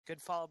good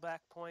fallback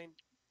point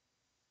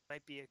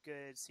might be a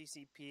good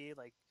CCP.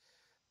 Like,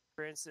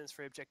 for instance,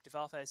 for Objective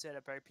Alpha, I set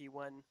up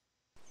RP1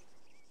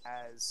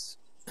 as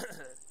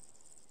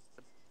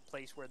a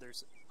place where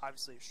there's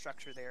obviously a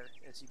structure there,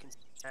 as you can see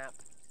on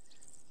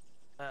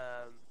the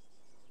map,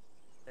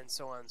 and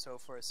so on and so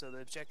forth. So the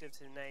objective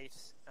tonight,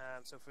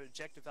 so for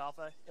Objective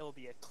Alpha, it will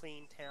be a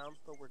clean town,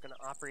 but we're going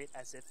to operate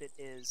as if it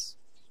is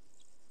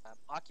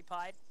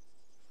occupied.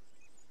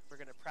 We're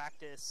going to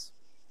practice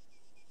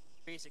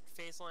basic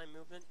phase line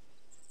movement.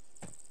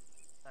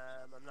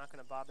 I'm not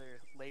going to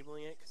bother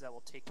labeling it because that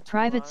will take too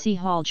Private long. C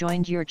Hall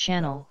joined your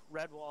channel. So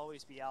red will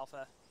always be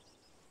Alpha.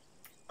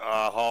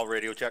 Hall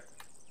radio check.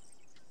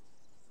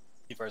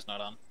 C4 is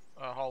not on.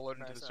 Hall load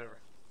into the server.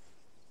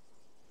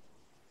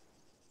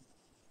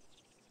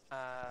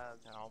 I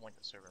don't like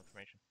the server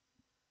information.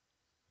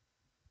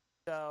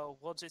 So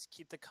we'll just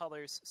keep the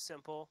colors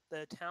simple.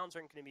 The towns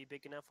aren't going to be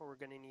big enough where we're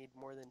going to need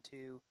more than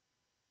 2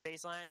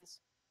 phase lines.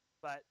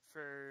 But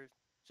for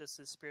just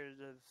the spirit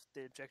of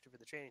the objective of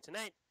the training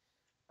tonight,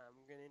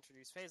 we're going to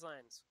introduce phase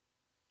lines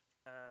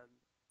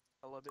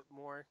a little bit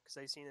more because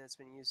I've seen that it's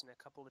been used in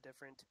a couple of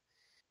different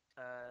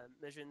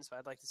missions. But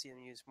I'd like to see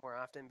them used more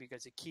often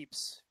because it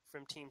keeps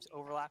from teams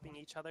overlapping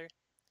each other.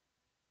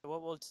 So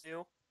what we'll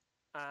do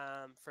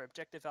for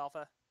Objective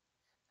Alpha,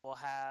 we'll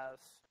have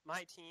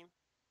my team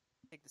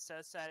take the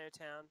south side of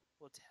town.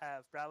 We'll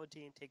have Bravo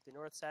team take the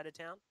north side of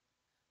town.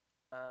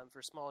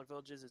 For smaller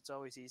villages, it's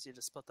always easy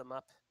to split them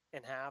up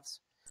in halves.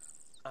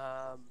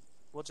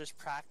 We'll just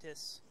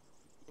practice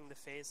the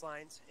phase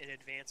lines and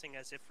advancing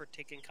as if we're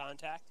taking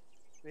contact.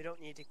 We don't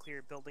need to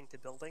clear building to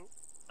building,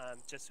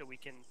 just so we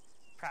can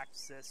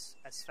practice this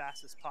as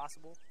fast as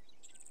possible.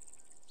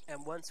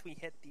 And once we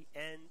hit the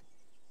end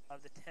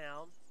of the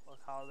town, we'll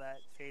call that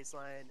phase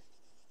line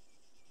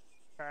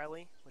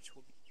Charlie, which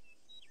will be...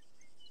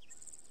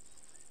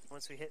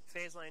 Once we hit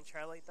phase line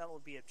Charlie, that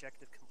will be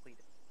objective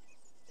completed.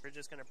 We're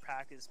just going to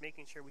practice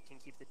making sure we can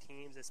keep the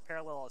teams as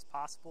parallel as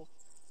possible.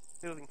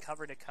 Moving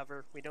cover to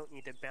cover. We don't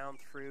need to bound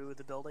through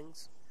the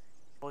buildings.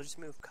 We'll just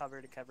move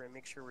cover to cover and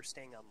make sure we're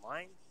staying on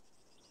line.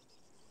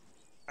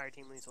 Fire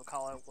team leads will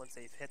call out once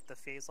they've hit the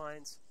phase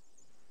lines.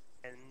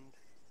 And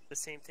the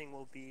same thing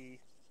will be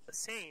the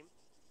same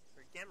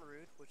for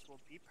Gamarud, which will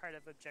be part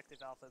of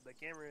Objective Alpha, but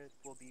Gamarud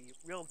will be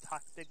real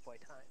talk big boy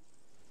time.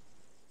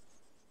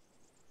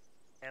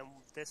 And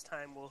this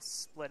time we'll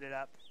split it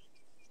up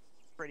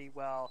pretty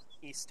well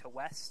east to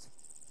west.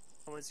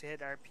 And once we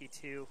hit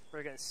RP2,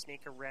 we're going to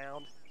sneak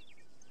around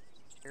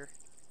here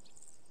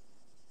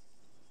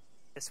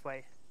this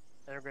way,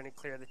 and we're going to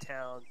clear the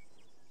town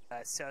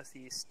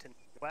southeast to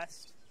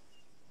west.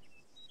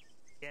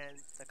 Again,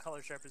 the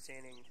colors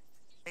representing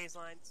phase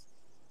lines.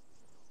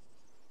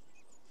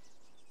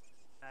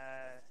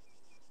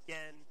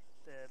 Again,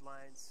 the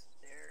lines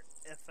there.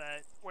 If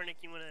Warnick,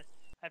 you want to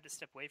have to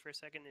step away for a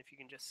second, if you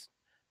can just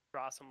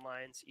draw some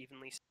lines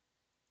evenly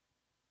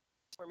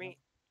for me.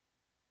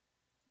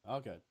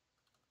 Okay.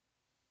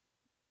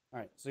 All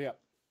right. So yeah.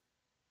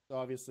 So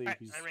obviously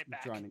he's I'm right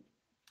back. joining.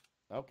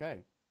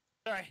 Okay.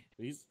 Sorry.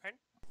 Please. Pardon?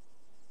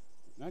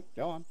 No,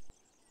 go on.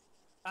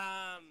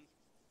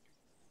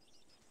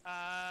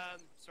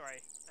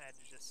 Sorry. I had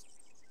to just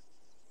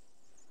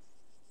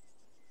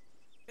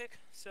pick.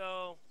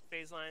 So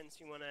phase lines,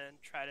 you want to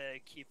try to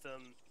keep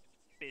them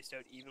spaced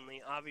out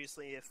evenly.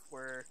 Obviously, if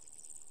we're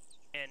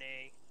in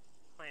a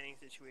planning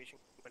situation,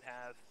 we would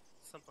have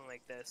something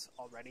like this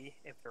already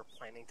if we're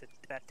planning to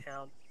that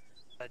town.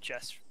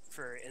 Just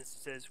for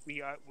instances,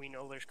 we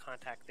know there's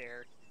contact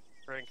there.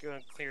 We're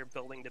going to clear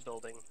building to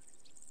building.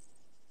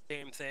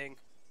 Same thing.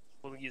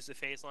 We'll use the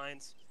phase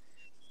lines,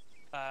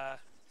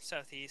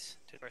 southeast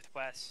to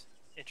northwest.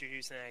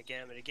 Introducing that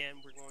again, but again,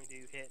 we're going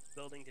to hit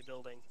building to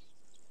building,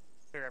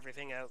 clear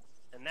everything out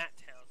in that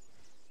town.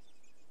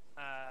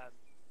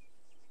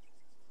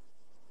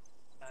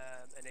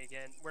 And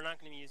again, we're not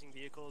going to be using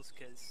vehicles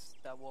because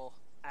that will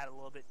add a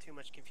little bit too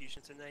much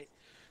confusion tonight.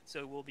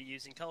 So we'll be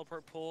using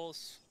teleport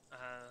pools,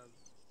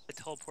 the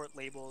teleport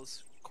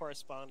labels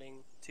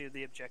corresponding to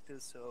the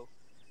objectives. So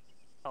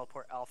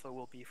teleport alpha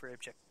will be for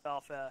objective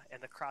alpha,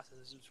 and the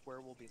crosses is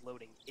where we'll be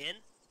loading in.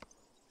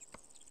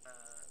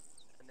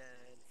 And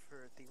then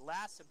for the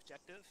last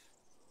objective,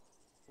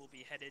 we'll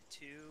be headed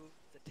to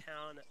the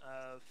town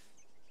of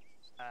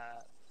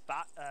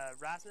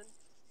Razin.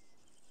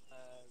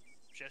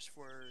 Just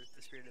for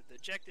the spirit of the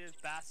objective,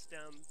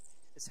 Bastum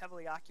is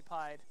heavily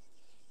occupied,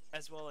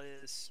 as well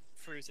as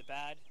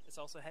Firuzabad is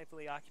also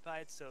heavily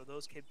occupied, so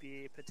those could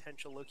be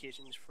potential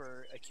locations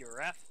for a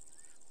QRF.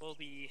 We'll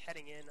be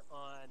heading in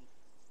on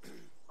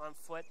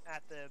foot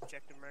at the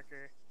objective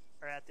marker,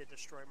 or at the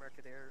destroy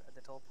marker there at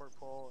the teleport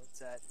pole.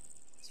 It's at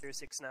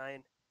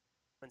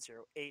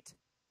 069108.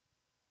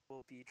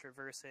 We'll be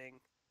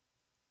traversing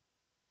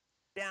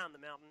down the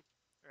mountain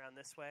around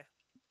this way.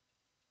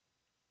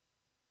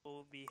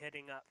 We'll be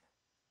hitting up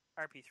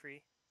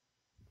RP3,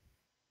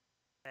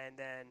 and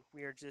then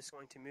we are just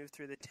going to move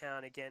through the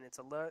town. Again, it's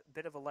a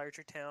bit of a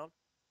larger town.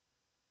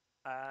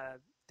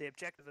 The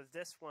objective of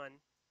this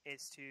one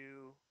is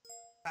to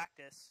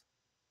practice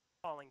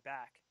falling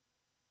back.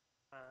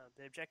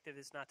 The objective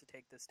is not to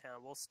take this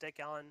town. We'll stick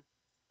on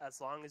as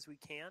long as we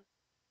can.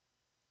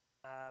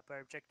 But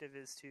our objective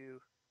is to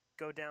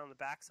go down the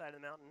backside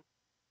of the mountain,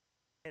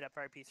 hit up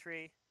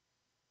RP3,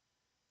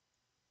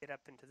 get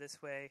up into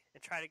this way,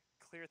 and try to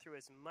clear through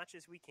as much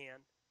as we can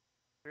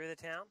through the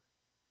town.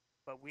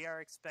 But we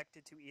are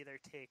expected to either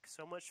take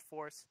so much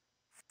force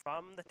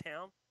from the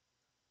town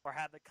or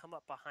have it come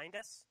up behind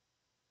us,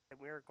 and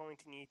we're going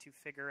to need to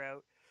figure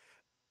out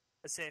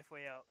a safe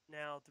way out.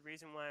 Now, the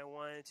reason why I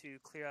wanted to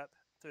clear up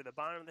through the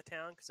bottom of the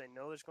town, because I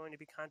know there's going to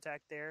be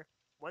contact there.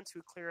 Once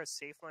we clear a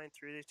safe line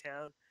through the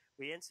town,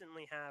 we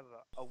instantly have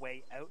a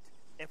way out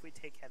if we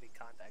take heavy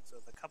contact. So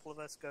if a couple of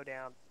us go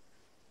down,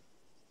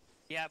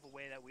 we have a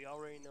way that we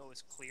already know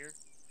is clear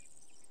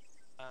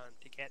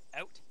to get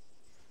out.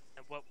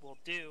 And what we'll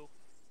do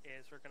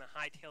is we're going to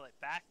hightail it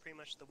back pretty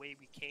much the way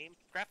we came,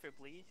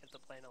 preferably if the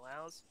plane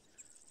allows.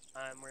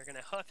 We're going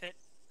to hoof it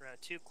around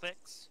 2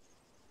 clicks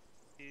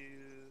to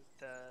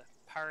the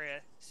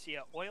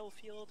Paracia oil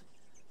field.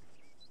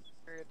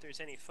 Or if there's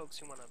any folks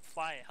who want to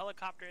fly a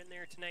helicopter in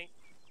there tonight,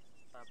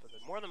 but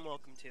they're more than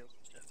welcome to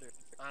if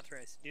they're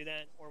authorized to do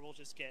that, or we'll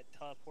just get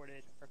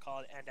teleported or call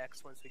it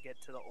NX once we get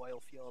to the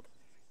oil field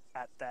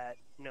at that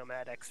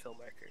Nomad exfil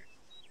marker.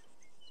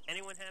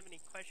 Anyone have any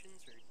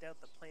questions or doubt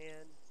the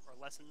plan or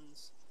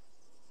lessons?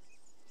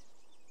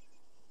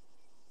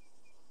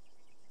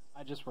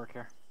 I just work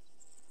here.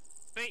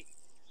 Sweet.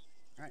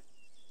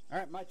 All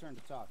right, my turn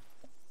to talk.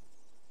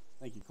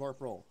 Thank you,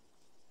 Corporal.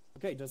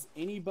 Okay, does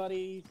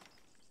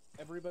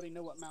everybody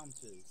know what mount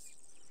is?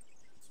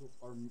 It's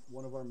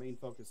one of our main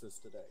focuses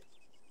today.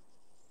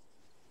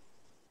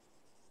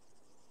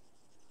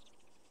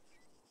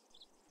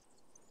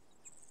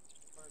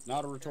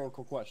 Not a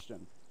rhetorical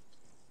question.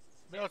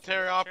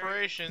 Military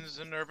operations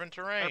in urban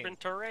terrain. Urban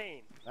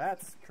terrain.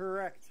 That's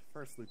correct,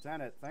 First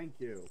Lieutenant. Thank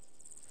you.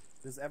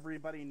 Does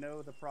everybody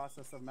know the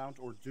process of mount,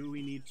 or do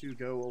we need to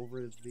go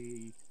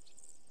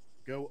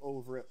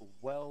over it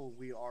while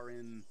we are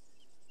in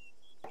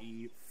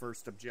the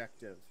first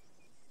objective?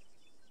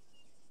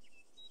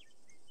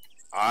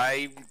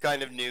 I'm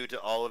kind of new to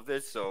all of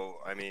this, so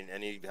I mean,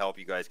 any help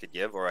you guys could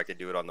give, or I could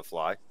do it on the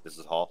fly. This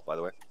is Hall, by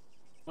the way.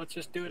 Let's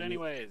just do it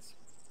anyways.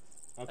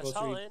 How That's close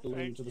are solid, you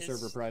right? to the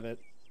server, Private?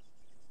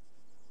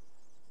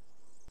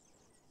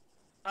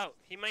 Oh,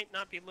 he might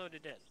not be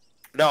loaded in.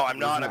 No, I'm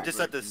not. I'm Right. just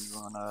at this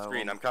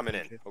screen. I'm coming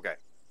in. Okay.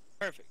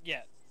 Perfect.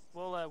 Yeah,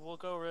 we'll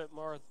go over it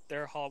more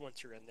their hall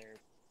once you're in there.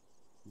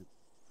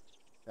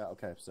 Yeah,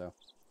 okay, so...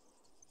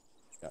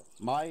 Yeah,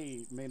 my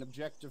main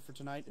objective for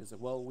tonight is that,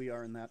 well, we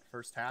are in that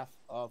first half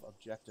of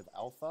Objective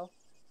Alpha.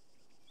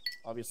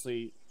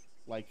 Obviously,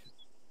 like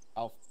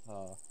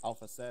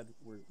Alpha said,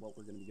 what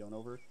we're going to be going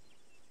over.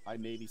 I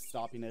may be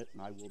stopping it,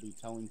 and I will be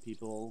telling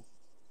people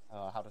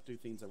how to do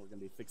things, and we're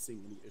going to be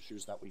fixing any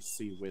issues that we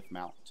see with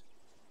Mount.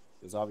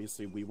 Because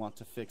obviously we want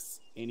to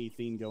fix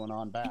anything going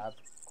on bad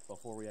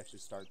before we actually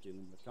start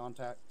dealing with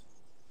contact.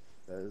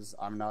 Because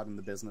I'm not in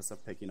the business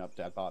of picking up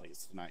dead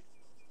bodies tonight.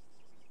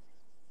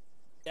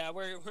 Yeah,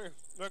 we're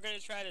gonna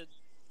try to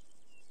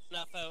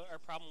snuff out our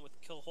problem with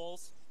kill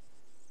holes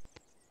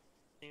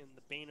and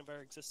the bane of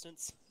our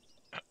existence.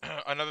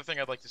 Another thing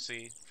I'd like to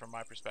see, from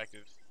my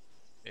perspective,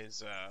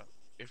 is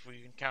if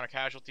we encounter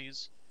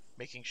casualties,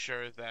 making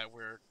sure that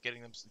we're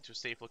getting them to a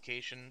safe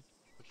location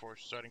before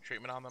starting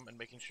treatment on them, and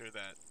making sure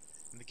that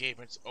the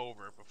engagement's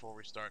over before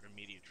we start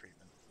immediate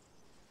treatment.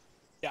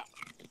 Yeah.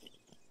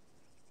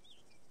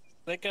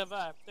 Think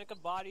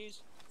of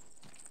bodies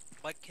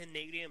like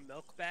Canadian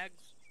milk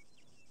bags.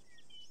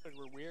 Like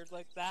we're weird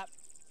like that.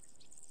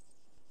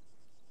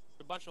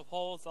 A bunch of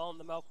holes all in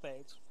the milk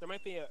bags. There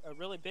might be a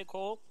really big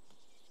hole,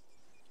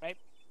 right?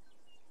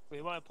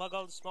 We want to plug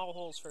all the small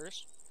holes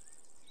first.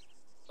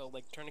 So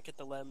like tourniquet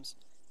the limbs,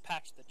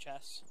 patch the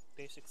chest,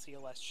 basic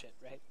CLS shit,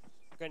 right?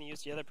 You're going to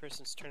use the other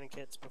person's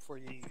tourniquets before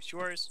you use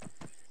yours.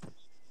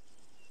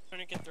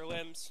 Tourniquet their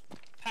limbs,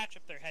 patch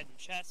up their head and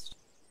chest,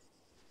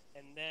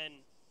 and then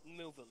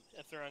move them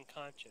if they're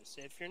unconscious.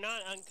 If you're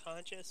not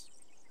unconscious,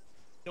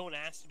 don't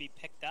ask to be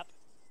picked up.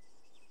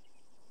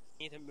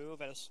 You need to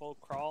move at a slow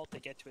crawl to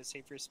get to a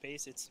safer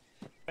space. It's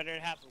better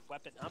to have a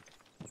weapon up.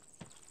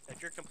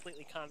 If you're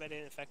completely combat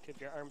ineffective,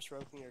 your arms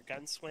broken, your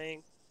gun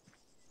swaying,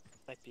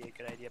 might be a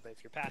good idea, but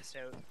if you're passed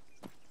out,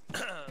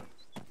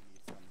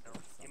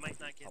 you might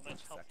not get much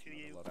help to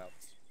you.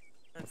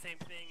 And the same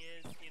thing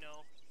is,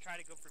 try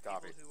to go for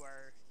Copy. people who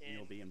are in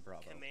You'll be in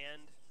Bravo.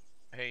 command.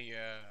 Hey,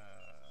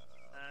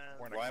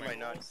 Warner, Why am I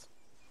not?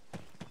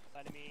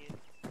 But I mean,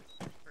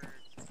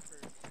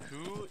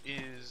 who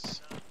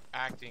is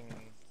acting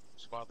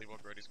squadly while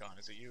Brody's gone?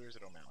 Is it you or is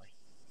it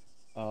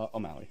O'Malley?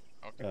 O'Malley.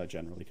 Okay.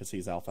 Generally, because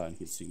he's Alpha and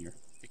he's Senior.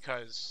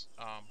 Because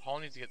Hall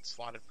needs to get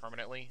slotted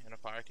permanently in a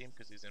fire team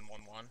because he's in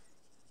 1-1,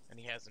 and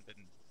he hasn't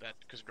been that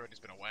because Brody's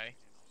been away.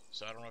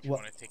 So I don't know if you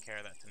want to take care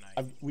of that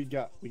tonight. We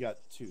got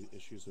two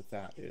issues with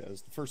that.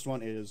 Is the first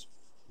one is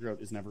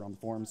Grote is never on the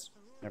forums,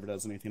 never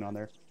does anything on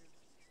there.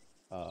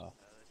 And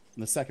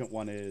the second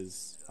one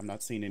is I'm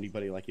not seeing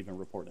anybody like even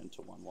report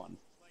into 1-1.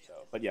 So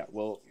but yeah,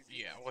 well,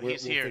 well,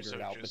 he's we'll here, figure so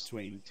it out just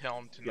between. tell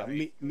him Yeah,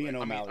 tonight. me and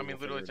I O'Malley. mean, will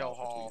literally figure it tell out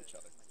between Hall each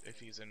other. if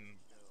he's in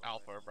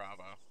Alpha or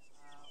Bravo,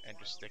 and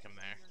just stick him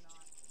there.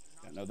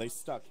 Yeah, no, they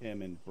stuck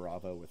him in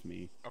Bravo with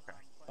me. Okay.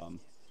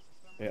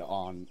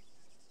 On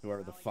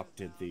whoever the fuck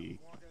did the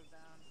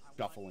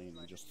shuffling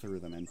and just threw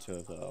them into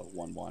the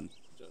 1-1.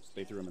 Just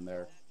they threw him in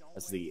there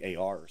as the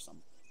AR or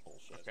some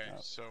bullshit. Okay.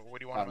 So what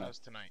do you want him as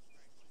tonight?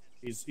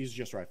 He's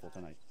just rifle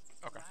tonight.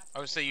 Okay. I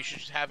would say you should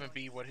just have him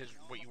be what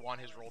you want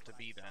his role to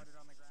be then.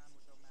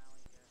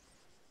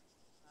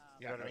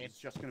 You know what I mean?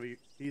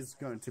 He's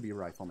going to be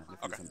rifleman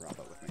if he's in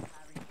Bravo with me.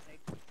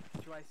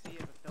 Who I see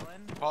as a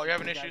fill-in. Paul, you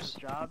having You guys' issues?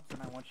 Jobs,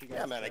 and I want you guys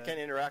Yeah, man, I to, can't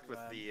interact with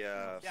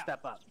the.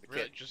 step up.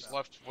 Really? Just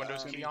left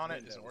Windows key on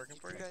it? Isn't working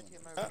for you?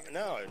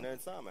 No,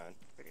 it's not, man.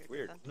 It's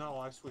weird. No,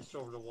 I switched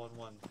over to 1-1.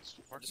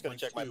 I'm just gonna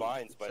check my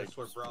binds, but That's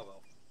where Bravo.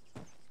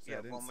 Yeah,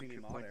 I didn't see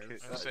him on there. I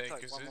was gonna say,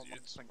 because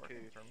it's working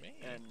for me.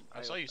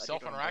 I saw you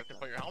self-interact and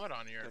put your helmet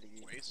on your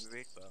waist,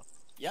 so...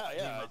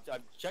 yeah,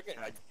 I'm checking.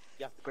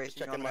 Just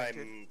checking my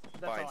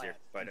binds here,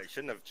 but I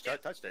shouldn't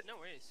have touched it. No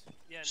worries.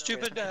 Yeah, no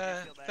Stupid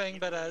worries. thing,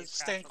 but Even when you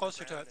stand crash on the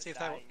closer to ground it, see if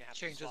and that die, you have to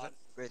changes slot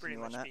it. Pretty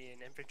much be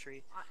in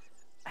infantry.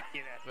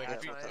 You know, Like,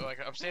 that's if you, fine. like,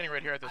 I'm standing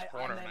right here at this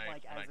corner, meant, and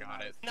like, I as in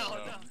got I it. was- No,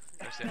 so no.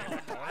 I'm standing in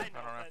the corner. I don't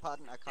know.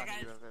 Pardon, I You can't guys,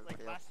 hear like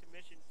everybody else. last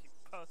submission, you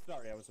both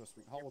Sorry, I was supposed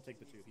to. Hall will take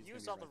the 2. He's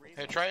used gonna all be the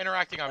rifle. Hey, try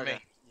interacting on me.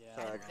 Yeah.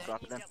 Sorry, Then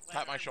drop you it then. get Tap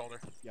left my on. shoulder.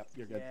 Yep,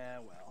 you're good. Yeah,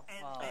 well.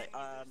 And Well, then you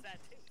Alright, lose that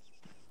too.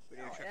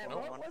 Video check and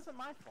 1-1. it wasn't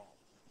my fault,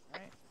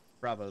 right?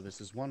 Bravo, this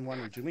is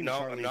 1-1. Julina No,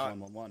 Charlie I'm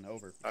not. is 1-1.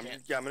 Over. I'm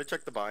gonna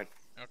check the bind.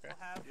 Okay. We'll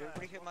have,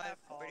 Everybody hit we'll my have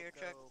Paul radio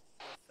check? go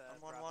with,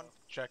 On 1-1. Bravo.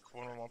 Check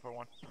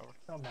 111.1. Over.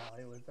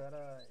 O'Malley, was that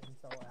a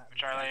install at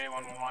Charlie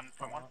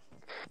 111.1.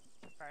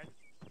 Pardon?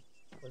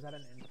 Was that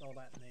an install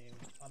that name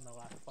on the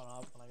last spawn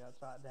off when I got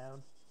shot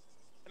down?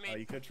 I mean,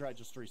 You could try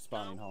just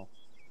respawning Hall.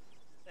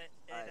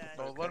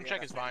 Well, let him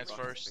check his binds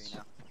first.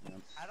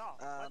 at all,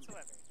 Um,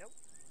 whatsoever. Nope.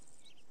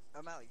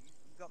 O'Malley,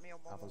 you got me on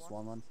Alpha's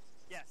 1-1? 1-1.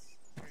 Yes.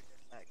 Very good.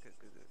 Alright, good.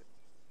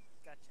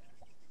 Gotcha.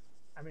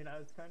 I mean, I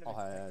was kind of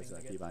Hall has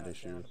expecting a to get keybind shot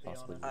issue, down, to be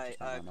possibly.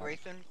 honest. Alright,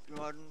 Grayson, you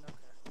on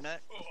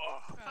net?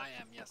 I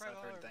am, yes, I've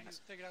heard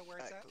things. Figured out where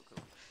it's Alright,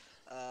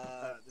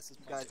 at. cool. This is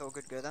You guys all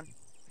good then?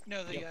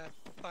 No, the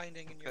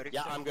binding in your... Cody?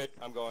 Yeah, I'm good.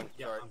 I'm going.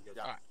 Yeah, Sorry. I'm good.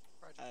 Yeah.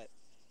 Alright,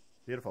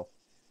 Beautiful.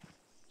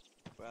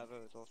 Bravo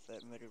is all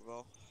set, ready to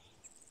roll.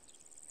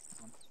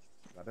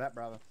 Copy that,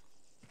 Bravo.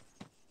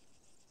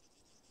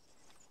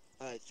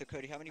 Alright, so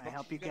Cody, how many Can I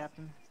boxes help you, got?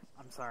 Captain?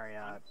 I'm sorry,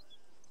 Yeah.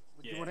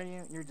 what are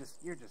you? You're just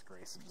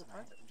Grayson.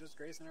 Right? Just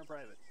Grayson or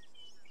private.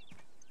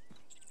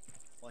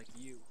 Like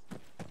you.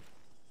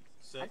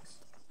 6.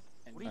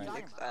 And What are you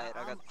Alright. talking about? Alright,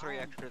 I got 3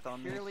 extras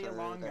on me. Purely a so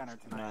long that's gunner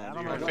tonight. 9. I don't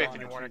You know have what faith I'm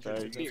in your doing. warning.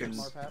 So you can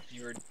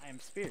You were... I am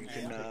Spirit. You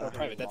can,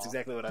 private, that's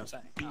exactly what I'm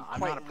saying. No, I'm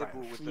quite not a liberal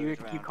private. with You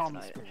those call me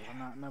rounds Spirit. I'm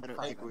not no I don't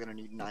private. think we're gonna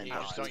need 9 Yeah,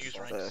 just don't boxes.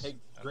 use so- ranks. Hey,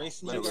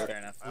 Grayson, So you got Fair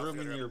enough. room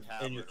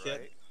in your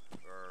kit?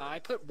 I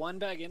put one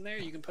bag in there.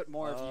 You can put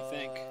more if you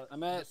think.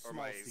 I'm at Or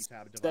my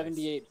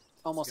 78,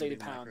 almost It's gonna 80 be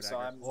the pounds, microdagger. so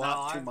I'm Well,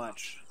 not too I'm-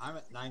 much. I'm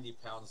at 90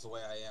 pounds the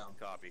way I am.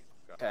 Copy.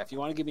 Okay, if you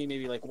want to give me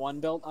maybe like one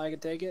belt, I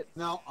could take it.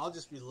 No, I'll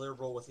just be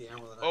liberal with the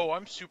ammo that Oh,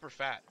 I'm super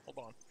fat. Hold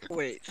on.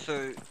 Wait,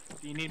 so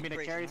Do you need me to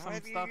Grayson, carry how some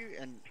heavy stuff? are you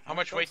and How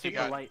much weight do you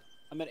Super got? light.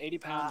 I'm at 80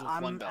 pounds with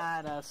one I'm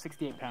belt. at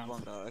 68 one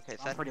pounds. belt? Okay, so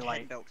I'm that's pretty 10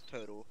 light. belts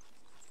total.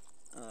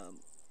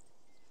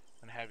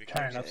 And heavy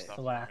Trying covers to stuff.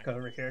 slack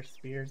over here,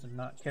 Spears, and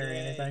not carry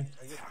anything.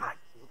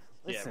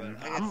 Listen,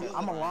 but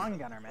I'm a long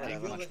gunner, I man.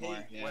 feel much the more.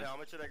 heat. Yeah. What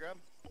helmet should I grab?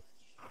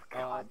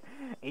 God.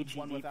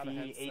 One without a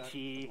HEDP, headset.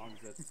 HE. As long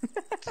as it's,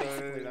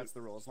 basically, that's the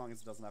rule. As long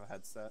as it doesn't have a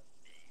headset.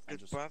 And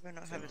Does just Bravo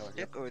not have a go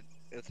stick, ahead.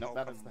 or is Nope, Hall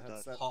that is coming the with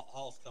us? headset.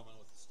 Hall's coming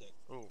with the stick.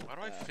 Ooh, why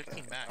do I have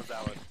 15 mags? How's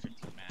that one?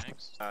 15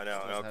 mags? Oh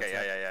no. Those Okay.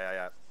 headsets.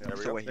 Yeah. There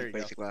we So go. he's There you go.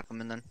 basically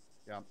welcoming then.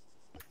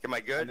 Am I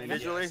good And then-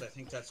 visually? Yes, I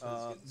think that's what he's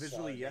getting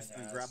Visually, started yes, in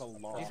and as. grab a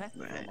law What'd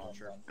you for say? a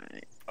launcher.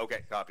 Alright.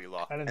 Okay. Copy.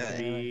 Law. I didn't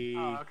say anything.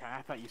 Oh, okay.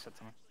 I thought you said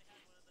something.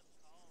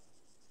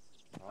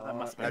 That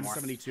must be more.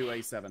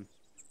 M72A7.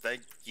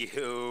 Thank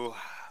you.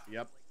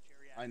 Yep.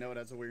 I know it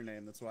has a weird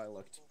name. That's why I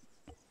looked.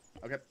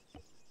 Okay.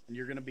 And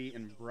you're gonna be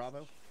in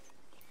Bravo.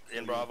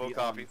 In Bravo. Be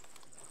Copy.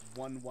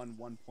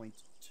 111.2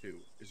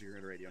 is your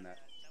radio net.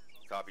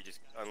 Copy. Just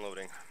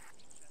unloading.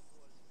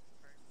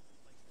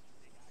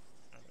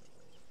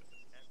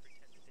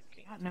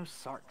 Got no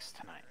Sarks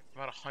tonight.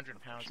 About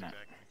 100 pounds exactly.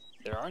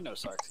 There are no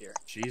Sarks here.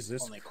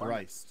 Jesus Only Corman.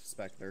 Christ,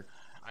 Spectre.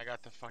 I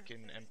got the fucking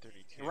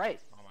M32 You're right.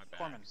 on my back,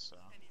 Corman. so...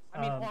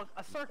 I mean, Um, well,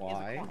 a Sark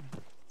why? is a corpsman.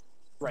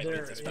 Right, There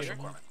it's a special is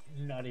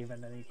corpsman. not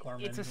even any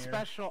corpsmen It's a here.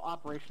 special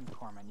operations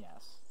corpsman,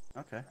 yes.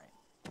 Okay.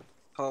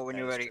 Hall, when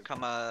you're That is ready, true.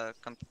 come up.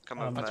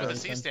 That's what the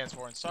C Listen. stands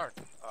for in SARC.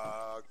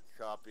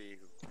 Copy.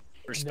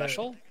 For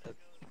special?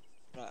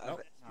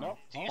 Nope. Nope.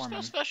 Do you spell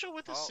Corman. special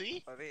with a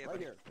C? Right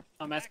here.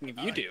 I'm asking if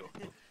you do.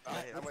 I'm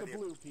With with the you.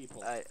 blue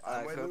people.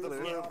 I'm with the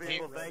blue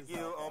people. He- Thank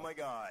you. Oh my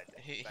God.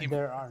 He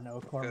There are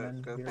no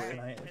corpsmen go here play.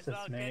 tonight. It's It's all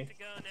just good me. to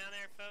go now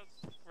there,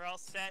 folks. We're all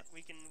set.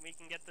 We can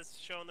get this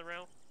show on the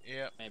road.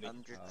 Yeah. Maybe.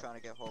 I'm just trying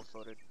to get Hall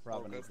sorted. Bravo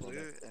Hall, go needs a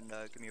little blue, and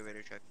give me a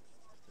radar check.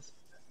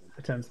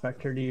 Lieutenant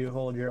Spectre, do you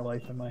hold your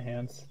life in my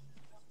hands?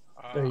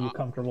 Are you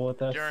comfortable with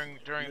this? During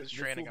this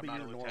training, will I'm be not a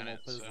your normal lieutenant.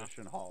 So.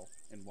 position, Hall,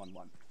 in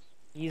 1-1.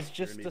 He's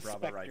just gonna the be Bravo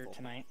Spectre rifle.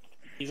 tonight.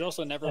 He's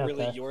also never Okay.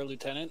 really your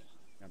lieutenant.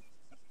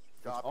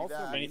 Copy Also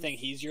that. If anything,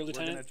 he's your We're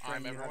gonna lieutenant. train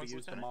I'm you how to everyone's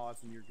use the lieutenant?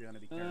 Moz, and you're gonna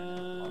be carrying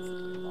the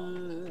philosophy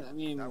along. I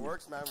mean, That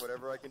works, man.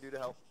 Whatever I can do to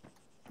help.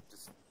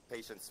 Just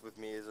patience with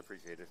me is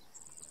appreciated.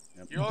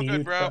 You're all Do good,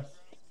 you bro.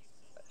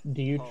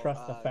 Do you Oh,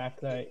 trust the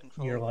fact that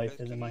control your life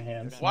the is in my key,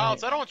 hands? you're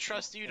Wilds, tonight? I don't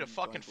trust you to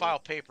fucking file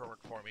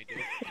paperwork for me, dude.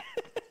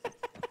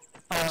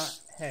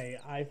 Hey,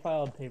 I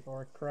filed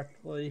paperwork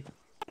correctly.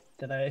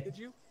 Did I? Did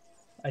you?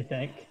 I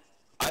think.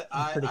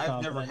 I've pretty never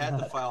confident had to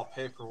that- file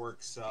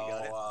paperwork,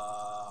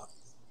 so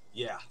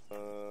yeah.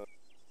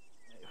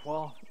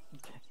 Well,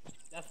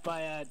 death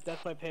by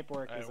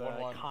paperwork is a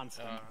 1-1.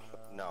 constant.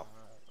 No.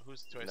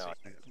 Who's do I No.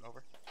 see?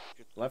 Over.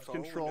 Left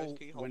Control, control,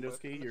 hold Windows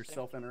click key, on your the thing.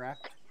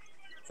 self-interact.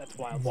 That's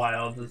wild.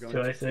 Wild You're is going who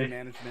I to team see.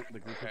 management, the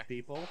group Okay. of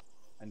people,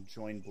 and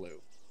join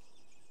blue.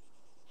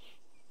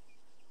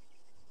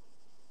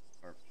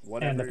 Or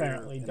whatever And your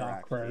apparently dock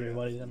interact for key is,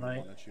 everybody you tonight.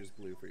 want to choose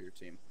blue for your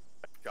team.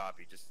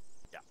 Copy. Just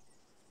yeah.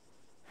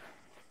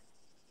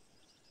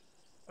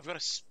 I've got a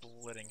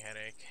splitting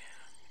headache.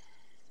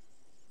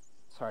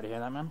 Sorry to hear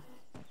that, man.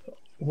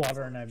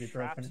 Water and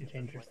ibuprofen to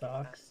change your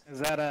socks. Is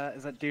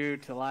that due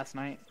to last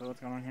night? Is that what's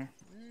going on here?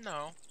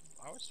 No,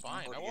 I was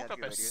fine. Oh, I do you woke have up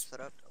your at radio set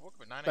up? I woke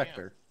up at 9 a.m.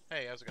 Spectre,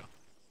 Hey, how's it going?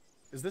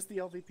 is this the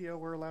LVPO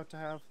we're allowed to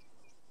have?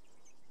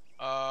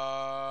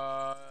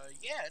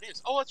 Yeah, it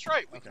is. Oh, that's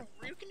right. We Okay.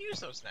 can use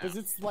those now. Because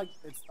it's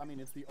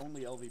the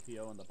only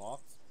LVPO in the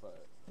box,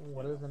 but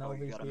What is an Oh,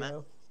 you got 'em, man?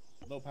 LVPO?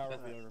 low power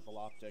variable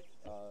optic.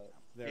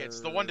 Yeah,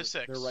 it's the 1 to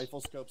 6. They're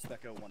rifle scopes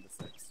that go 1 to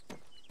 6,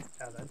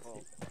 Oh,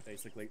 that's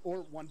basically,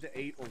 or 1 to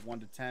 8 or 1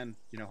 to 10.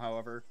 You know,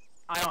 however.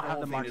 I don't have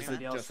the whole thing is marksman it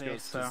just DLC,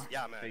 goes so to-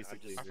 Yeah, man.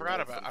 Basically, I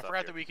I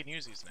forgot that we can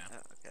use these now.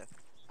 Okay.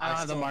 I don't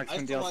have the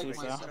marksman I still DLC, like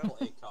my so simple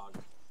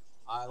ACOG.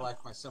 I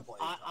like my simple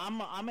ACOG.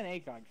 I'm an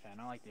ACOG fan.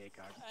 I like the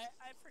ACOG.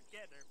 I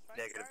forget.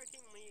 Negative.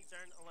 Fireteam leagues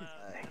aren't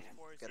allowed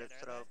M4s Get it yet,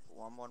 set are up.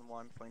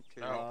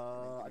 111.2.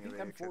 I Give me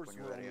think a radio check M4s when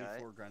you're were ready, only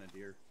alright? for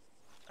Grenadier.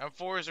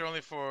 M4s are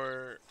only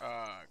for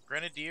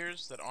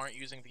Grenadiers that aren't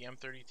using the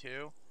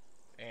M32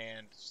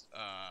 and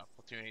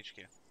Platoon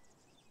HQ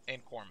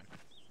and Corpsman.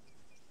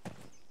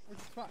 Which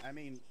is fine. I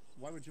mean,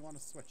 why would you want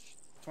to switch?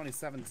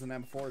 27's and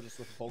M4 just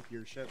with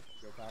bulkier shit.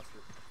 Go faster.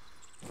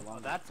 Go Oh,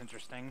 longer. that's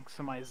interesting.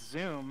 So my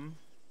zoom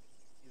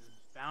is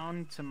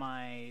bound to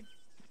my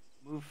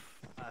move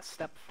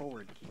step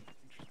forward key.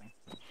 Interesting.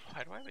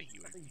 Why do I have a Thank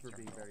you UAV for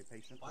being terminal? very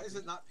patient. Why is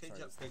it not page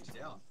Sorry, up, page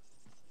down?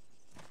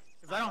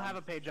 Because I don't have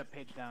a page up,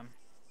 page down.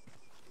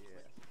 Yeah.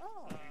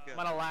 Oh, I'm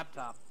on a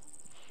laptop.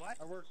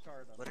 I worked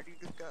hard on What it. did you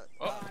just got?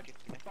 Oh. God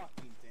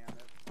fucking damn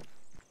it.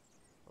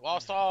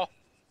 Lost all.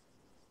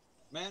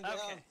 Man down.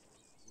 Okay.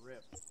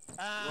 Rip. You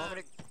want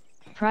me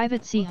to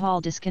Private C Hall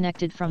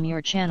disconnected from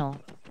your channel.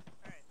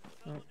 Alright,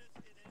 so we'll just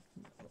do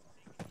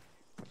this.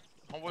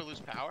 Homeboy lose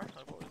power?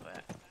 Like, what was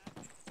that?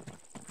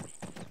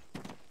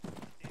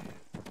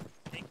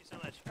 Thank you so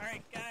much.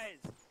 Alright, guys.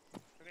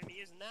 We're going to be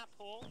using that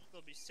pole.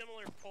 There'll be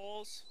similar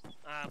poles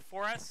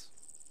for us.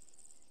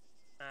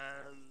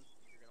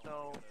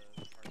 So,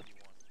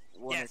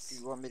 Yes.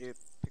 You want me to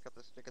pick up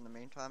the stick in the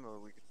meantime, or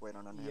we could wait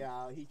on him?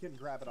 Yeah, he can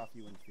grab it off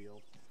you in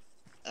field.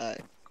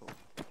 Cool.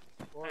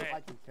 Or Alright.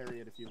 I can carry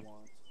it if you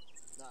want.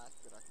 Nah, that's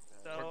good. I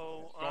can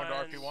so Going to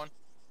on- RP1?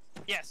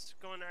 Yes,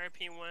 going to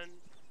RP1.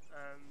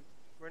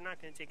 We're not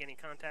going to take any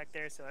contact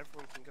there, so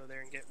everyone can go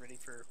there and get ready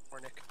for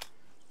Hornick.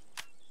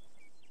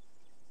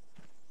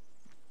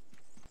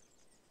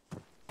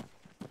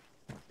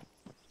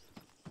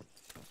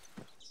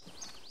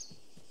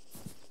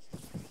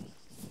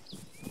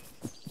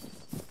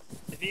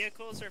 The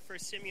vehicles are for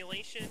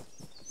simulation.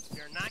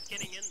 You're not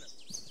getting in them.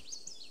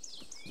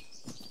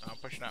 I'm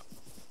pushing out.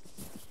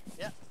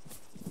 Yep.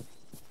 Go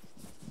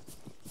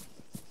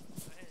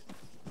ahead.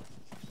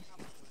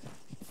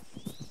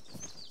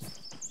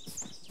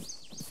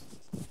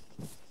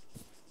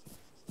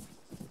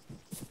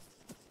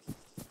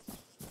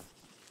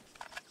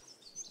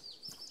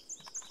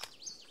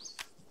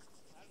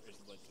 There's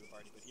the blood to the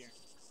party, but here.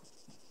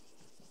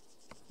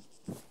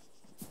 The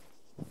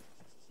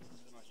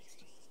northeast.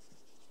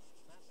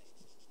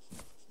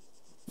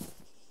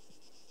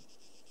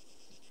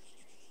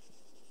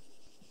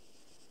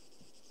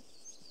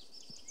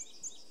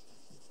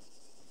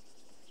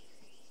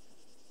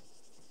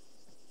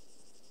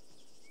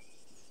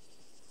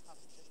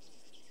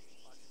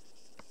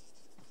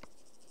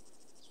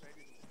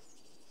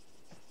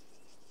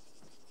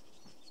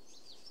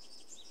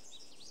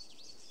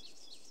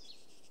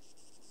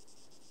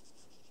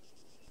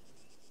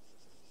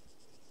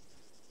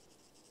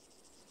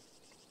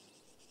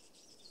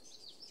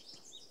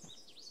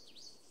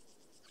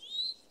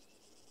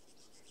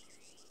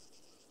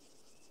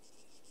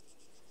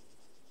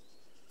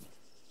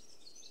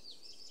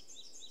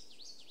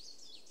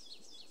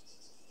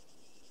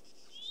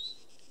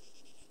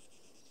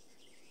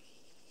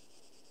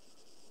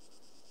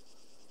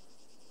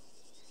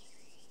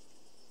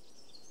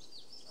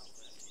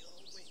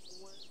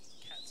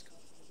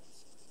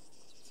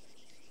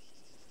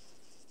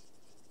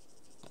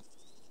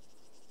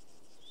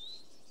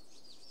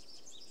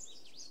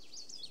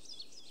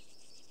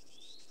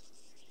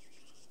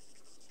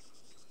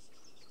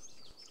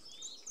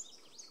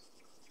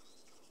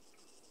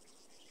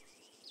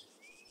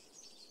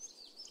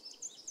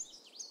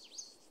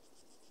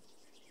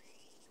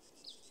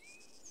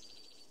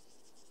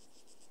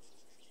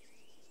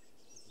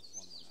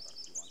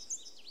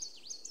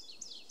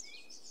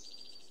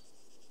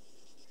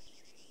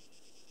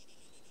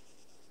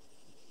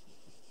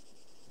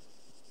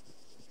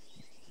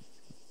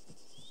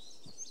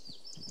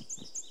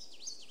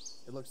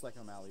 It looks like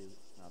O'Malley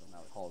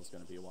Hall is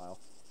going to be a while.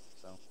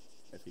 So,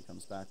 if he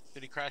comes back.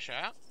 Did he crash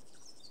out?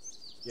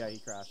 Yeah, he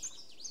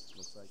crashed.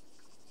 Looks like.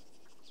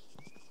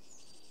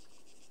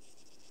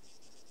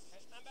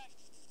 I'm back.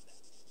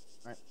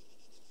 Alright.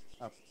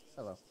 Oh,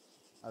 hello.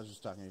 I was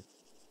just talking to you.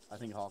 I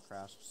think Hall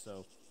crashed,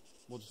 so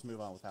we'll just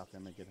move on without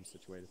him and get him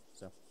situated.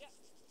 So. Yeah.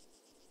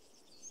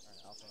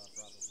 Alright, Alpha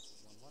Bravo, this is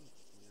 1-1.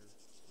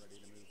 We're ready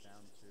to move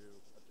down to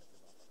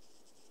Objective Alpha.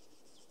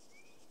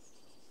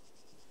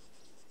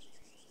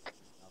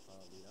 Alpha,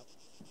 lead up.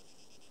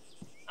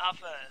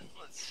 Alpha,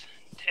 let's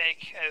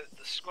take out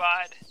the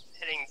squad.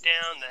 Heading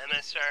down, the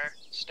MSR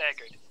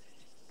staggered.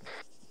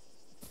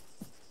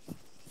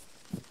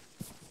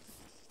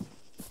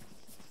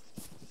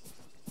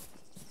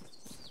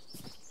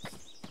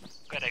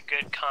 Got a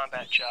good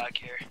combat jog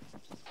here.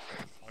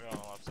 I'll go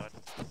on the left side.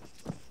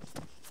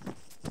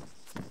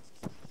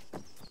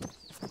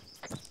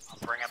 I'll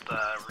bring up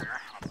the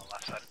rear on the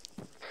left side.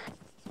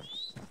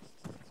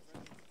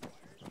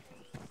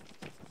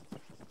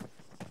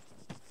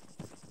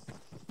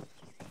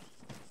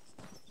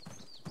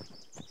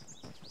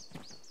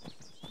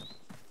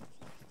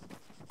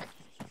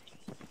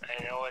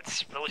 I know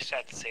it's really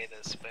sad to say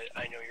this, but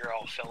I know you're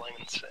all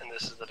fill-ins, and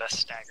this is the best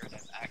stagger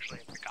I've actually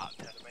ever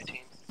gotten out of my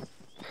team.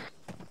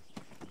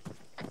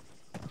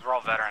 We're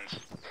all veterans.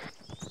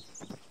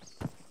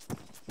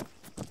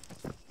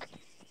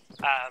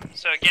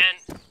 So again,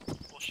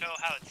 we'll show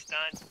how it's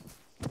done.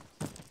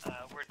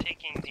 We're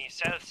taking the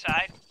south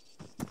side.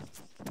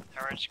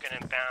 We're just going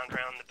to bound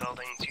around the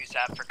building to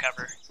zap for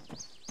cover.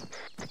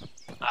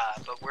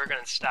 But we're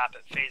going to stop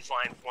at phase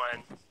line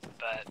 1.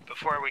 But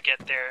before we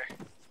get there,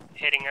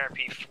 hitting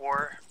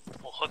RP4,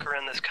 we'll hook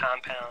around this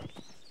compound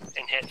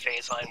and hit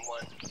phase line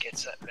 1. Get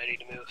set, ready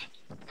to move.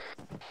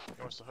 You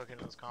want us to hook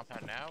into this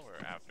compound now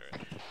or after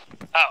it?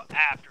 Oh,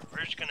 after.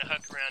 We're just going to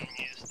hook around and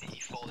use the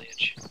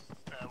foliage.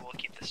 We'll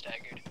keep this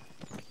staggered.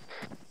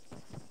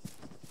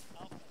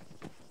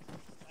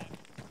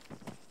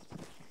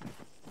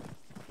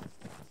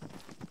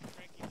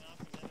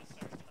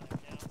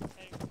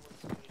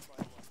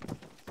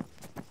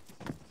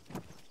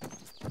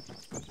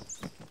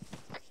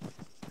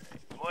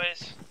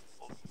 Boys,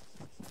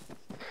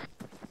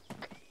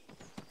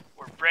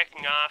 we're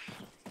breaking off.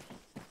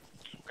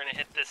 We're gonna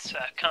hit this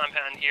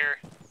compound here.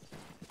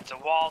 It's a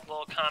walled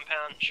little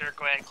compound. Sure,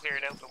 go ahead and clear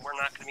it out, but we're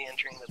not gonna be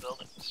entering the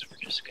buildings. We're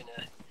just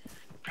gonna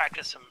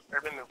practice some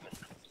urban movement.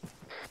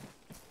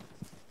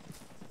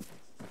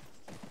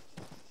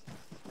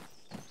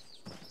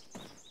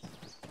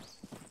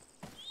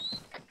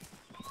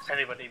 Does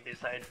anybody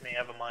besides me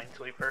have a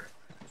minesweeper?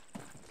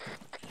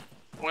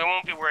 We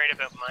won't be worried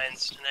about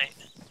mines tonight.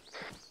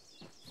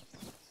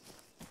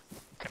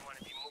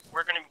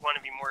 We're going to want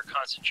to be more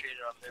concentrated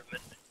on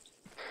movement.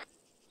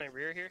 My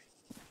rear here?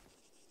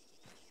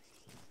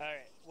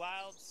 Alright,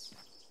 Wilds,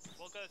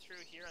 we'll go through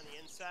here on the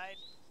inside.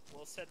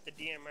 We'll set the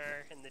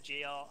DMR and the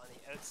GL on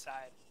the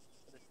outside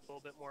with a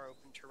little bit more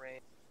open terrain.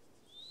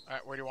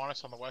 Alright, where do you want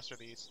us, on the west or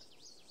the east?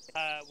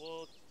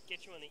 We'll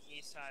get you on the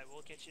east side.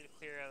 We'll get you to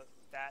clear out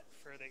that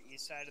further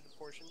east side of the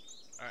portion.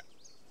 Alright.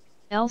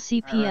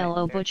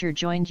 LCPLO Butcher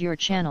joined your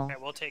channel.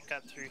 Alright, we'll take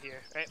up through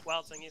here. Alright,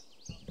 Wilds on you.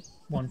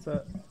 One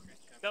set.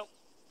 Go.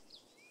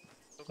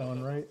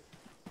 Going right.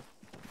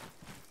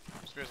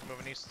 Spears are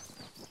moving east.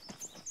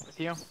 With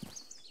you.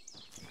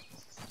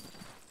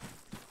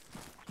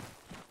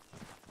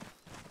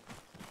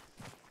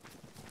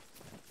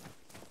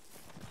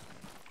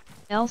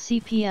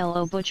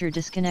 LCPLO Butcher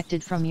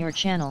disconnected from your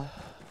channel.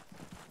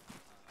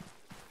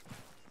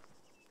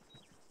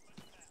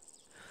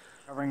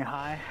 Covering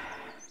high.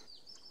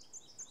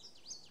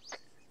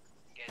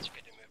 You guys are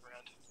good to move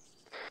around.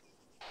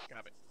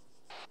 Got it.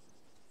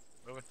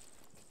 Moving.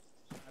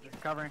 Roger,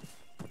 covering.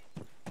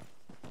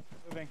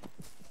 Moving.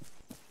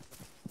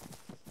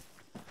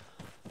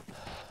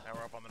 Now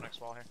we're up on the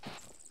next wall here.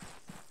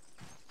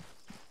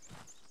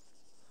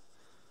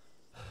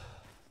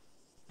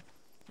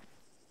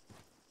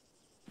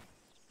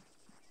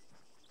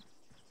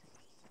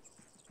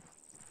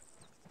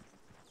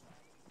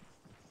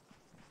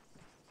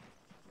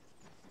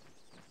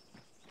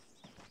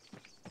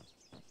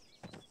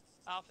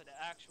 Alpha to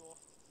actual.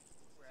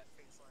 We're at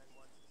phase line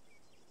 1.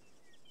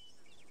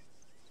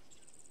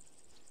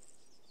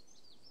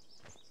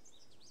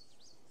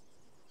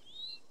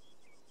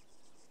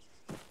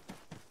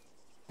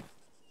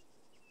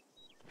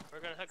 We're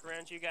gonna hook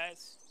around you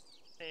guys.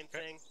 Same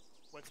thing.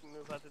 Once we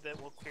move up a bit,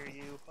 we'll clear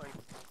you on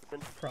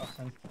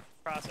Crossing.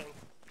 crossing.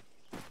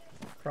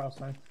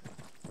 Crossing.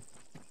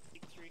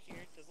 Peek through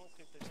here. Doesn't look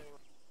like there's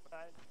anyone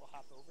outside. We'll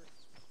hop over.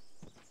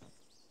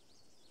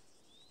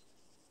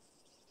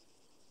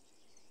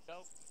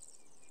 Go.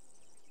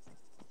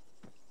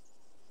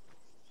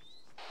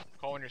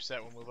 Call when you're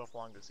set, we'll move up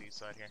along this east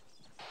side here.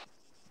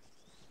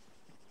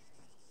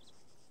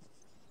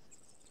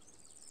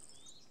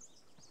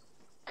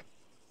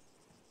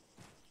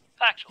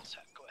 Actual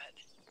set. Go ahead.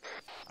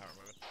 Alright,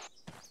 we're moving.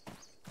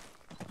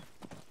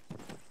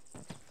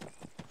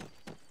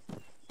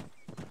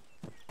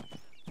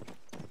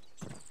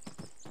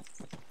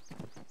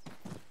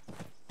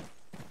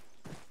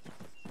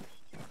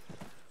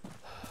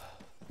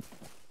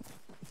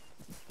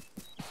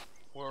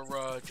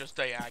 We're just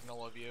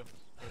diagonal of you,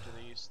 here to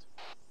the east.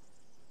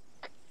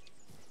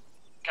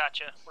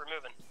 Gotcha. We're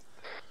moving.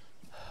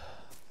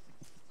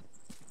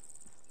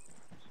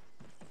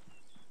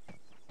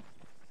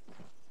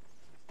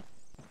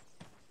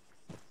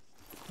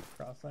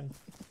 Crossing.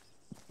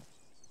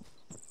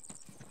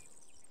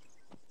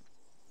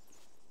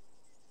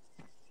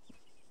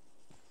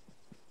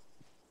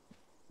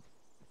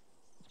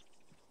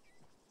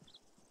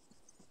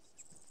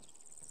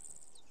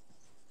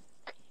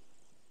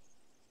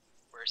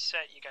 We're set.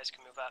 You guys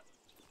can move up.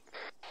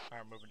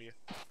 Alright, moving to you.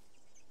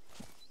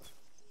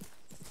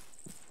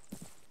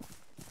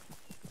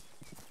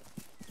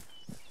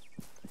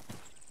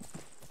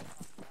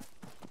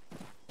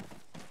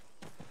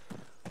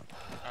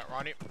 Alright,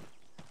 Ronnie.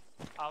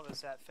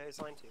 Alva's at phase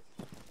line 2.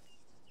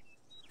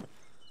 You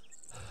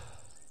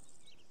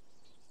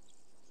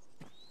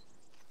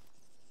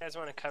guys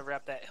want to cover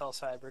up that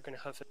hillside? We're going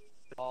to hoof it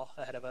all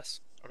ahead of us.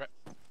 Okay.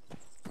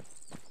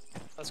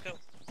 Let's go.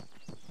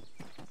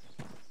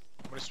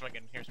 I'm gonna swing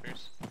in. Here's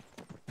Pierce.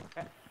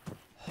 Okay.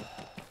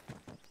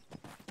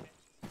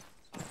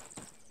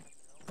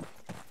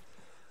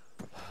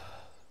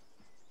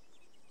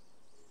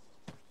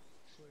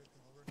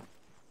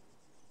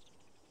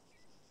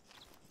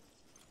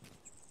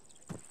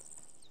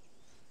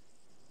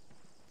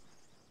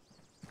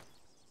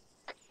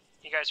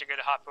 You guys are good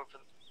to hop over.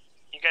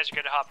 You guys are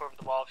good to hop over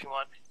the wall if you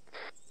want.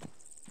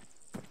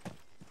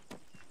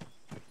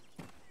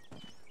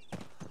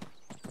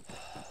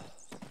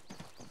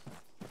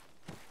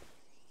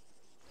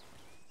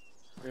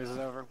 Here's it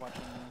over,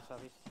 watching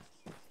southeast.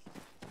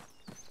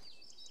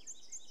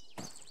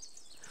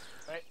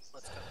 Right,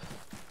 let's go.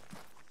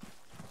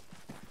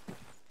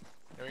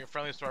 There we go,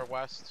 friendlies to our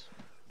west.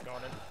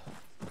 Going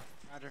in.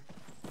 Roger.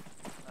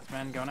 Last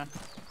man going in.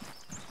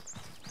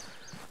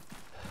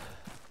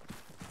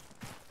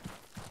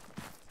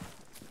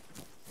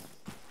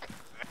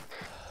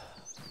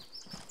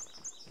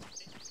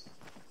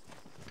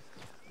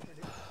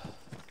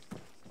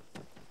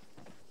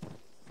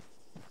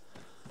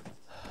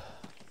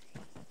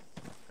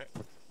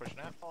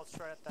 Let's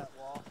try at that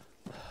wall.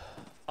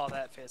 All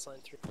that phase line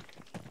 3.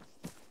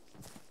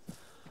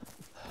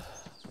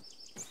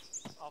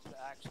 Off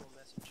the actual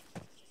message.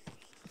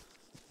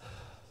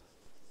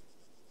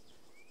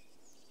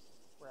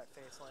 We're at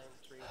phase line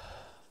 3.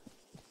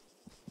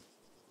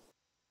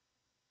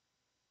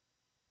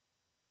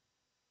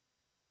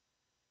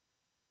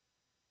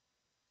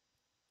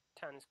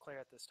 Town is clear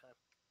at this time.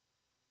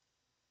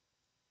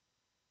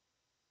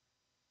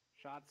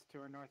 Shots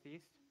to our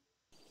northeast.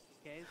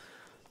 AKs.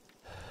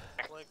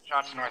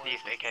 Shots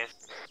northeast,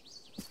 AKs.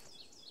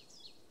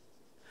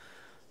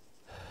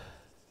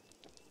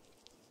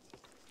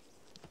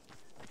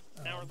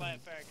 Now we're by a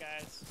fire,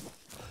 guys.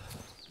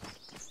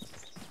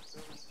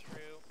 Moving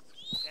through,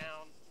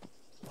 down,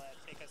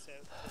 take us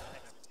out to the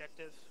next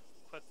objective.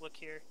 Quick look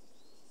here.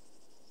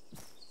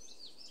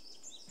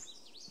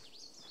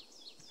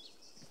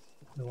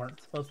 We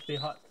weren't supposed to be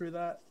hot through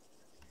that.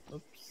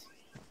 Oops.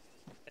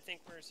 I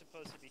think we're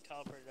supposed to be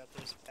teleported up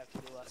there, so we have to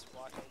do less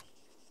walking.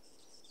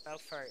 How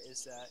far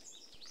is that?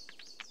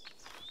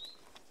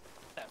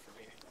 That from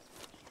here.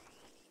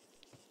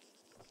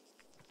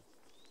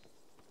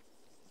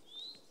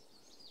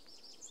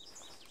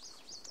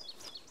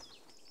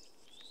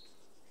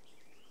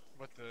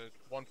 What, the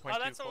 1.2 Oh,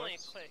 that's only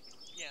clicks? quick.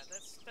 Yeah,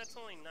 that's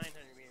only 900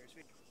 meters.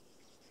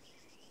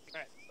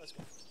 Alright, let's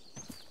go.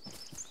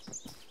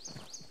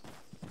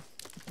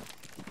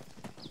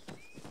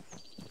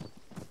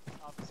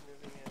 Alpha's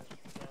moving it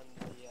down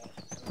the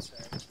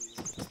outside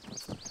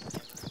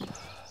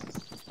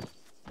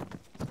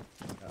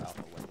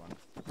Alpha, wait one.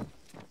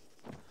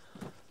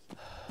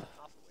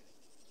 Alpha waiting.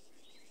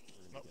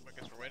 Nope, I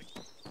guess we're waiting.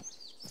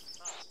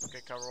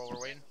 Okay, cover while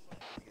we're waiting.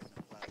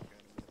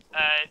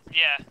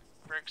 Yeah.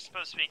 We're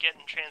supposed to be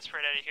getting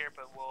transferred out of here,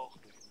 but we'll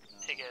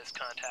take it as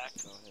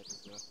contact.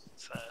 Let's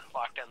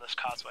lock down this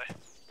causeway.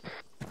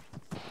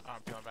 Oh,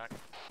 I'm peeling back.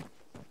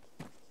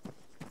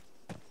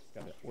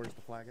 Got it. Where's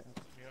the flag at?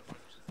 Yep, I'm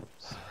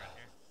just sitting right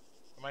here.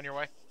 Am I in your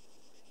way?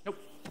 Nope.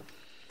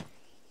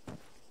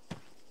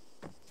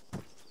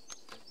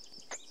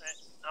 Right,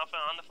 Alpha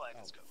on the flag,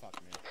 let's go.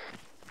 Fuck me.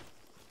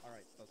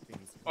 Alright, those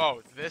teams.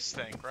 Oh, this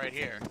thing right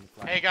here.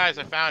 Hey guys,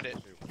 I found it.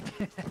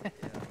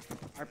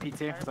 RP2, is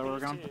that where we're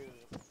going?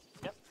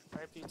 Yep,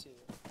 RP2.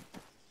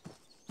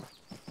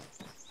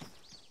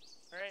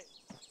 Alright.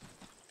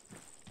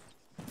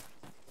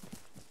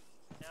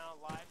 Now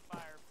live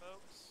fire,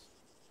 folks.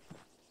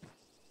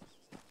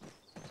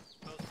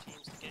 Both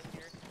teams to get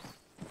here.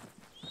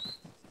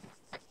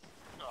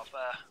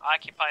 Alpha,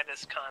 occupy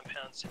this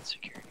compound's in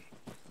security.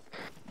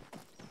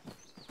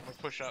 I'm gonna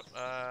push up.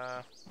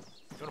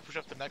 You wanna push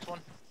up the next one?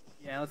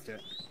 Yeah, let's do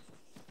it.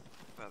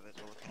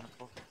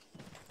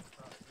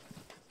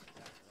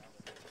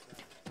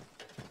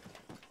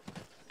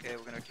 Okay,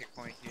 we're gonna kick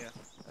point here.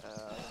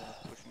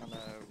 Pushing on the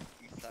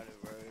east side of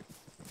the road.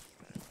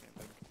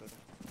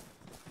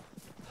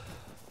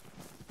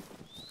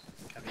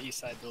 the east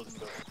side building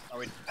go? Are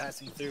we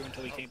passing through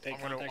until we can't take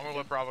contact? I'm gonna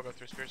let Bravo go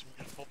through. Spears, we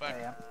can just pull back.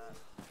 Yeah.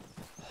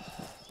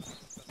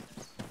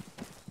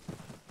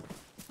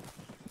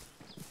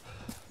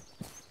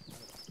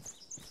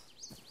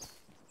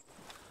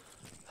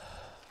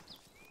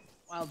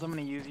 Wilds, I'm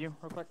gonna use you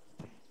real quick.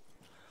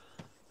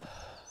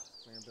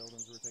 Clear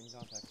buildings we're taking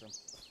contact from.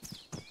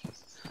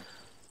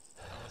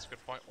 That's a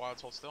good point.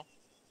 Wilds, hold still.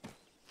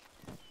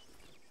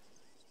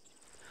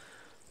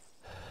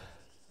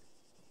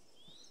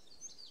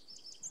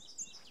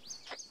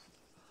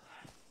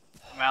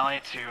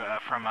 Mally to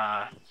from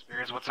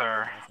Spears. What's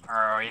our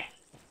ROE? He's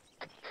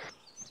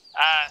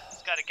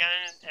got a gun.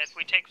 If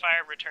we take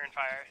fire, return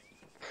fire.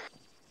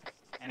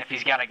 And if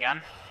he's got a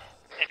gun?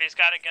 If he's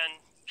got a gun,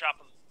 drop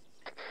him.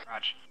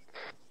 Roger.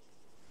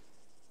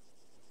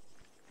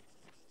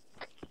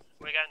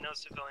 We got no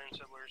civilians,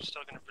 but we're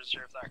still going to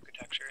preserve the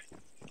architecture.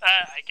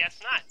 I guess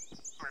not.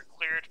 We're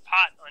cleared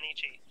pot on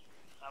Ichi.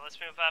 Let's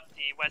move up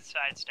the west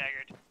side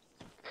staggered.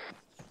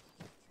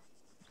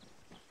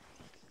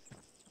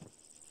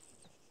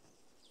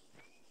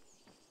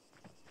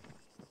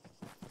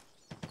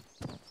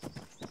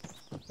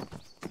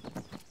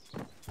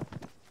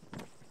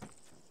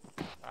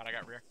 Alright, I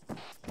got rear.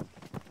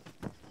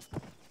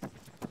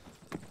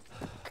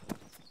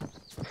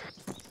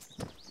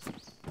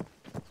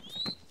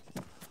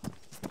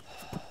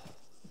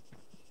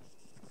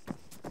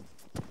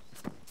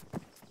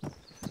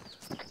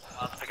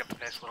 I'll have to pick up the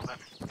pace a little bit.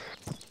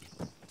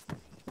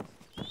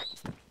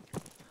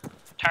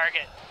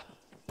 Target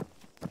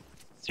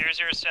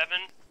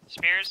 007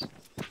 Spears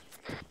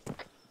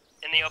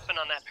in the open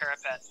on that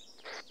parapet.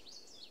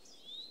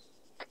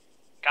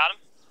 Got him?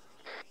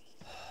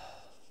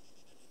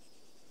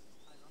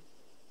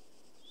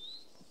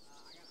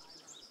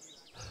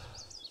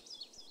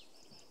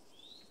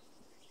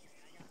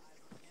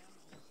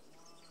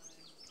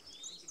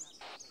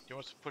 Do you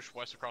want us to push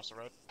west across the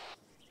road?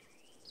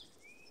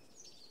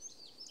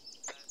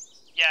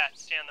 Yeah,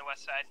 stay on the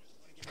west side.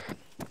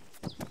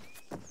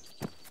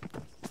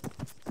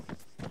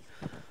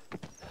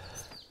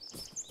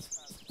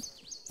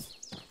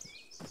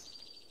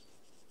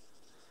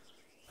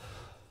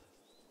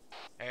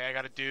 Hey, I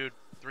got a dude.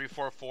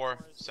 344,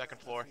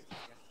 second floor.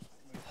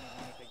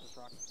 Take this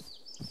rock.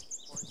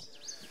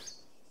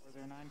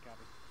 409,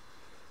 copy.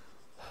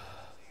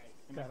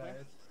 Got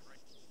it.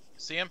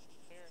 See him?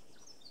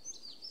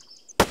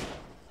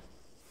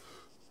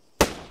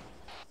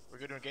 We're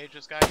good to engage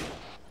this guy?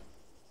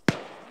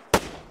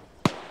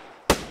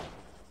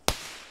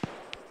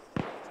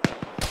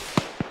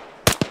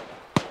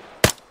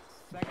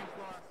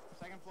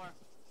 Second floor.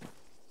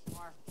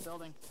 Mar,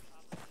 building.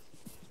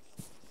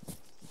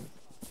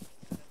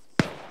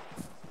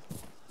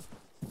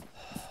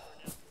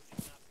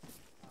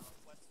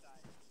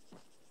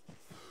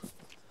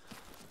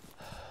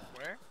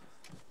 Where?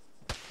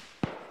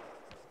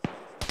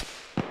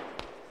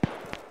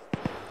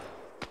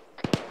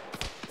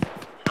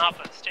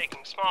 Alpha is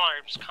taking small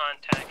arms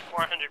contact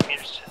 400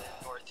 meters to the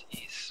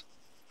northeast,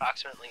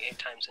 approximately 8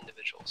 times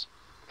individuals.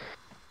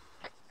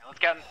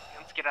 Yeah,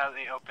 let's get out of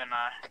the open.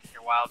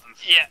 Your wilds and.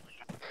 Yeah.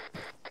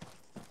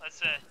 Let's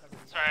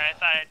sorry, I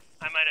thought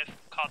I might have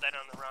called that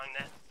on the wrong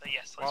net, but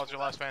yes. Let's Wild's your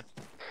last man.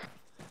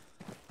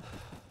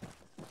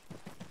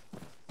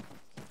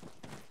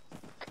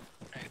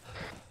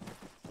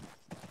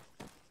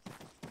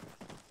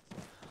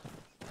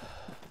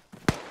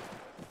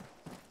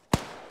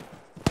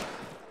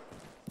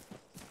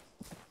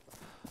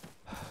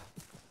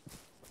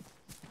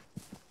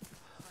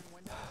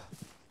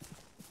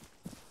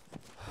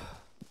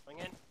 Swing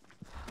in.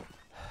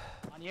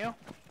 On you.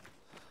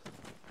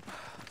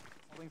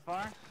 Holding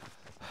far.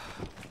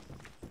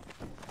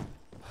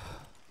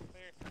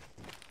 Clear.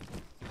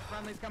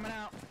 Friendly's coming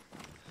out.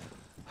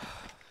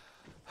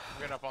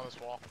 We're getting up on this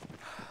wall.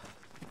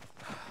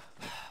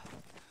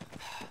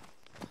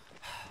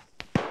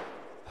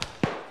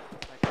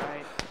 Like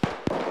right.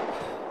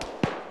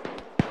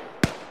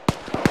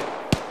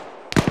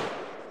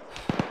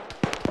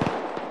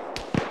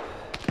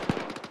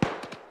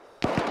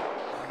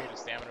 We need a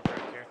stamina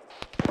break here.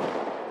 We're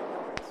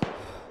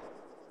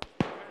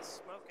gonna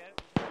smoke out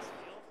this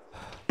field,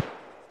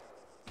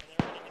 and then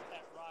we're gonna hit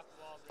that rock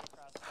wall right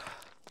across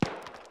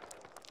there.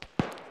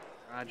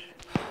 Roger.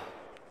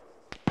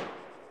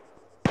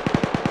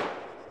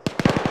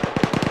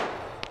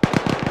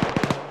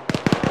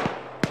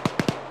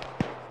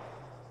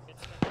 Get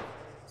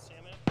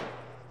stamina.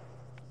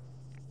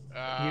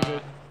 You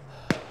good?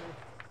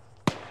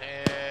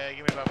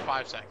 Give me about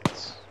 5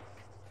 seconds.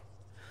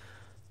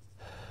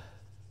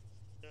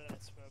 Throw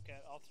that smoke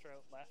out. I'll throw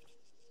it left.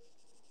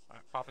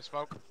 Alright, pop a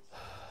smoke.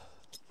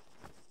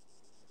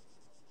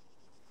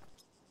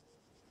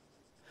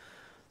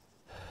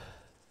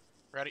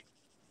 Ready?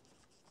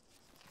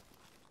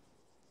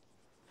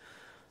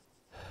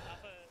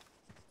 Alpha,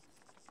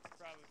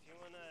 Bravo, if you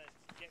wanna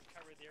get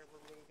cover there,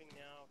 we're moving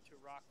now to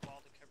rock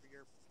wall to cover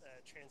your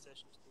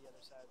transition to the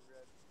other side of the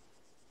road.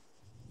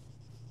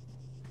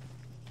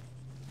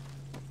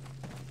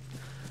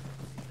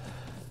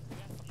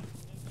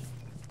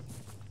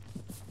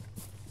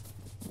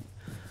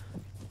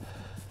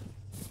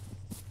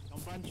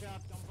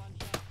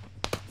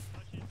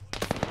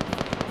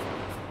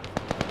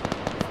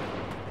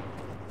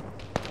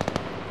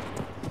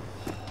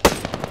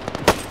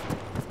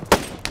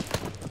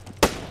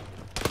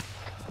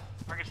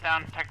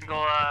 down. Technical,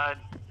 I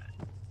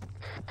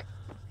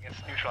guess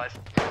neutralized.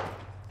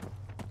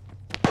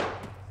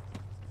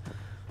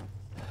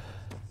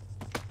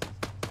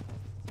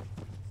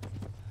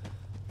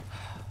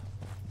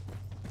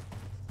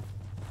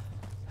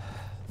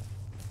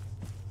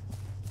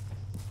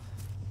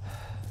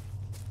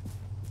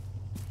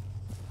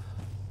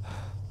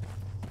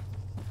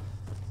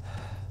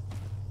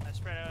 I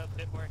spread out a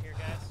bit more here,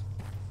 guys.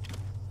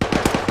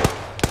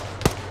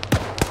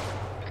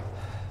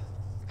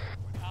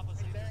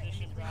 Opposite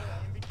position, Bravo.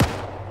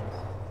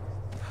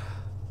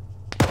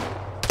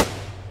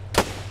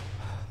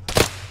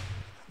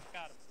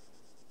 Got him.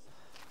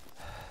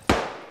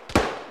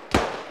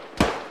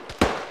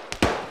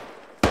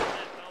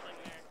 That building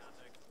there.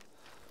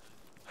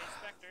 Hey,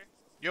 Spectre.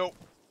 Yo.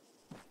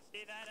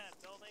 See that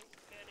building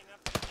standing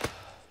up there?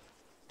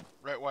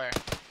 Right way.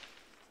 Here,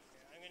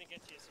 I'm gonna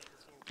get to you so you can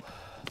see me.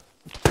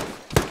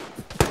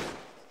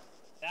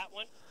 That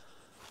one.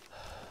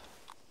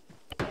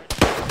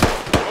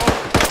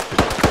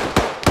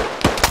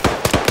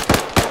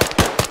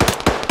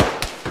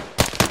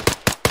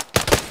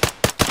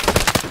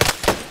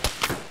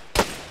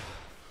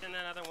 And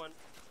another one.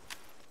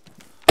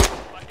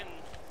 Fucking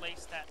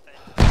lace that thing.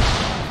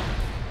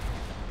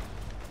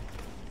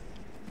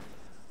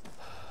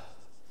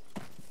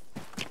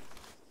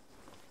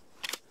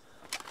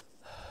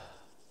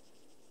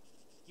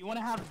 You want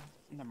to have?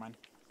 Never mind.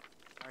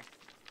 Sorry.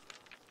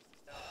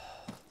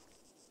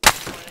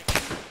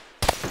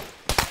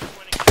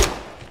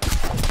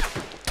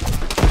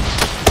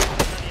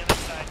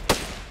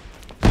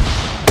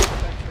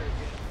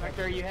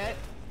 Vector, you hit?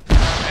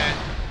 Okay.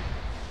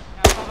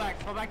 Yeah,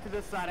 fall back to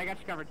this side. I got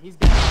you covered. He's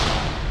dead.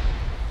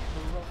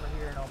 Move over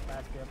here and I'll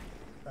back you up,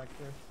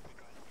 Spectre.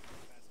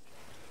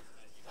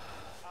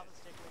 Papa's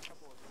taking a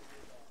couple of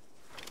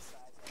really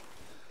sides that you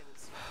couldn't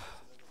see because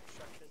of the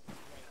construction.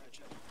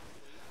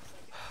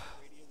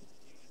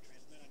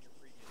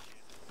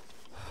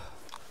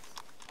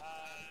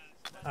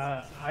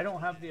 I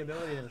don't have the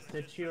ability to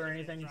stitch you or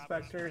anything,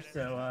 Spectre,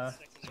 so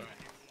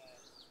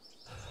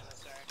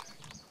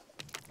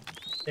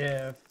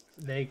if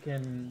they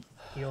can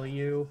heal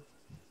you.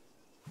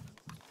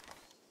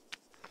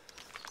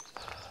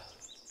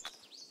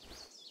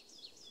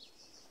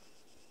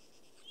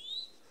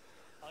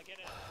 I'll get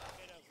a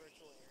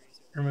virtual Ares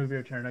here. Remove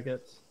your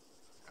tourniquets.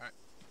 Alright.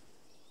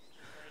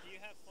 Or do you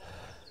have full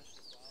coverage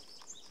as well?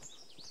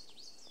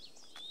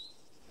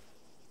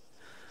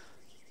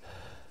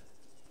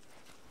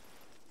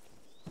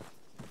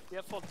 Do you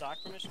have full dock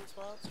permission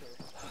spots,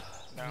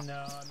 or?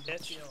 No, I'm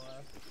Pitch?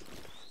 PLS.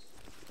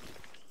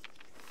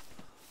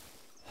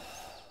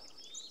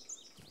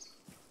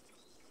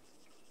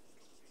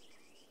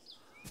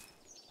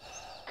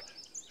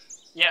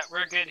 Yeah,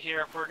 we're good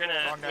here. We're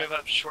gonna Wrong guy. move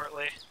up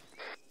shortly.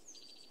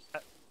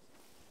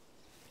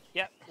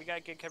 Yeah, we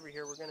got good cover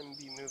here. We're gonna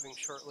be moving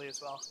shortly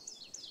as well.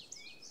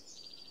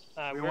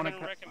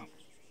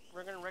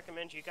 We're gonna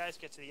recommend you guys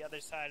get to the other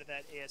side of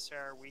that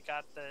ASR. We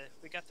got the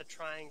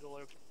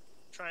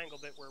triangle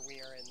bit where we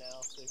are in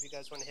now. So if you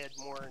guys want to head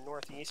more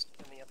northeast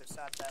on the other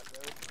side of that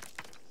road,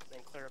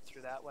 then clear up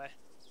through that way.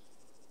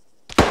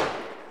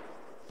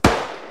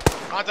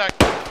 Contact.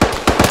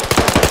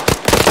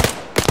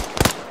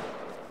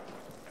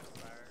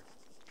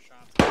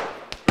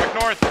 Direct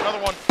north. Another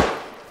one.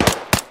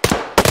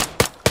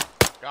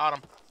 Got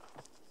him.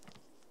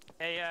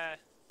 Hey,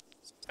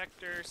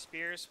 Spectre,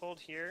 Spears, hold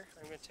here.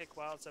 I'm gonna take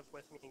Wilds up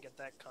with me and get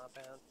that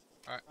compound.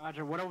 Alright.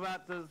 Roger, what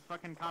about the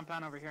fucking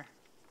compound over here?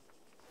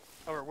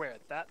 Over where?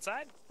 That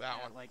side? That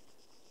Yeah, one. like,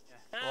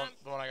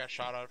 The one I got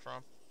shot out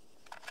from.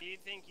 Do you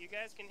think you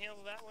guys can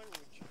handle that one? Or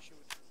would you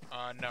shoot?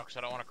 No, because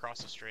I don't want to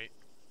cross the street.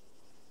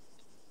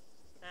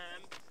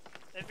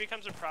 If it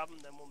becomes a problem,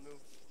 then we'll move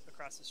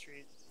across the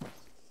street.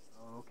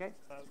 Okay.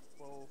 But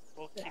we'll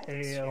keep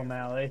this Hey, here.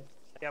 O'Malley.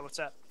 Yeah, what's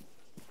up?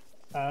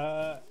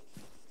 I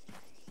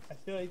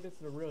feel like this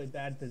is a really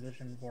bad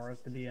position for us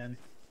to be in.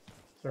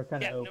 So we're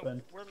kind of open.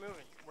 No, we're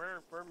moving.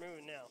 We're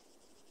moving now.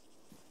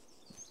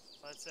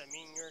 Let's me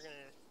and you're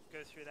gonna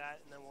go through that,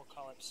 and then we'll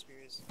call up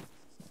Spears.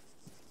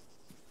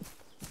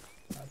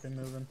 I've been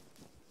moving.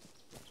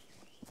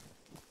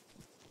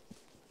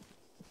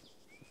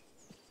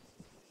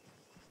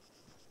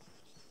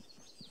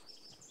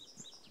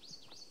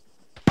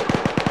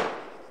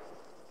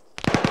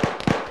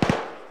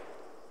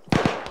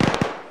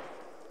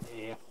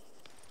 Yeah.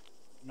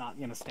 Not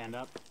gonna stand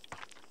up.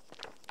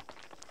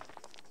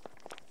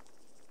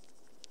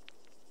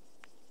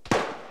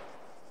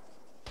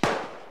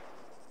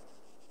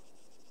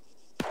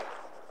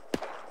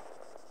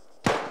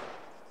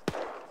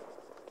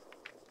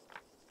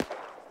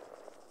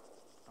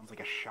 Sounds like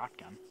a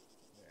shotgun.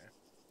 Yeah.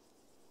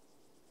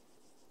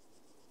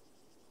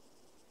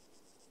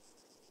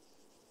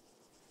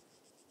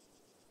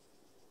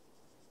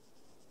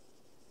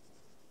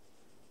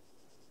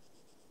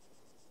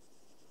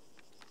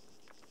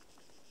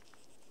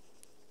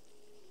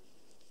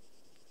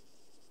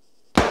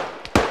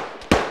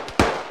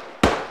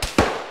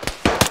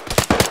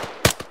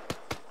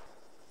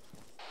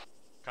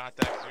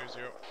 Contact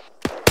 00.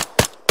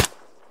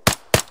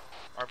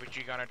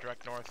 RPG gunner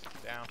direct north,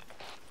 down.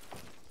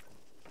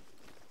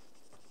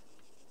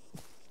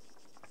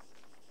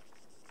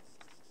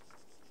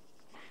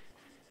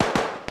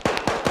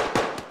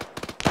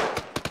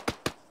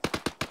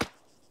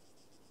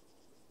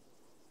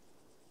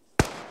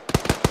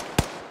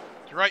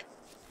 You're right.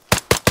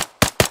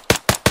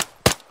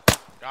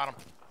 Got him.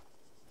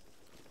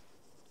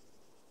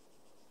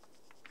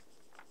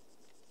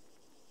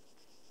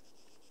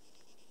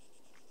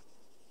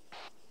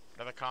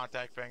 Another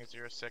contact bang at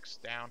 06,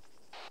 down.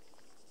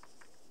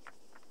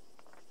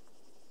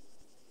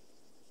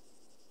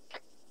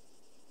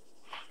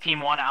 Team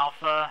 1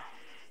 Alpha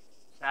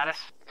status.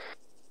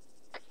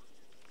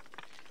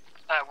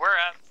 We're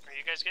up. Are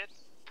you guys good?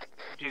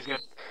 She's good.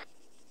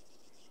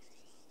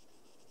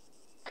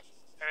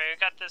 Alright, we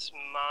got this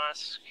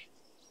mosque.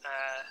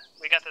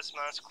 We got this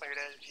mosque cleared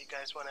out if you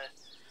guys want to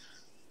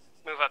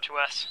move up to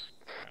us.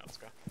 Alright, let's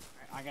go.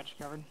 Alright, I got you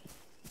covered.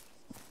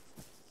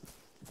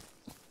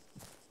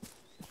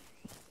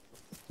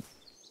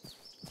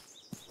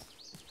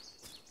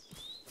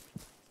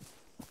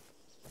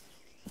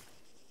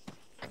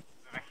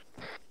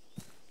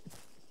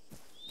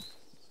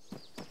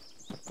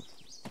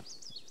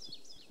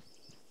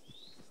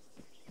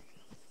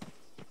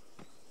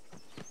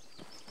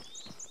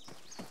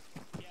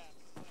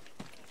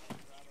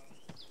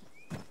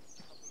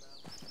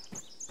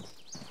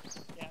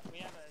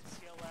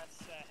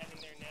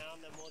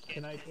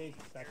 Can I take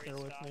Spectre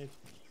with me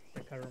to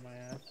cover my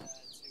ass?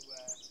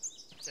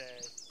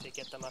 To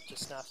get them up to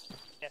snuff.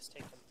 Yes,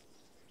 take them.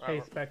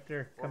 Hey,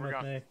 Spectre, come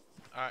with me.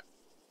 Alright.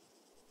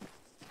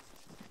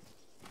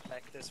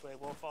 Back this way.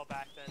 We'll fall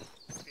back then.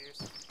 Spears.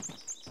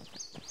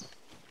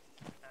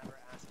 Have our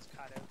asses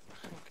caught out.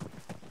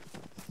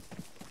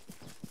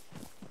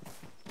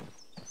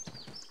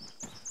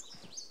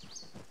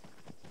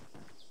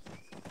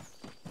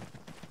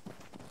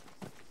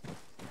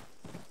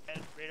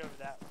 Head right over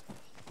that way.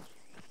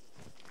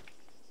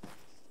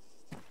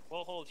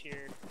 We'll hold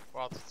here.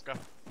 Well, let's go.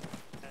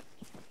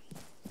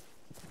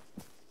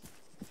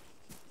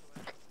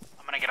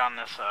 I'm gonna get on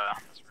this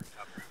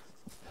rooftop room.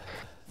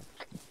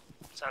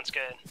 Sounds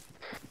good.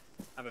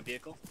 I have a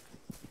vehicle.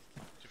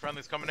 Two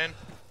friendlies coming in.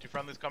 Two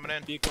friendlies coming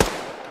in. Vehicle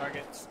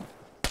targets.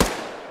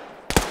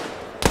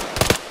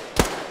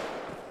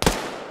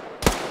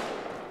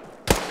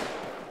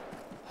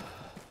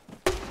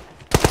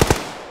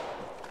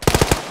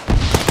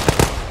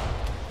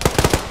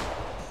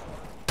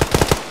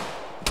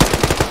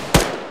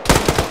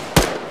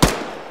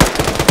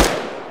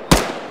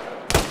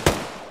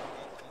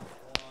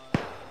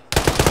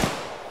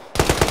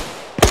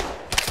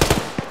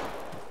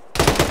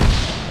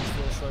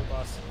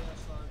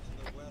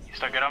 You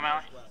still good,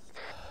 O'Malley?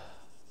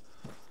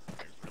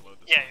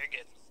 Yeah, you're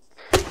good.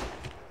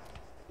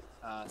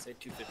 Say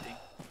 250.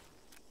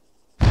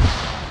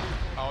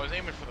 I was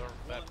aiming for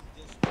that.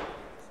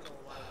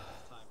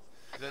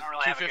 I don't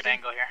really have a good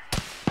angle here.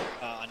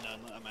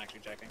 Unknown. I'm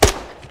actually checking.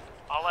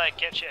 I'll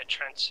get you a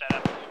trench set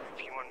up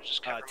if you want to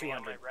just cover me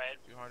on my right.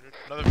 200.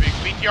 Another big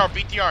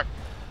BTR.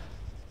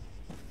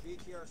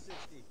 BTR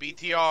 60.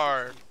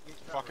 BTR.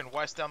 Fucking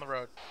west down the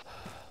road.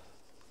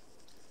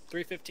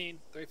 315.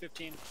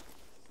 315.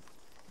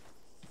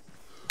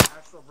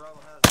 Astral Bravo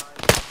has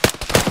eyes.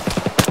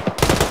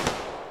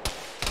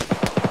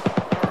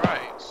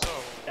 Alright, so.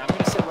 Yeah, I'm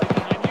gonna sit right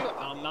behind you.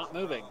 I'm not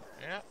moving.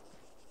 Yeah.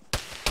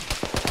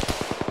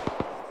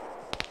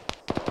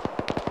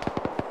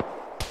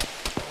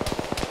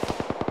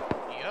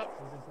 Yep.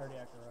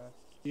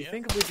 Do you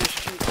think if we just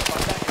shoot the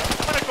fuck back up?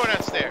 I'm gonna go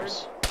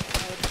downstairs.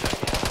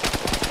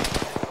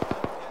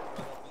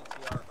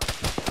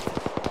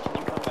 Can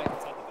you come back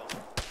inside the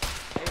building?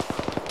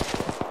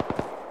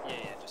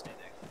 Yeah, just stay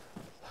there.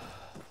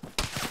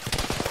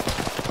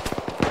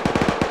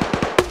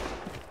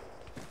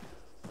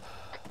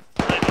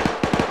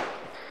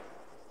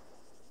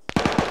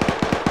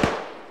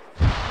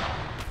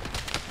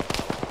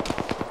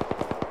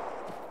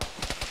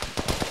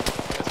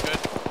 That's good.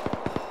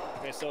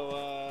 Okay, so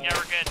Yeah,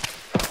 we're good.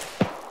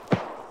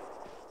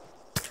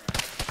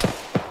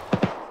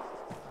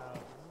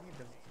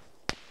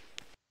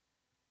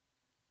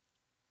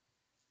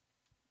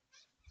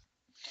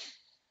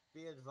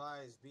 Be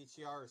advised,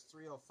 BTR is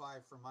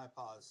 305 from my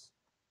pause.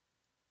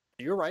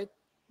 you're right.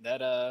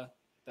 That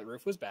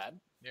roof was bad.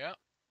 Yeah. I'm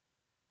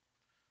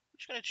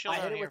just gonna chill I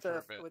down hit it here with for the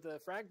a bit. with the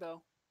frag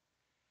though.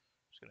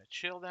 Just gonna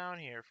chill down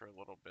here for a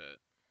little bit.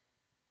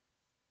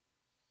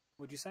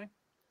 What'd you say?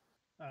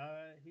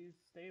 He's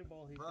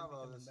stable. He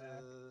Bravo, can this be coming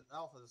back. is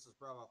Alpha, this is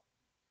Bravo.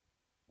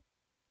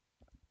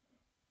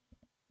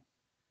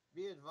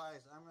 Be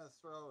advised, I'm going to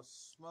throw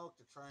smoke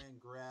to try and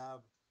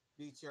grab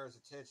BTR's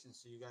attention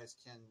so you guys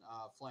can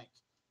flank.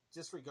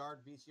 Disregard,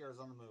 BTR's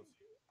on the move.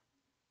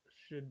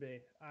 Should be.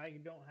 I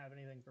don't have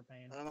anything for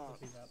pain. So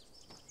he's up.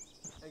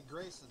 Hey,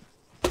 Grayson.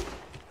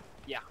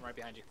 Yeah, I'm right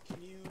behind you.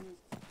 Can you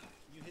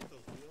hit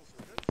those wheels?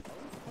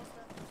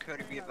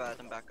 Cody, be advised,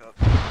 I'm back up.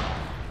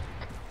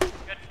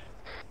 Good.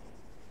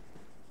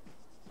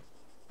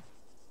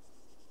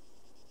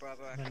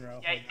 Bravo.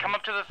 Monroe. Yeah, come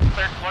up to the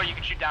third floor. You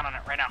can shoot down on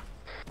it right now.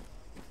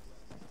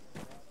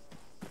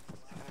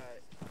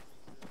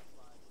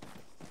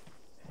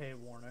 Hey,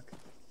 Warnock.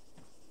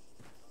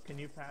 Can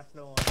you pass it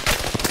along?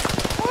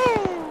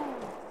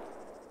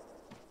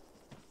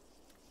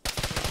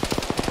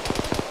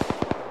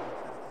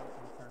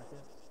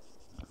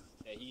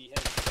 Yeah, he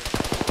has.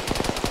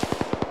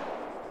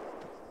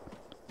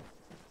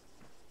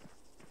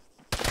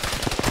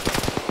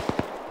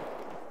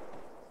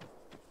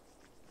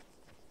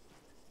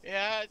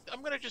 Yeah,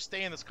 I'm gonna just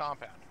stay in this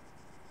compound.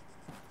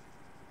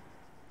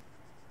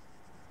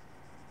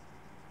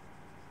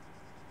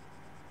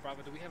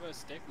 Bravo, do we have a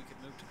stick? We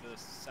could move to the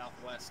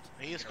southwest.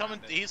 He's coming.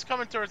 He's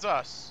coming towards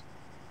us.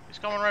 He's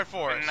coming right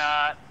for us.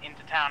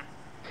 Into town.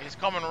 He's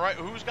coming right.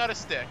 Who's got a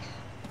stick?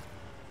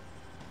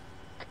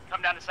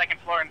 Come down to second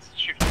floor and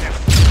shoot him.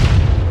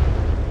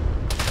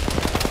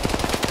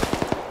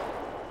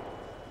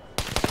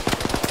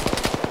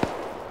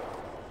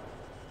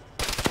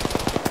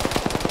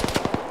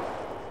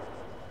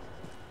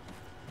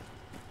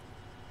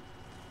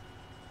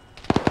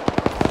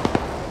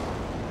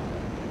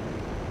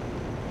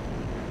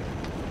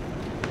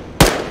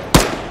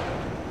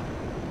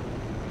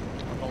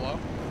 Below.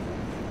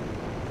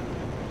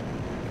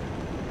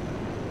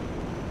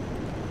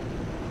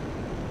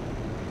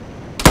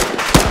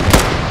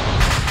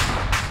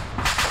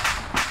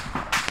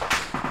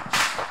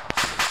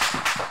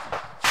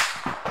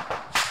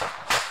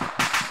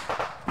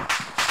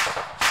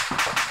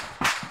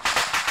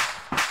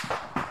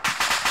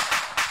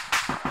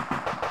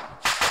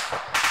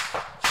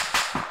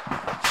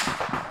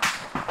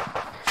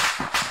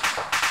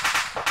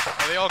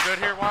 Are they all good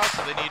here, Wild?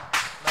 So they need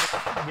medical?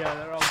 Yeah,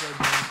 they're all good,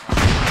 man.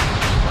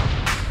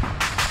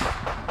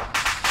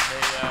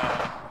 They,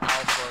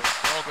 Alpha,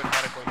 they're all good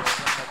medical here. Let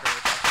me make a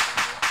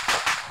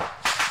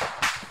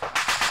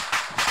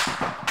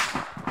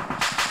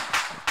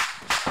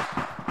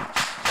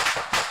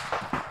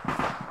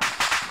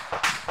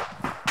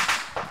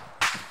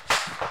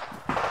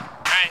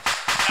Alright,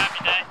 copy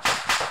that.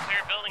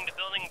 Clear building to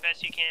building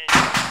best you can.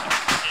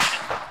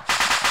 Position.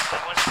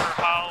 Once we're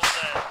hauled,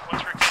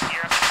 once we're good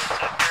here up in this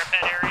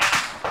parapet area,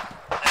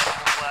 then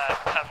we'll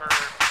cover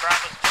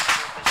Bravo's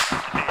movement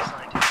up to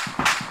baseline.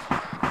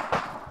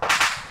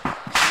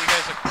 So you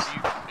guys are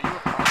you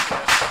across the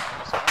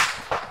MSR?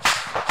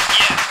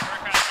 Yeah, we're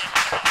across the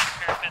MSR that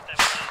parapet that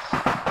was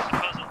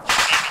supposedly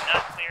maybe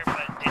not clear,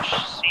 but it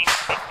seems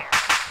to be clear.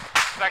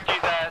 Back to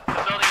the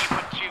building you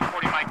put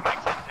 240 mics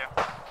into.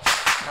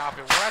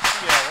 Copy. We're at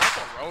the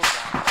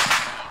roadblock right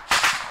now.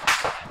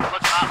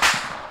 Look up.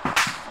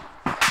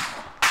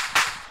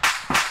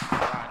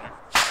 Roger.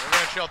 We're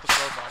gonna chill at this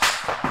roadblock right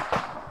now.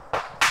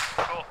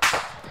 Cool.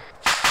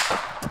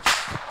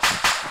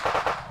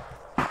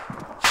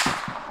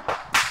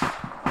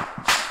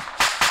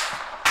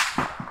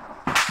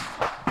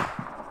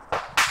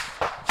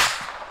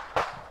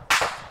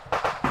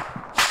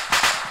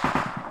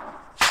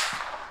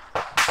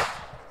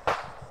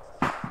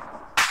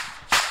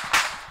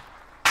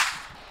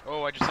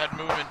 Oh, I just had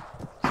movement.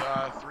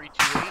 It's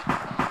 328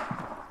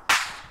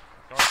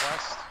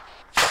 northwest.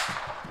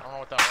 I don't know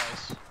what that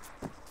was.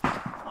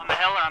 On the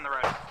hill or on the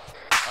road?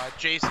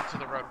 Adjacent to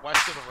the road,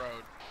 west of the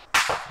road.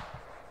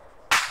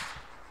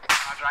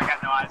 Roger, I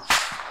got no eyes.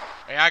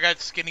 Hey, I got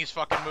skinnies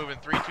fucking moving.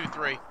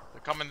 323.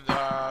 They're coming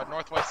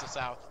northwest to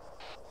south.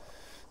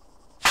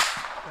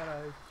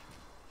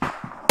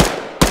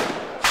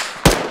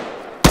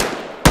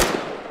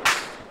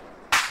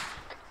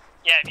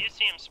 Yeah, if you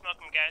see him, smoke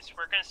him, guys.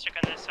 We're gonna stick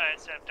on this side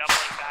instead of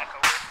doubling back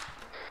over.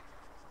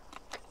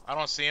 I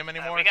don't see him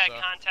anymore. We got so.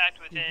 contact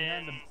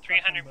within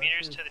 300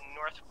 meters to the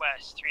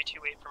northwest,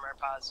 328 from our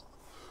pause.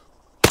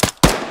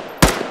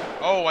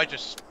 Oh, I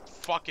just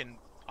fucking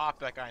popped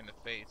that guy in the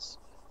face.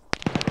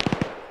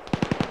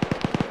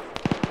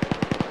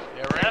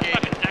 Yeah, we're engaging.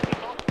 Fucking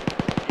technical?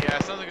 Yeah,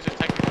 it sounds like it's a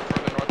technical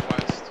further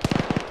northwest.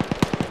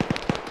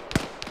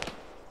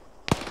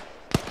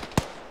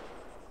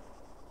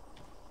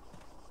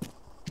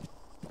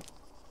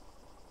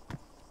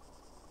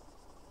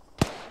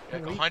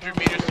 Like 100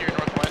 meters to your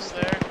northwest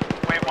there.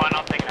 Wait, one,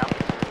 I'll take it out.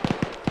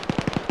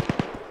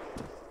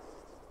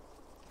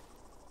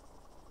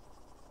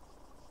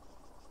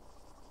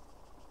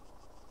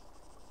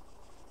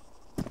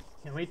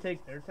 Can we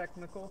take their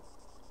technical?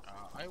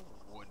 I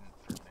wouldn't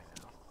for now.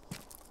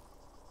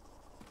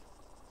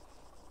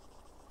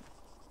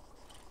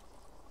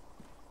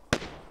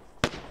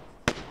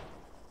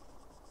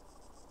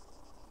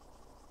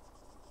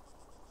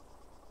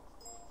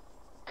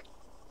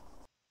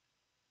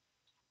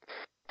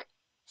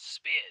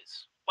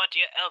 Spears, what do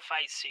your elf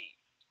eyes see?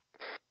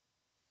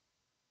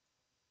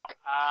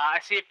 I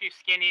see a few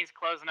skinnies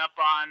closing up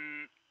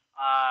on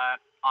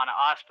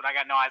us, but I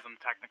got no eyes on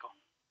the technical.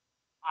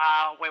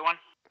 Wait, one.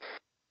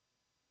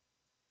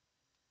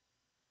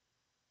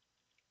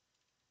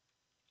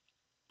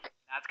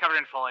 That's covered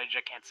in foliage,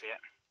 I can't see it.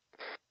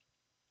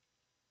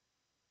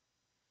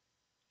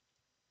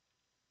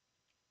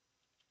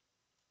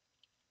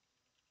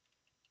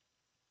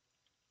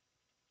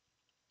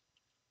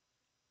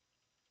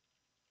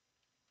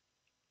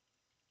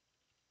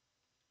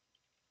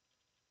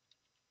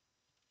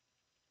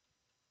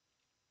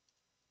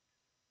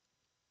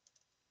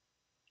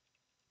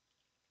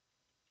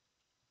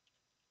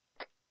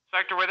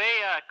 Spectre, were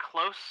they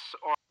close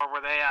or were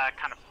they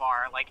kind of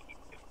far? Like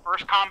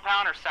first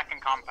compound or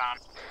second compound?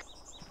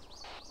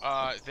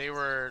 They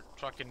were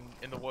fucking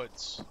in the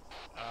woods.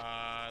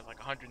 Like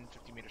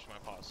 150 meters from my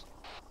paws.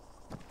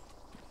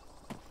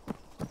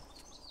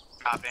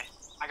 Copy.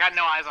 I got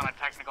no eyes on a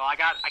technical. I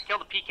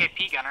killed a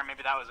PKP gunner.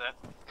 Maybe that was it.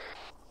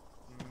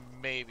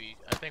 Maybe.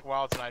 I think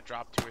Wilds and I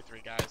dropped 2 or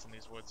 3 guys in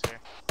these woods here.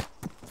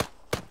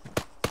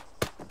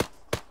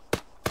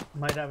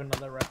 Might have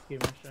another rescue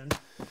mission.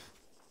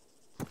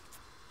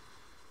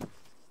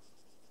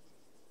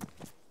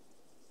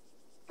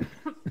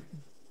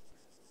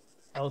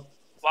 Wild,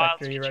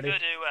 Spectre, could you ready? you go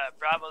to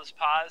Bravo's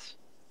pause?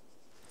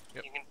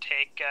 Yep. You can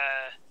take.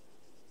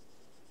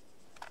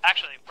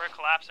 Actually, we're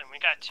collapsing. We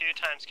got 2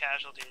 times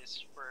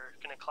casualties. We're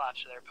gonna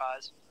collapse to their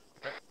pause.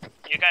 Okay.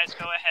 You guys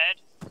go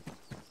ahead.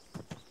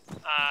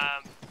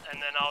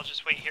 And then I'll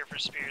just wait here for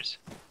spears.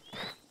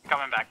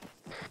 Coming back.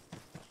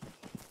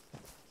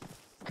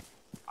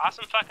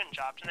 Awesome fucking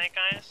job tonight,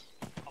 guys.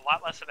 A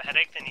lot less of a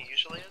headache than he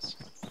usually is.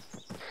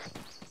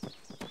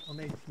 I'll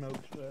make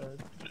smoke the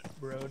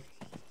road.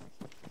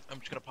 I'm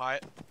just gonna pie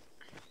it.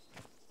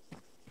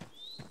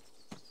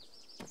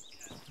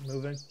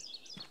 Moving.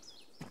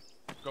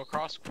 Go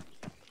across.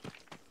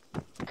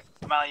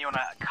 Mel, you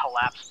wanna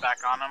collapse back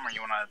on them, or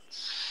you wanna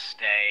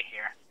stay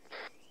here?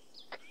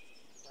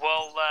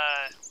 Well,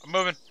 I'm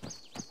moving.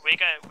 we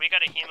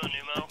got a hemo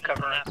pneumo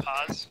Cover on it. that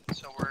pause,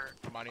 so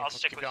I'll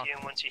stick keep with going. you,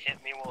 and once you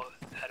hit me, we'll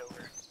head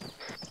over.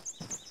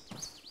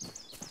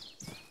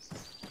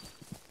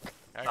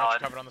 I got you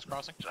covered on this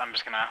crossing. I'm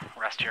just gonna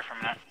rest here for a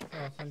minute.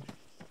 Awesome.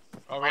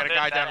 Oh, we got a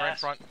guy down right in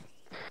front.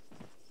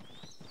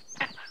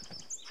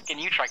 Can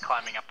you try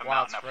climbing up the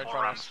Wilds, mountain right at in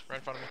full front of runs? us. Right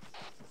in front of me.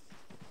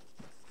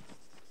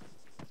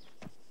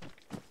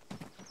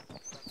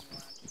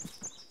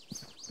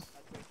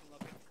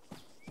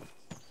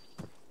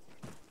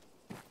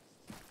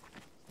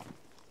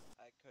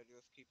 I could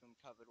just keep him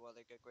covered while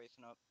they get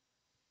Grayson up.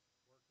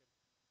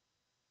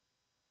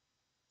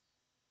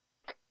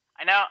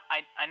 I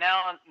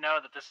now know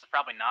that this is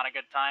probably not a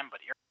good time, but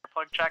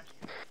earplug check.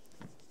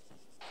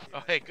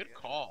 Oh, hey, good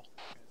call.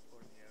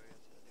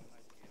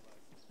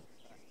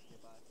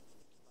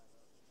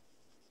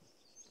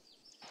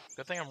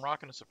 Good thing I'm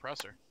rocking a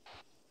suppressor.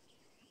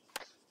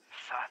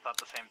 I thought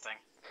the same thing.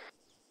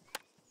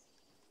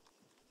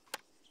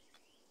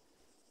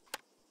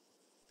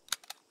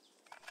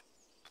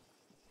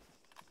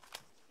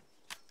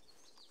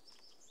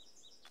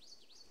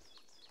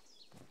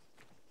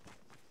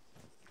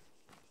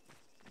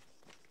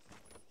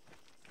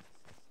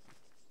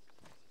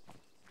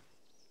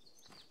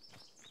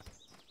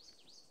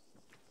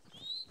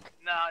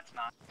 No, it's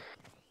not.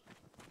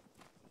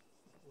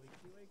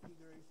 Wakey, wakey,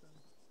 Grayson.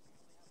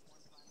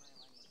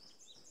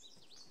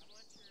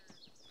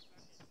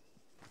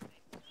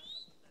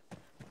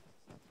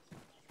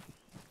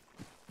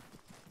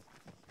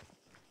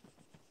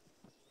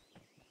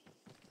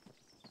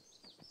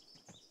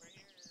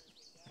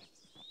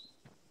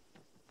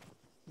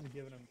 I'm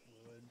giving him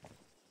fluid.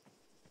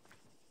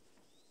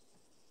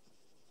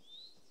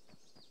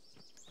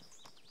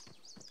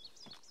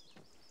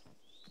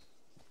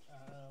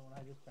 When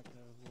I just checked it,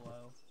 it was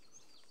low.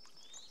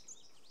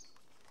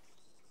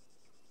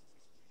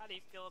 How do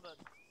you feel about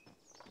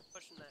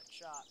pushing that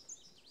shot?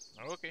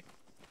 Okay.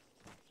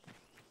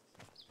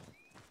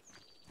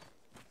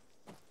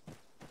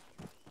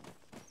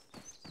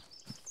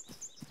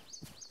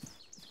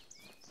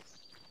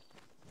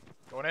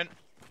 Going in.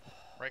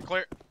 Right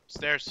clear.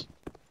 Stairs.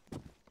 I'm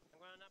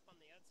going up on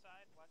the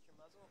outside. Watch your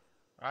muzzle.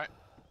 Alright.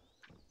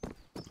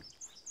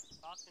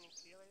 Balcony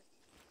feeler.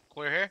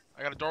 Clear here.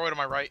 I got a doorway to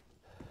my right.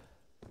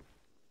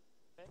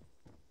 Okay.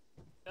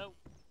 Go.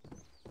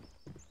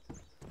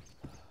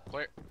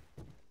 Clear.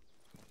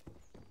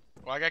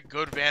 Well, I got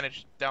good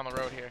vantage down the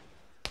road here.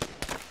 Down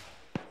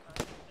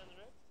the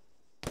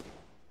road?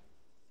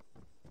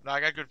 No, I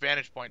got good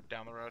vantage point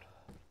down the road.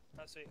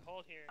 Oh, sweet.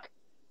 Hold here.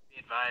 Be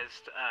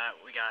advised,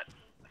 we got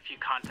a few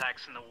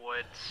contacts in the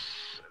woods,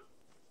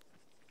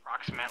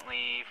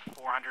 approximately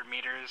 400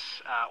 meters,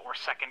 or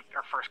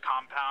first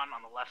compound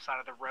on the left side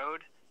of the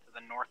road to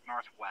the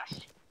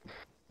north-northwest.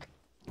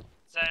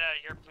 Is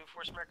that your blue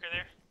force marker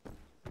there?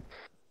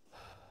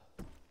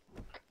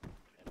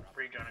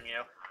 Rejoining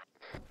you.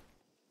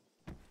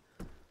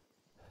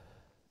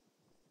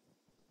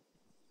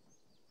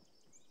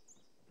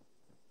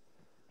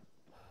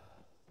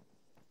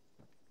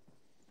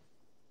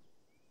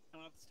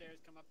 Come up the stairs,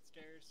 come up the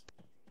stairs.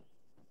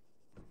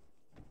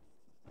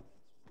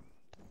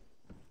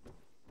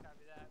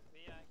 Copy that.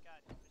 We got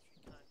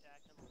infantry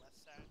contact on the left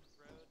side of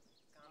the road.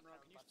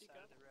 Compound can you left speak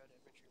side up? of the road,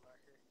 infantry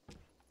marker.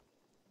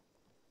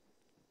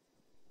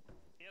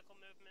 Vehicle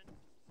movement.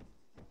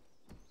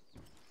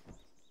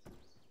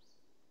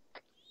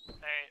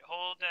 Alright,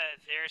 hold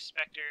there,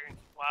 Spectre,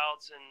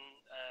 Wilds, and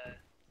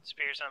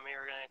Spears on me.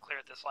 We're gonna clear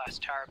this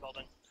last tower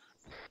building.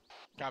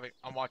 Copy.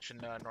 I'm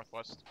watching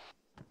northwest.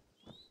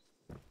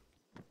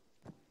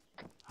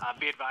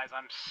 Be advised,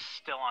 I'm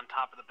still on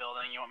top of the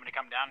building. You want me to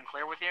come down and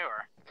clear with you,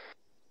 or?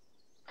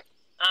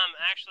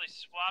 Actually,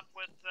 swap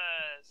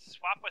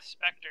with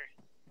Spectre.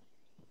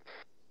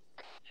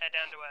 Head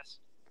down to west.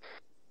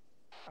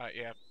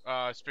 Yeah.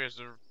 Spears,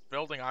 the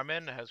building I'm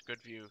in has good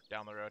view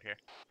down the road here.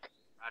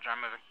 Roger, I'm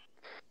moving.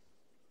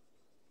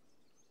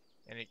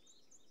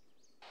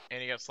 And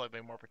you got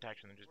slightly more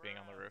protection than just being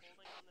on the roof.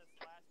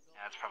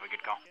 Yeah, that's probably a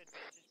good call. Good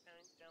vantage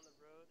point down the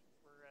road.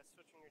 We're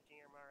switching our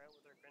DMR out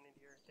with our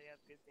Grenadier. They have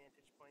good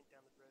vantage point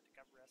down the road to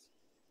cover us.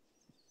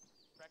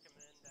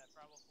 Recommend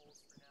Bravo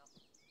holds for now.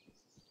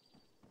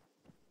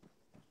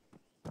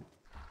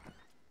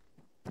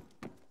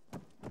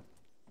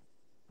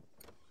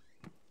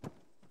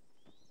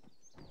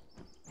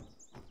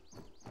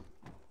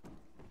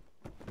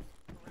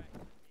 Correct.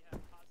 We have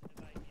positive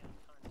ID on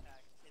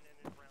contact in and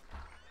around the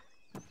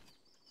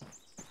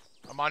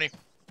I'm on you.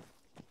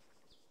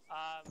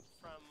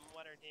 From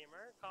what our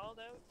DMR called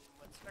out and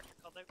what Spectre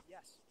called out,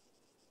 yes.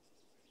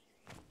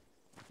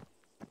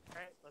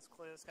 Alright, let's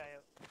clear this guy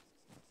out.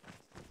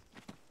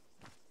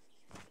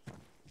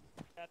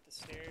 At the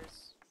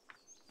stairs.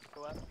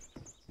 Go up.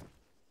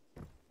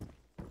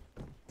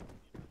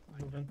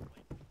 Moving.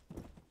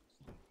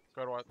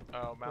 Go to what?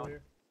 Oh, Mount.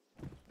 Clear.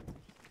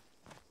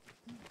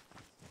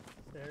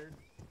 Stairs.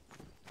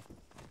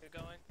 Good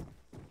going.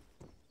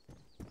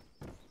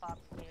 Top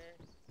clear.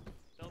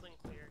 Building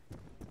clear.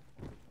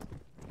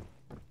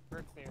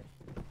 We're clear.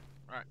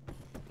 Alright.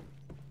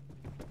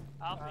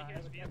 Alpha,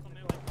 here's vehicle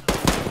movement.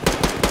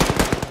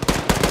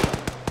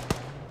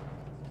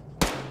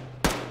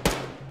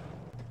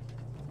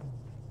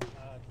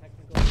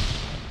 Technical.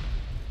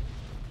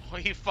 Oh,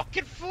 you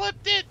fucking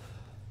flipped it!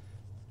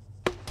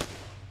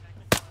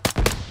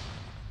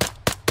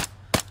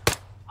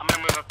 I'm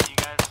gonna move up to you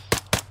guys.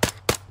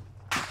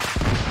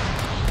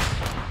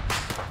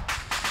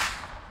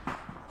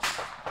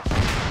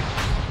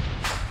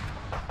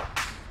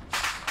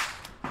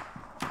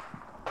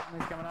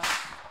 Something's coming up.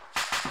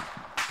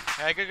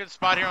 Hey, I got a good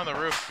spot here on the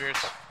roof, Spears.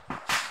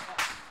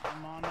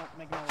 I'm on it,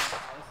 making a left.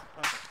 This is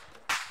perfect.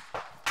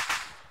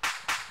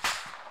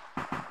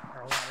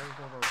 Are ladders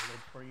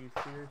overrated for you,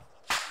 Spears?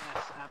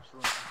 Yes,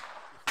 absolutely.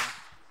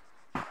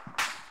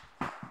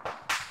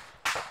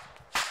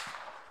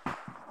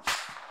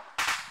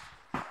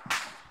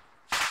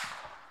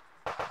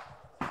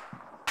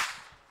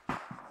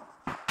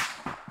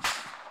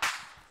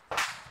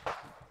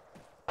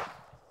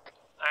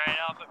 Alright,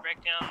 Alpha, break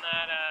down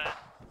that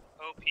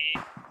OP.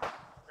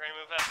 We're gonna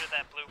move up to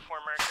that blue 4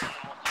 marker and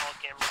then we'll call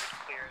Gamma to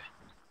clear it.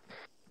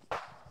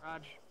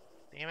 Raj.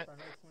 Damn it.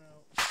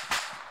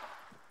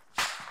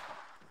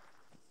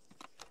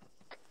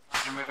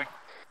 Roger, moving.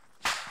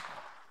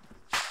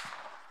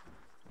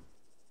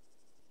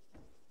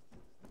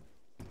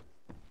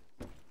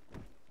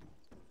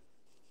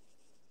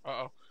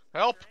 Uh-oh.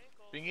 Help!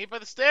 Being eaten by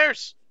the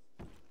stairs!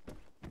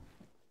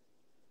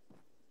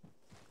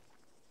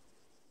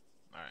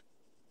 Alright.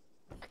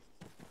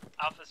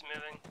 Alpha's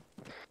moving.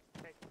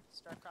 Okay,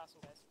 start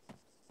crossing, guys.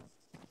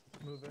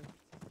 Moving.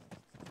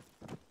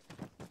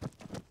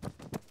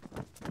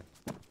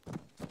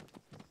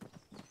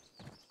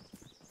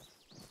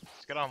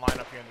 Let's get online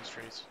up here in these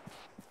trees.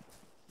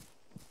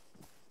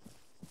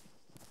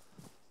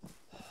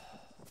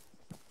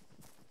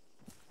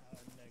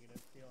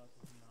 Negative. CLS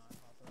is not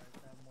authorized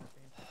to have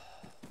morphine.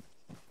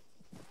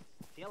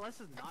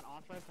 CLS is not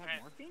authorized to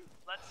have morphine?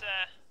 Let's,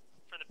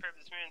 for the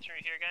purpose of moving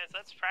through here, guys,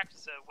 let's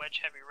practice a wedge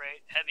heavy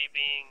right. Heavy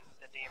being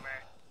the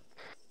DMR.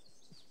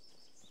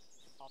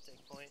 I'll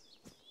take point.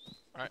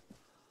 Alright.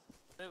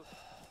 Move.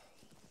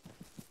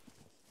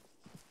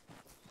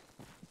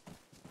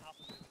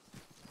 Alpha moving.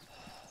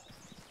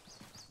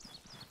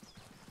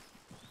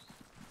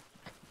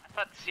 I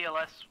thought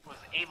CLS was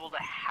able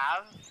to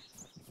have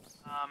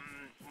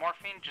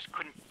morphine, just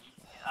couldn't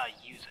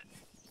use it.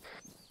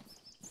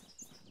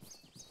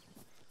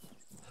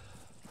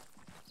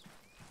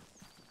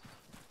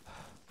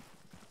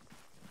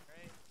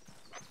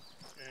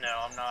 No,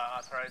 I'm not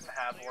authorized to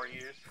have or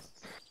use.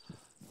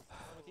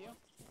 With you?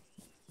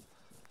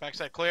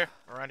 Backside clear.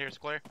 Around here is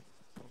clear.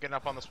 I'm getting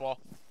up on this wall.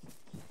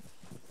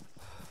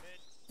 Good.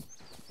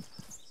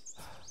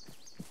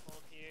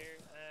 Hold here.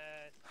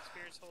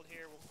 Spears hold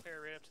here. We'll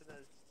clear right up to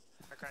the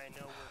marker. I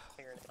know we're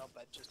clearing it out,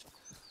 but just...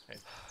 Hey,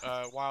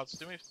 Wilds,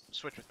 do me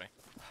switch with me.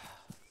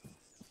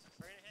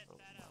 We're gonna hit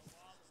that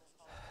wall and we'll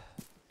call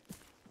it.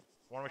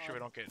 Wanna make sure we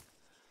don't get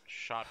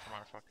shot from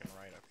our fucking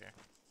right up here.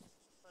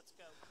 Let's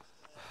go.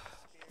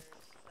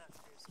 Spears, not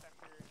Spears,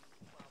 Spectre,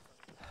 and Alpha.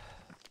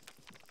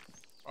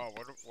 Oh,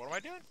 what am I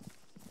doing?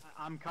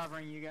 I'm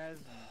covering you guys,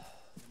 and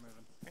you're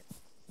moving. Okay.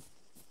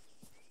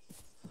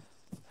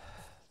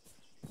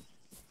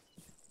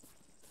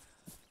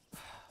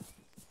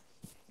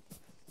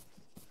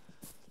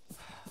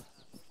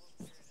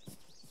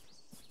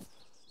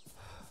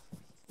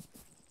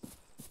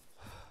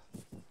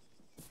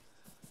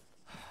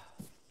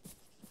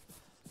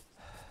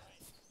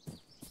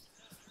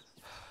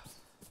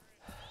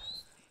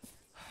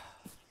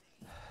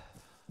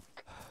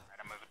 Alright,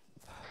 I'm moving.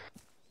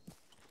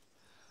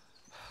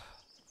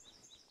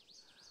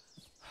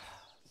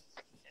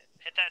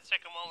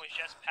 second one was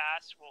just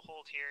passed. We'll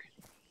hold here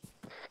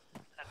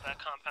at the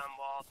compound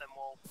wall, then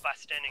we'll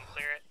bust in and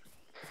clear it.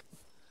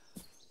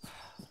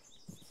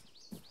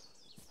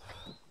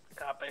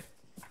 Copy.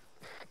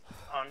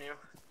 On you.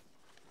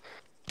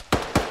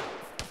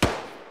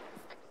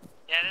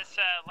 Yeah, this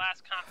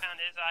last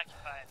compound is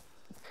occupied.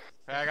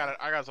 Hey, I got it.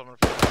 I got something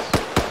for this.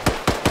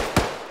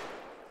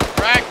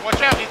 Frag, watch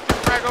out! He threw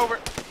frag over.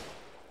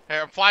 Hey,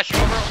 I'm flashing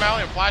over,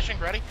 O'Malley. I'm flashing.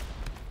 Ready?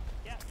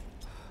 Yeah.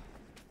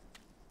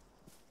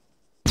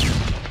 We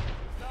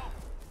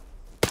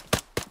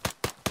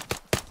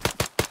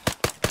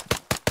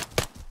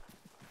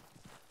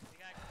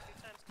got 2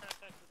 times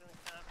contact within the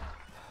compound.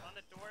 On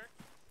the door.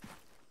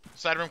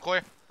 Side room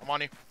clear. I'm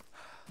on you.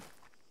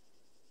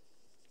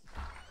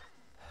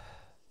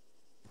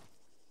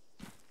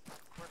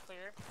 We're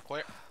clear.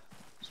 Clear.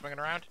 Swinging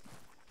around.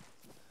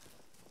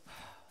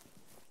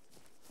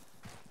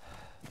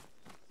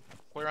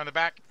 Clear on the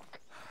back.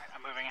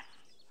 I'm moving in.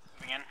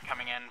 Moving in.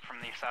 Coming in from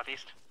the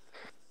southeast.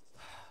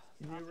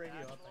 Can you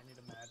radio up? I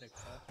need a magic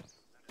stuff.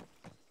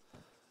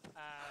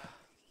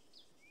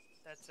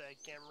 That's a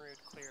Gamma Root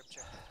clear,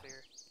 objective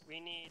clear. We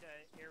need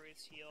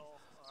Airways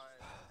heal on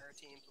our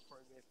team before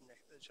we move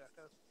next to the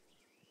Chaco.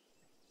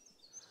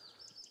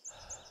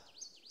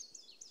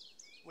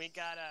 We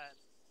got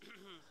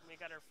we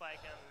got our flag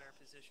down in our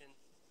position.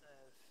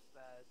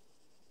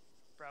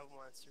 Bravo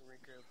wants to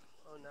regroup.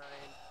 09,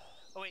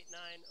 089,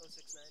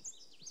 069.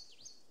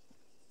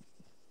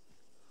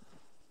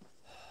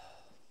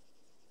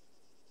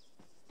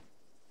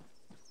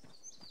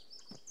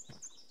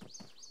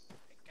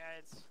 Hey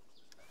guys,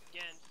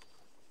 again,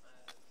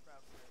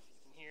 Bravo, if you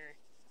can hear,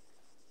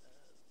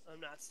 I'm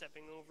not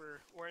stepping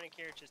over Warnick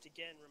here. Just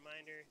again,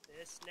 reminder: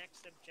 this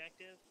next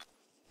objective,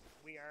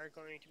 we are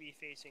going to be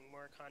facing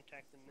more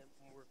contact than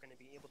we're going to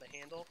be able to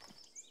handle.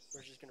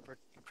 We're just going to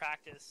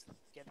practice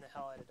getting the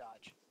hell out of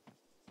Dodge.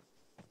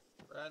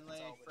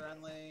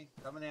 Friendly,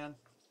 coming in.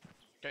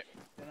 Okay.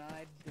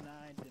 Denied. There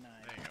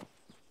you go.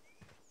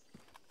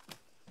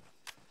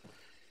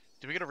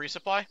 Did we get a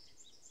resupply?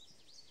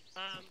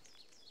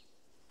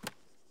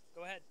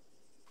 Go ahead.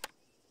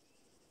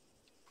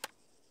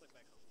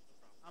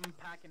 I'm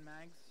packing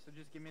mags, so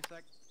just give me a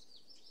sec.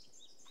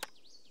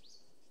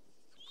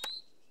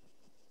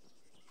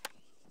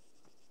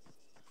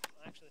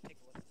 I'll actually take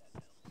a look at that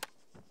now.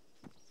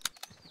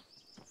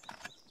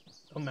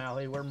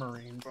 O'Malley, we're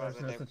Marines. There's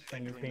no such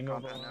thing as being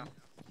overrun.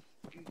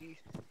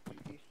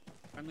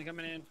 Friendly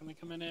coming in.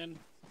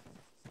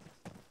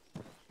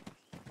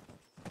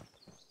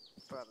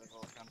 Probably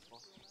all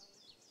accountable.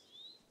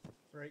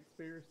 Right,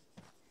 Spears?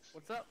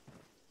 What's up?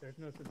 There's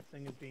no such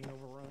thing as being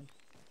overrun.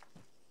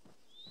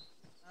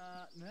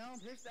 No,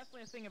 there's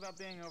definitely a thing about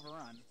being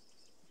overrun.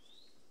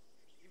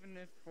 Even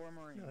if for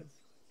Marines. No,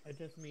 it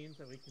just means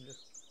that we can just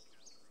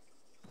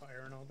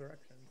fire in all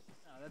directions.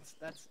 No, that's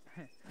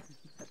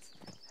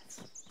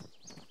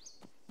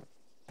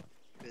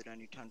Bit on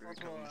you tundra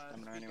Multiple, recovering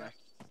stamina speak anyway. up.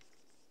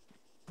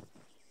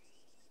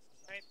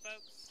 Alright,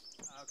 folks.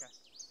 Okay.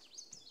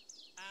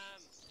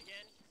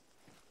 Again,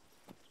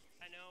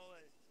 I know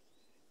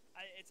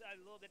it's a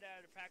little bit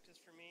out of practice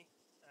for me,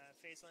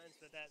 phase lines,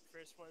 but that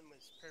first one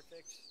was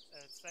perfect.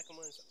 The second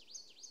one was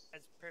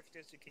as perfect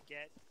as it could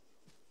get.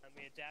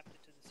 We adapted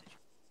to the situation.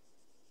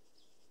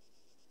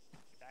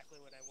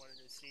 Exactly what I wanted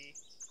to see.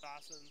 It's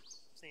awesome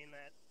seeing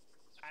that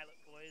pilot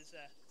boys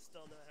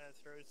still know how to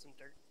throw some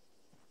dirt,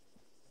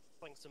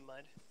 fling some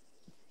mud.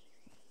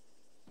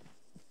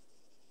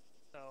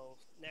 So,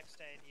 next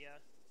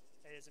idea,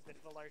 it is a bit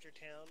of a larger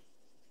town.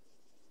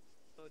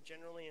 So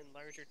generally in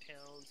larger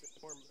towns,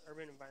 more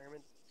urban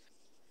environment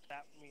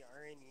that we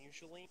are in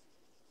usually,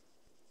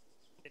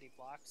 city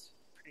blocks,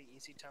 pretty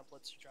easy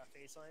templates to draw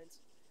phase lines.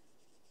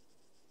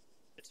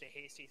 It's a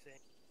hasty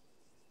thing,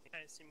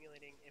 kind of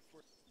simulating if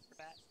we're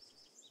at.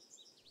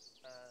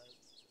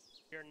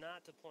 We're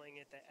not deploying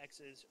it. The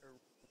X's are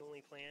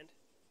only planned.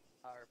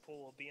 Our pool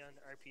will be on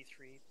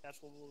RP3.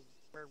 That's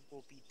where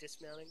we'll be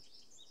dismounting.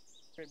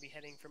 We're going to be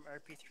heading from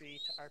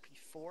RP3 to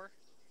RP4.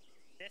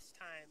 This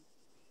time,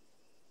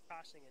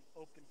 crossing an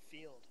open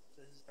field.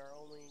 This is our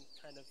only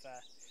kind of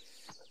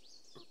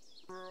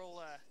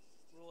rural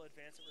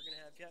advance that we're going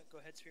to have. Yeah,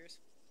 go ahead,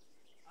 Spears.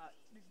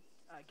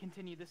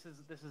 Continue. This is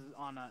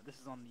on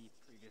the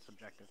previous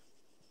objective.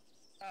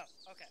 Oh,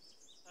 okay.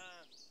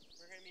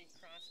 We're going to be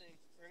crossing.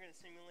 We're going to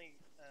simulate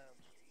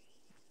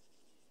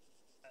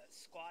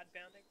squad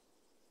bounding.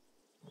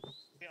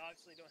 We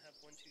obviously don't have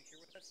 1-2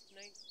 here with us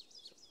tonight,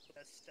 so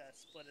let's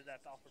split it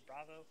up. Alpha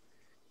Bravo.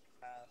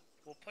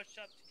 We'll push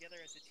up together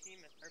as a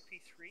team at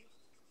RP3,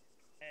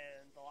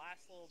 and the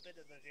last little bit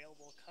of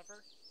available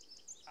cover,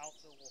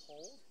 Alpha will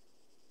hold.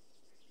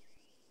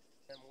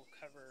 Then we'll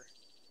cover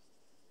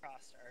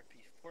across to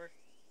RP4.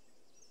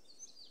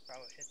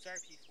 Bravo hits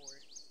RP4,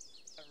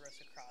 cover us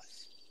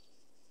across.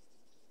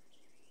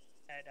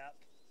 Head up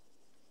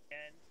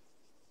again.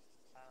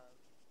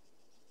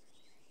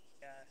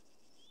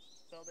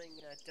 Building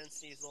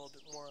density is a little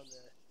bit more on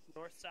the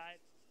north side.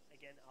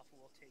 Again, Alpha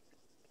will take the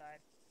side.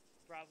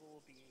 Bravo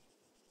will be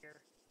here.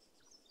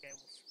 Again,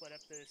 we'll split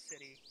up the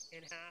city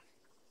in half.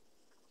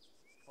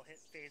 We'll hit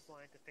phase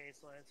line to phase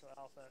line, so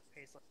Alpha,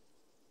 phase line.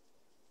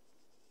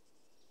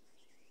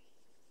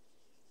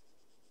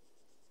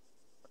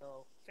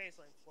 So, phase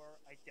line 4,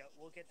 I doubt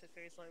we'll get to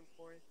phase line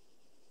 4,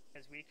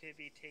 because we could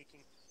be taking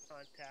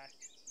contact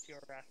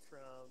TRF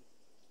from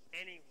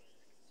anywhere.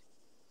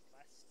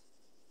 West,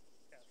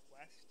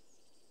 southwest,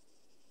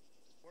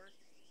 north.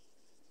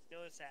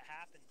 Notice that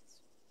happens.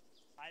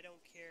 I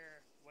don't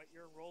care what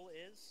your role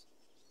is,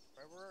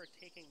 wherever we're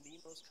taking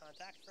the most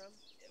contact from,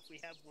 if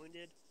we have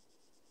wounded,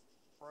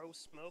 throw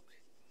smoke,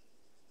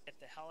 get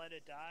the hell out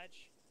of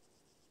Dodge,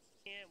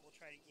 and we'll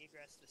try to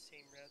egress the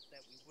same route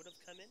that we would have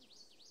come in.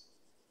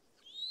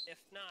 If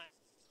not,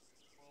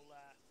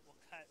 we'll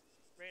cut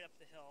right up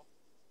the hill,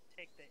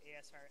 take the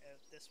ASR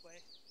out this way.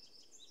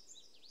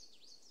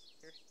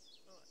 Here.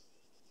 Oh.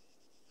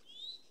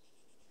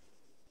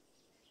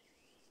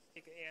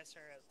 Take the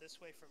ASR out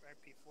this way from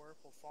RP4.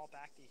 We'll fall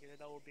back to here.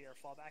 That will be our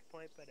fallback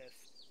point. But if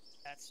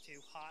that's too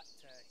hot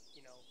to,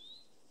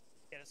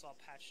 get us all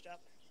patched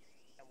up,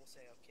 then we'll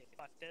say, okay,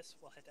 fuck this.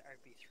 We'll hit the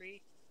RP3.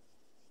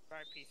 If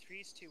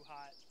RP3's too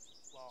hot,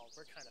 well,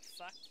 we're kind of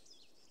fucked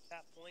at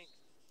that point.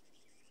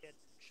 It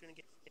shouldn't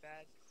get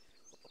bad.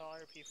 We'll call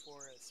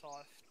RP4 a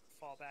soft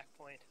fallback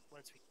point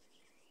once we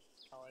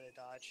call it a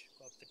dodge,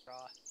 go up the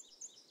draw.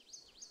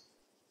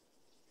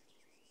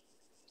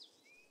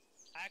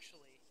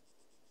 Actually,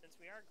 since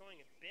we are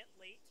going a bit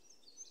late,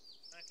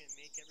 I'm not going to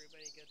make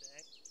everybody go to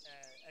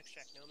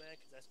extract Nomad,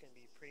 because that's going to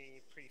be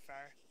pretty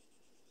far.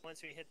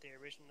 Once we hit the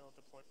original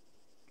deployment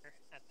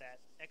at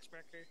that X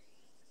marker,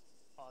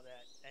 call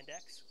that end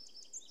X,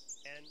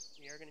 and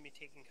we are going to be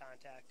taking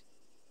contact.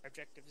 Our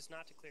objective is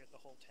not to clear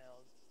the whole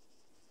town.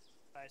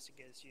 Tries to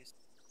get us used.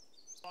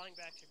 Falling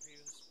back to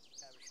previous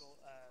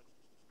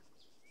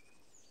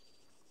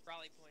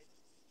rally point.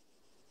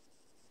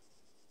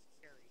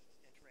 Scary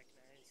and to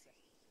recognize that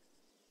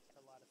we had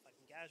a lot of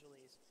fucking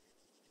casualties.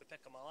 We pick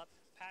them all up,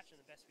 patch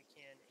them the best we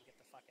can, and get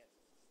the fuck out.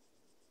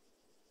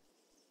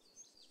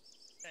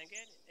 Sound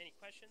good? Any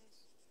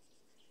questions?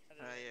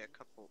 Yeah, a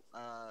couple.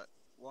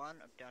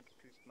 One, I'm down to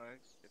 2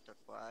 smokes, if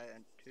that's why,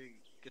 and 2,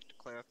 just to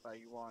clarify,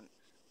 you want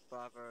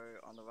Bravo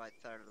on the right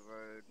side of the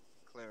road,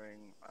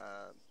 clearing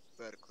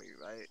vertically,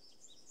 right?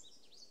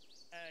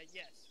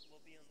 Yes, we'll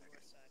be on the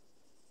north side.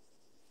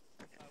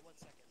 1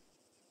 second.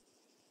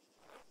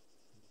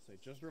 So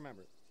just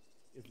remember,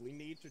 if we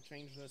need to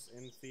change this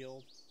in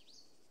field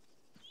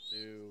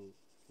to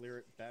clear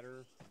it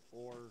better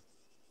or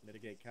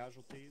mitigate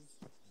casualties,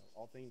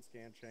 all things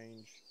can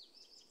change.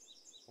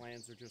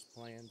 Plans are just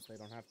plans. They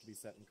don't have to be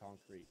set in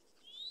concrete.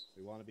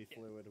 We want to be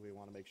fluid. We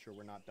want to make sure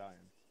we're not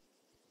dying.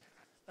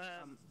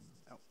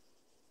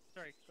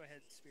 Sorry, go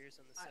ahead, Spears,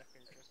 on the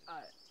second.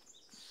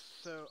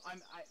 So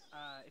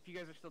if you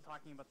guys are still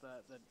talking about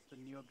the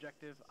new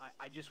objective,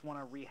 I just want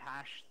to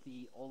rehash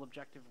the old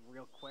objective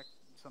real quick.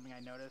 Something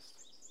I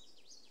noticed.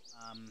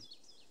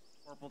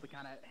 Corporal, to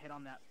kind of hit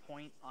on that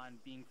point on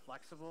being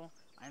flexible.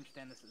 I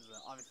understand this is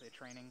obviously a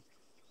training.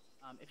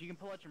 If you can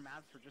pull out your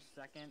maps for just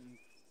a second and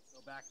go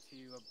back to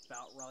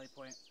about rally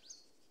point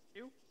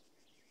 2.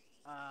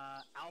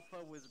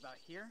 Alpha was about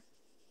here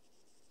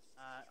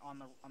on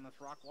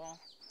this rock wall.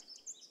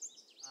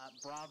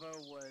 Bravo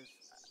was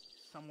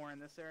somewhere in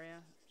this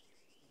area.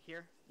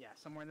 Here? Yeah,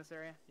 somewhere in this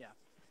area. Yeah.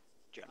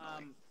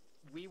 Generally.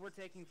 We were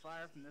taking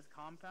fire from this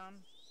compound,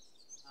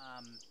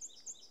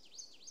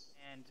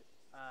 and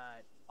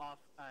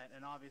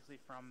obviously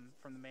from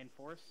the main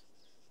force.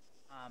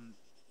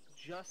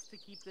 Just to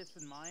keep this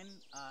in mind,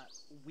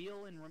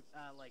 wheel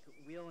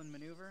and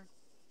maneuver.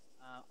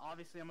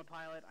 Obviously, I'm a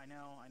pilot. I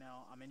know.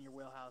 I'm in your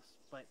wheelhouse.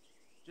 But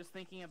just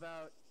thinking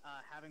about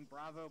having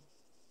Bravo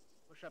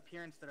push up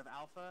here instead of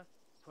Alpha,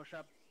 push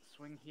up,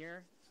 swing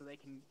here, so they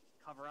can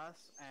cover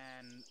us,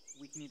 and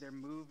we can either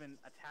move and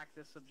attack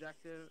this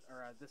objective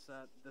or this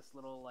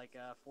little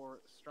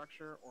fort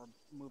structure, or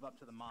move up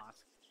to the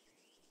mosque.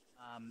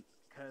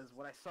 Because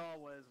what I saw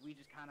was we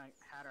just kind of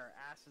had our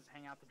asses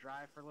hang out to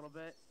dry for a little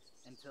bit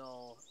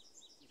until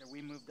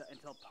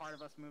until part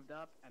of us moved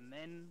up, and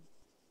then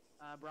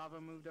Bravo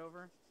moved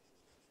over.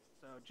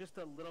 So just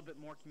a little bit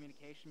more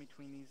communication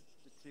between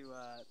the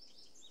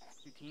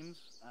two teams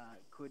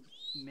could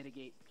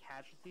mitigate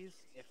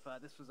casualties. If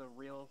this was a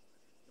real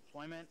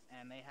deployment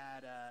and they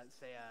had,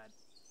 say,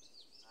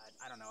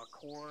 I don't know, a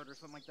cord or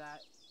something like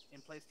that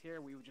in place here,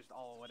 we would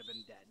all would have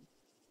been dead.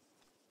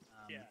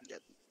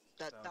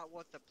 That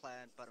was the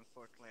plan, but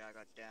unfortunately I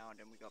got downed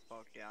and we got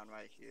bogged down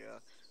right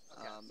here.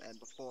 Okay. And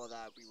before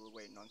that, we were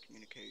waiting on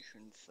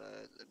communications.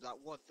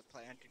 That was the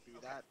plan to do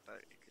that,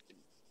 but it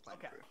didn't plan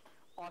through.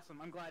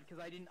 Awesome. I'm glad,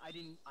 because I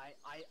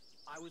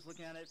was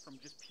looking at it from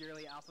just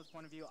purely Alpha's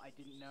point of view. I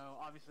didn't know.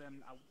 Obviously,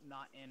 I'm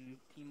not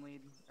in team lead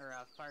or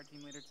fire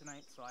team leader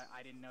tonight, so I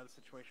didn't know the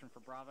situation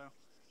for Bravo.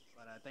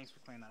 But thanks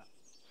for clearing that up.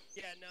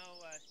 Yeah, no,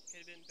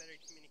 could have been better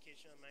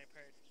communication on my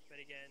part. But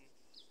again,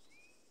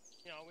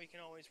 we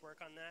can always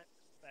work on that.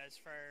 But as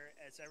far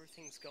as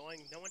everything's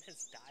going, no one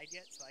has died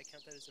yet, so I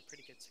count that as a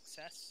pretty good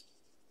success.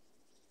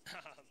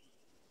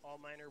 all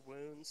minor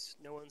wounds.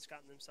 No one's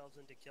gotten themselves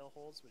into kill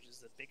holes, which is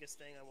the biggest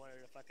thing I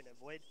wanted to fucking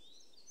avoid.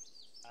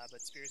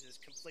 But Spears is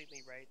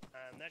completely right.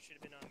 That should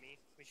have been on me.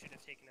 We should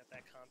have taken out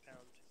that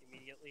compound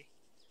immediately,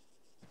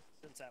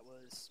 since that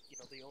was,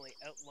 the only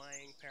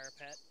outlying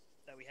parapet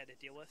that we had to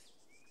deal with.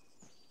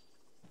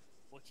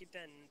 We'll keep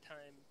that in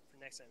time for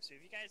next time. So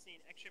if you guys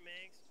need extra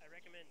mags, I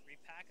recommend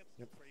repack them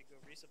before you go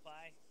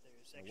resupply.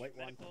 There's extra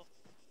medical.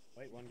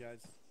 Wait one,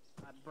 guys.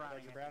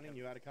 Browning, Browning,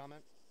 you had a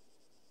comment?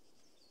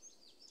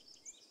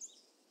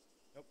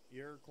 Nope,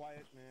 you're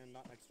quiet and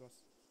not next to us.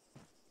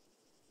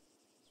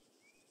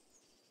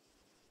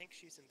 I think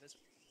she's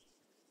invisible.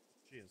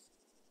 She is.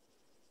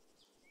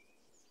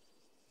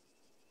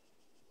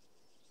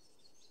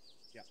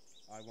 Yeah,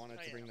 I wanted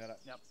to bring that up.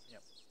 Yep.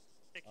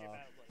 Pick your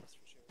battle bonus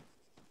for sure.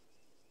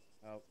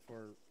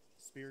 For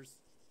Spears?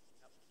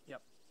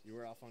 Yep. You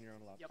were off on your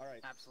own allowed. Yep, All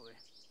right. absolutely.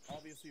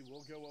 Obviously,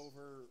 we'll go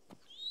over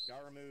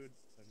Garamud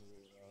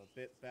a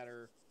bit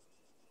better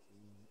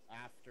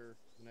after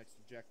the next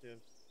objective.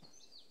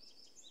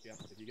 Yeah,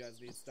 if you guys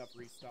need stuff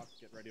restocked,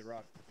 get ready to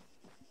rock.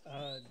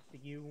 Do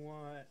you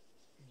want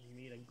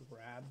me to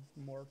grab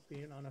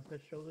morphine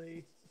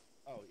unofficially?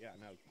 Oh, yeah,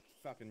 no.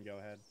 Fucking go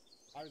ahead.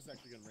 I was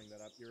actually going to bring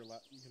that up. You're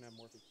allowed, you can have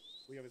morphine.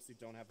 We obviously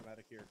don't have a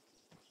medic here.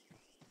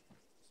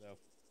 So.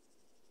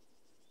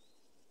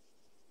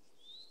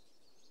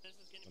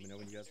 Let me know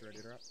when you guys are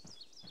ready to rock.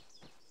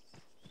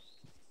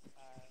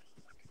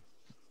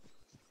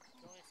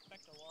 Don't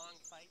expect a long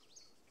fight.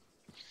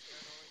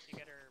 We're going to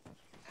get our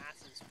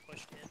asses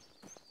pushed in.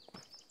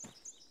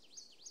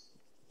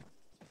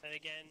 And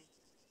again,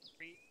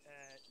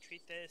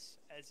 treat this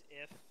as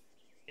if,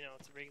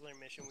 it's a regular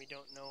mission. We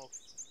don't know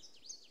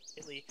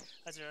immediately.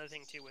 That's another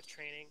thing, too, with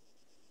training.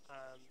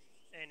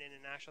 And in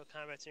a national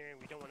combat scenario,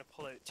 we don't want to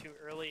pull out too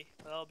early.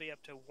 That'll be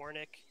up to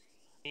Warnick,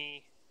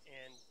 me,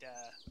 and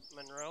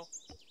Monroe.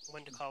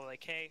 When to call,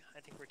 like, hey, I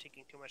think we're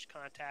taking too much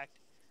contact.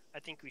 I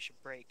think we should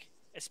break.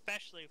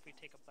 Especially if we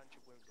take a bunch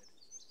of wounded.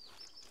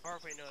 Or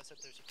if we notice that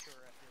there's a cure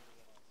up near the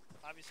wall.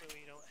 Obviously,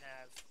 we don't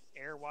have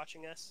air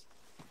watching us,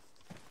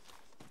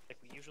 like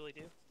we usually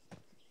do.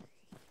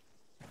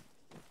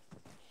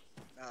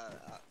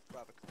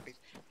 Robert, please.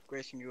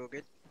 Grayson, you all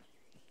good?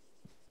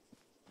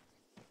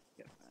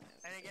 Yep.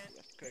 And again,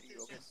 Cody,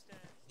 this is just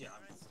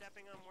I'm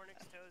stepping on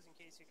Warnick's toes in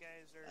case you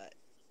guys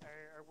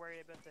are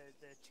worried about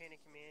the chain of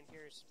command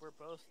here. We're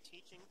both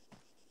teaching.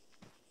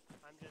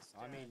 I'm just.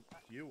 I mean,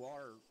 you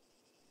are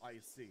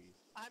IC.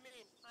 I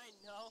mean, I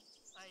know,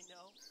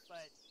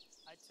 but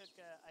I took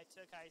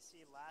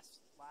IC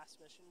last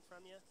mission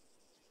from you.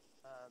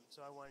 So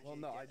I wanted. Well,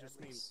 you no, to I get just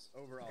at mean least...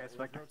 overall. Okay,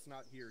 Rogue's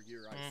not here.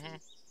 You're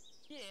IC.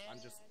 Yeah.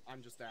 I'm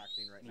just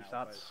acting right now.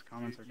 Thoughts, but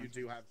comments, you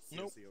do have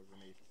CC over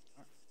me.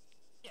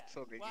 Yeah.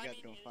 So good, well, you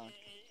guys I mean, doing fine.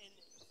 And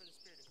for the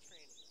spirit of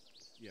training.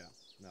 Yeah.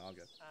 No, all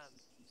good.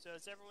 So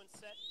is everyone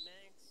set?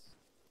 Mags?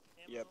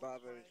 Yeah,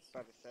 Bravo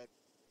said.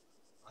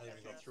 I didn't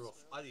even go through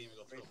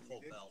a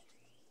full belt.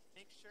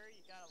 Make sure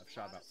you got I've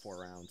shot about 4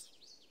 rounds.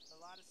 A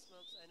lot of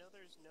smokes. I know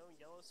there's no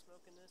yellow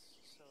smoke in this,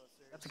 so if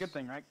there's... That's a good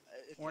thing, right?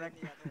 Warnick.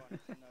 The other one.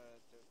 It's in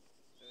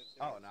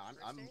Oh no,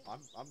 I'm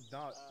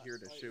not here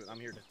to shoot. I'm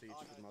here to teach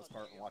for the most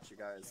part and watch you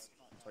guys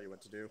tell you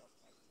what to do.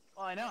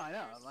 Well, I know.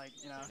 Like,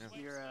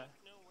 you're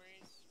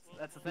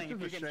that's the thing. If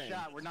you're getting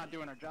shot, we're not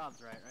doing our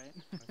jobs right?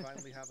 I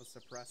finally have a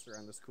suppressor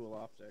on this cool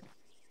optic.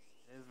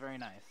 It is very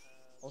nice.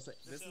 Also,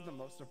 this is the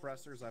most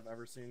suppressors I've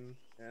ever seen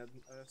in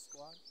a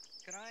squad.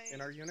 Can I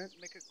in our unit?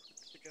 Make a quick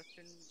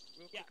suggestion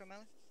real quick,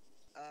 O'Malley?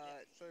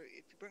 So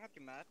if you bring up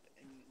your map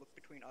and look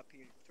between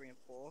RP 3 and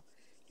 4,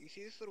 do you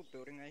see this little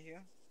building right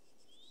here?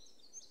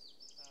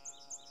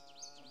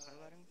 I'm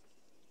highlighting?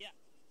 Yeah.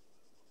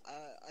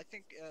 I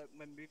think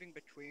when moving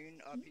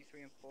between RP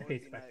 3 and 4...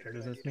 Hey, Spectre,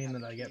 does this mean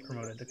that I get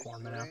promoted to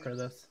corpsman after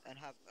this? And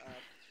have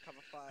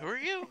cover fire... Who are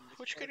you?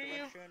 Which kid are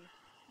you?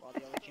 While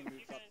the other team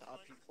moves up to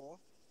RP 4.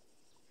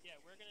 Yeah,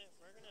 we're gonna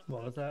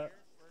what was that?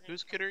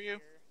 Whose kid are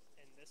you?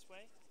 And this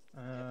way.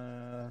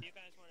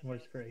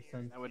 Where's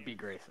Grayson? That would be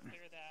Grayson.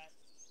 Clear that,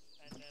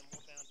 and then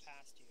we'll bound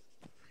past you.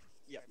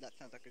 Yeah, that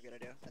sounds like a good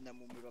idea. And then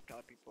we'll move up to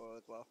RP 4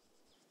 as well.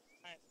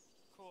 Alright,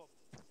 cool.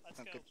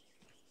 Let's Sounds go. good.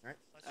 Alright.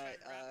 Let's try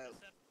to wrap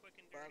this up quick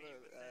and dirty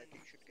Bravo, within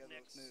you should get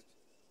the next those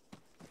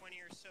moves. 20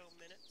 or so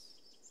minutes.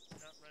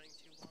 Not running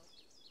too long.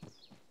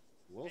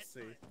 We'll It's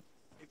see.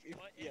 Fine.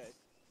 Well,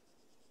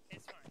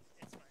 it's fine.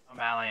 It's fine.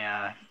 O'Malley,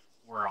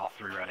 we're all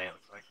 3 ready, it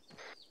looks like.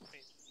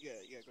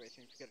 Yeah,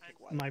 Grayson, you gotta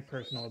take one. My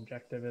personal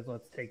objective is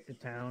let's take the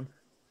town.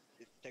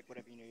 Just take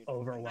whatever you need.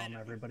 Overwhelm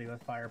everybody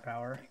with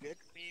firepower. You good?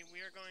 We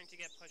are going to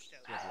get pushed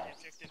out. The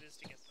objective is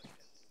to get pushed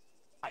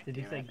out. Did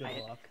you say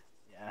good luck?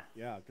 Yeah.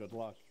 Yeah, good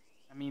luck.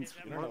 That means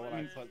You don't know what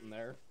I'm putting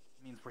there.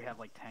 means we have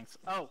like tanks.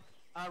 Oh,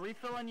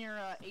 refill on your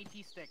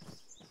AT sticks.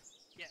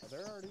 Yes. Oh,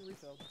 they're already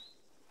refilled.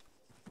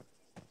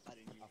 I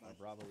didn't use mine.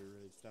 Bravo, we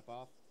ready to step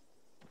off?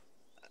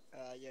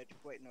 Yeah,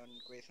 just waiting on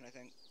Grayson, I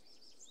think.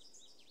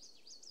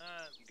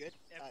 You good?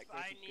 If Grayson's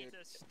I need good.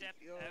 to step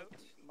Your out...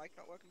 mic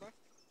not working, bro?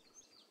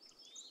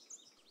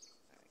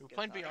 We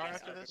playing BR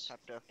after this?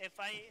 If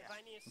I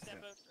need to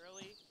step out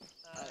early,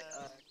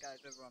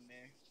 guys, over on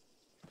me.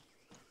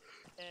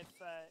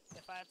 If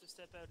I have to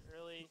step out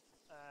early,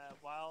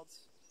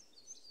 Wilds,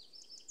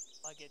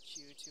 I'll get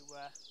you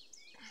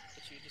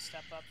to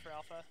step up for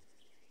Alpha.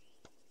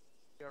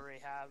 You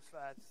already have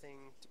a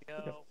thing to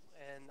go,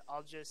 and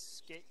I'll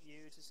just get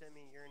you to send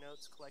me your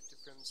notes collected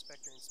from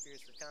Spectre and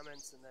Spears for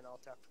comments, and then I'll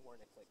talk to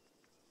Warnick.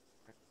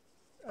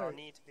 I'll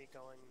need to be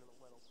going in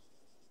a little.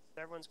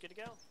 Everyone's good to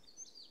go?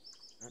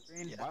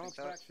 Violence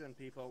action,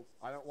 people.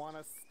 I don't want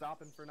us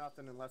stopping for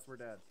nothing unless we're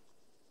dead.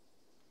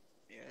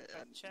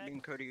 Yeah, me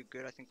and Cody are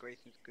good. I think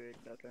Grayson's good.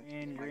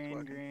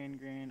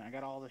 Green. I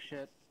got all the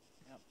shit.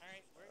 Yep.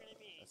 Alright, we're gonna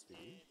be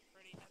in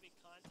pretty heavy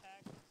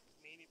contact,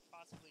 maybe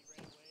possibly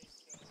right away,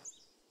 so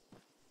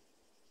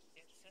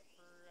get set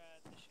for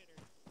the shitter.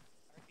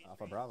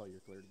 Alpha Bravo,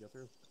 you're clear to go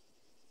through.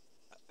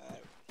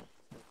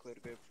 We're clear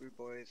to go through,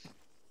 boys.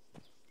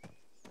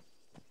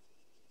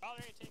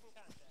 Already taking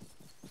contact.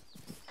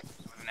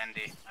 It was an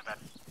ND, I bet.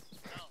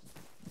 No.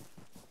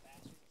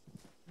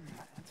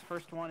 That's the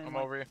first one in I'm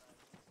over here.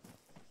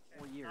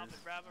 4 years. Alpha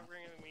Bravo, we're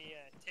going to be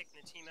taking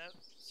the team out,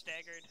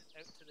 staggered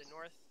out to the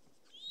north,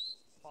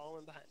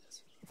 following behind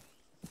us.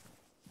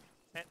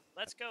 Okay,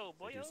 let's go,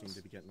 boyos. They do seem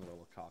to be getting a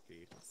little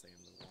cocky, saying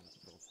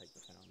they'll take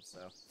the town,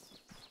 so.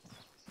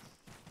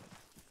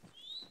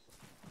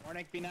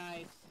 Warnick, be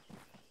nice.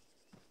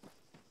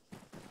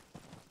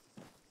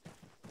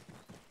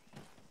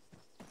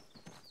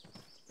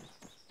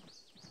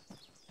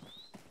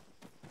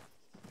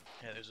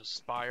 Yeah, there's a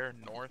spire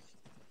north.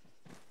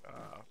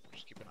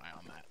 Just keep an eye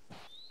on that.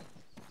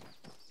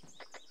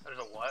 There's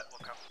a what?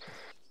 Look up.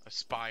 A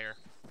spire.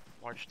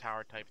 Large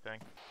tower type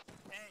thing.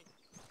 Hey,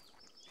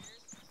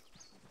 Spears.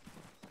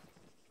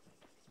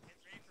 Get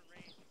ready for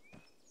rain.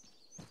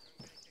 I'm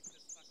gonna kick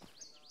this fucking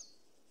thing off.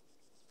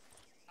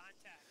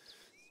 Contact.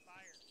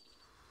 Spire.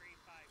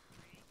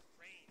 353.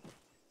 Rain.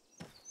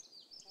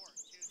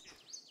 422.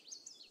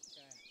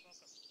 Okay.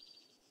 Welcome.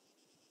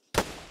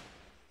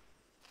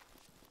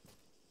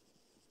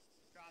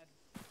 Drop.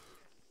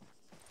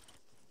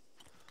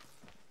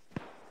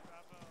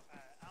 Bravo.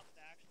 Out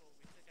the actual.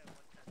 We took out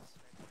 110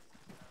 sniper.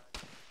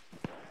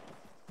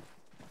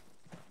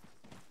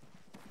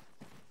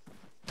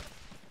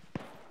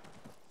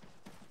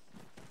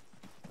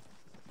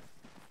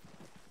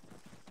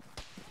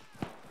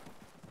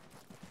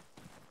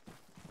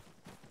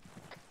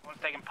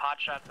 One's taking pot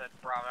shots at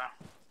Bravo.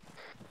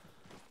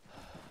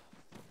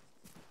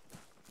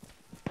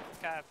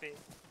 Copy.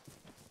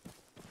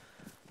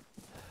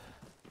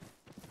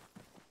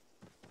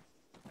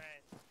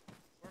 Alright.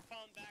 We're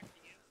falling back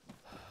to you.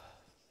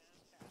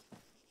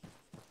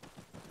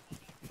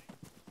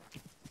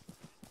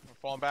 We're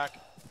falling back.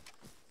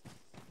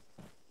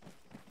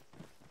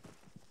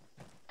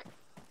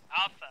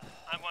 Alpha,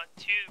 I want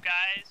 2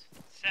 guys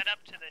set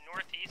up to the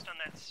northeast on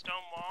that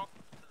stone wall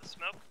to the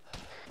smoke.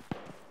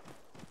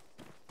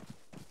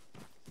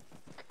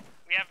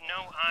 We have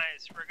no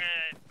eyes.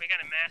 We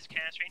got a mass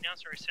cast right now,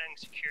 so we're setting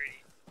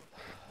security.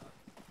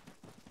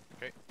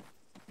 Okay.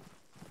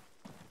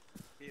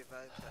 Be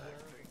advised,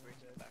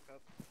 Grayson back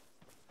up.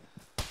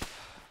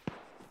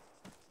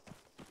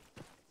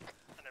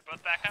 And they're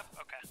both back up?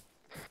 Okay.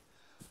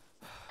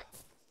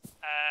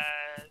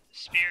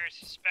 Spears,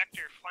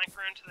 Spectre, flank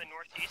around to the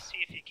northeast, see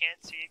if you can't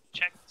see.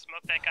 Check,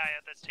 smoke that guy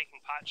out that's taking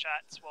pot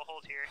shots. We'll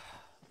hold here.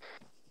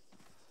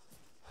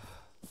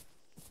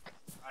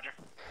 Roger.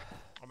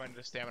 I'm gonna do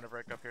a stamina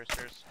break up here,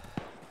 Spears.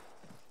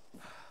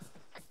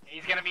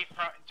 He's gonna be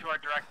to our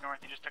direct north.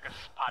 He just took a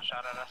pot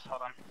shot at us.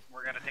 Hold on.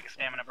 We're gonna take a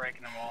stamina break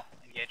and then we'll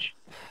engage.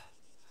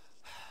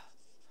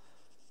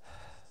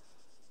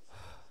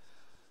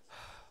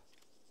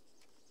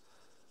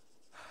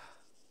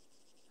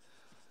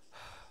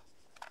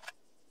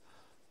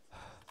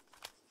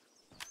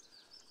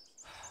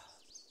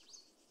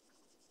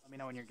 Let me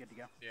know when you're good to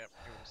go. Yep,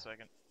 give it a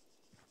second.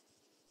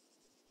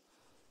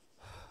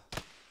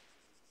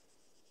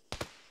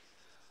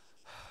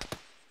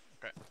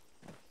 Okay.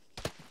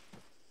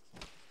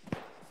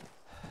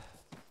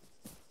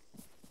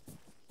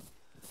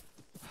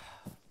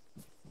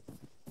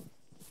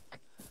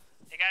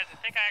 Hey guys, I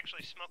think I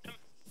actually smoked him.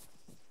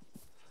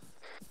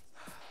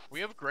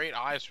 We have great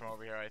eyes from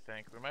over here, I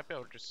think. We might be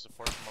able to just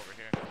support from over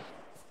here.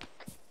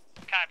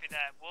 Copy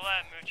that. We'll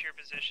move to your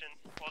position.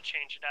 We'll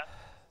change it up.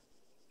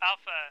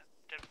 Alpha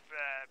to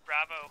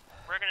Bravo,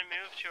 we're gonna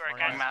move to our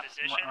guys'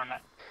 position.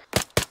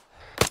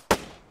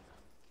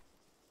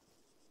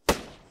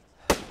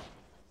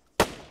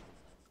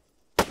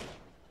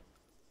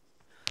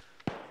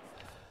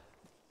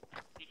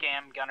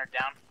 PKM gunner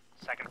down,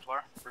 2nd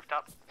floor,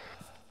 rooftop.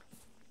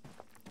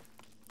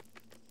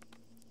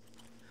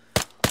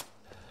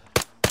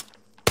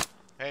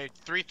 Hey,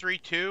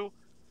 332,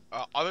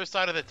 other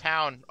side of the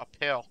town,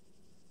 uphill.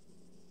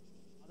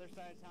 Other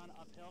side of town,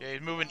 uphill. Yeah,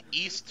 he's moving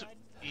east.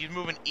 He's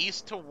moving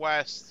east to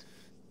west.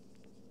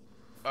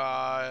 He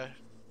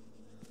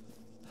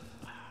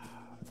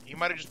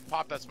might have just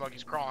popped that smoke.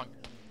 He's crawling.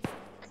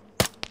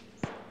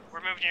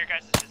 We're moving to your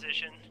guys'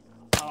 position.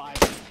 Oh,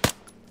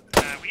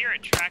 we or a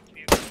tracked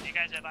vehicle? Do you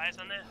guys have eyes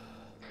on that?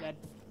 Dead.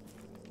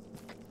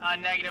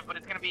 Negative, but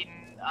it's gonna be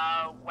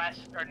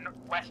west or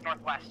west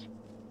northwest.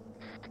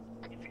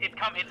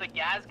 It's a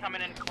gas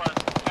coming in close.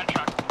 Gun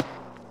truck.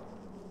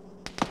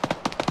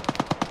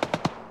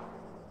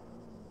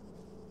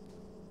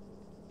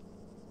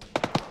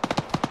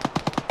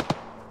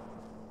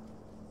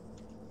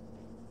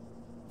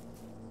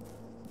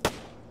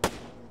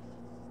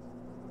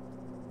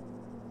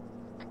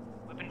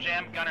 Weapon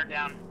jam, gunner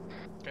down.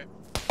 Okay.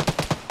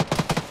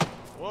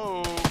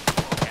 Whoa.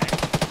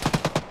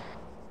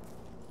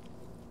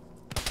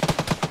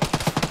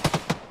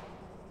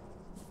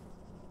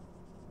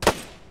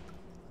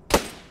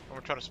 We're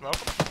trying to smoke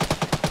him.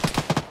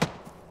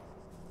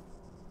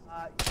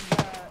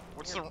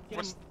 What's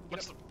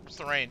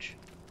the range?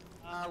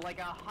 Like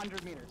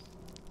 100 meters.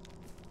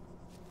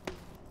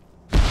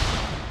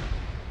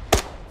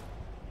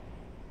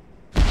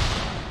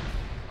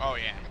 Oh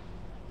yeah.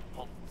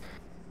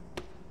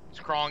 He's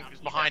crawling. He's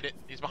behind it.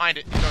 He's behind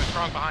it. He's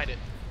crawling behind it.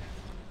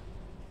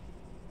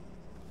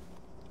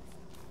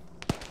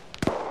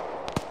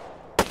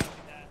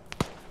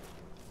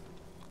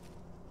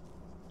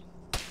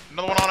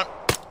 Another one on him.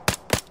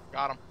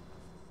 Got him.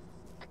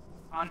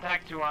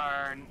 Contact to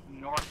our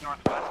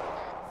northwest.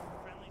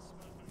 Friendly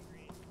smoke on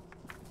green.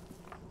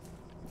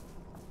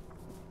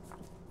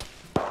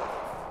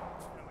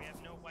 And we have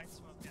no white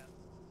smoke yet.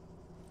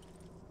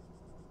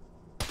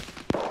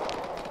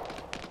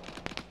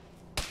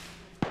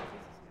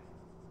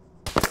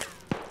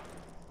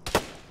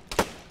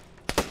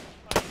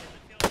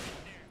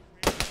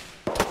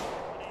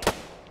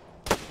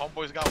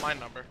 Homeboy's got my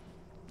number.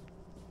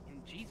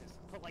 And Jesus,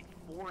 I put like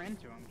 4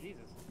 into him.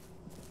 Jesus.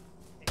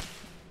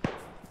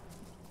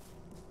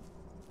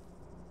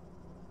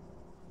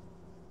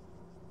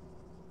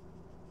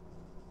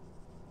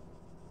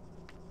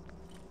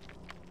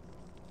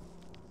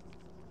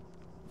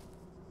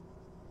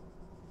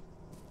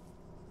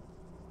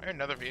 I hear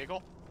another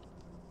vehicle.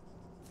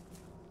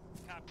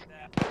 Copy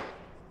that.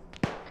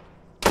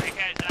 Alright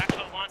guys,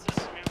 actual wants us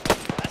to move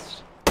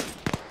west.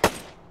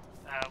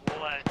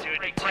 We'll do it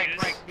in twos.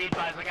 Break. Be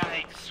advised, I got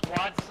a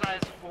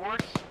squad-sized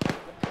force.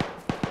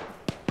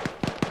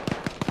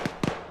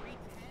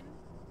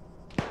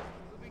 310.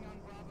 Moving on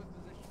Bravo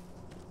position.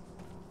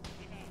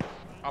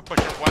 I'll push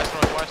him west,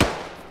 northwest.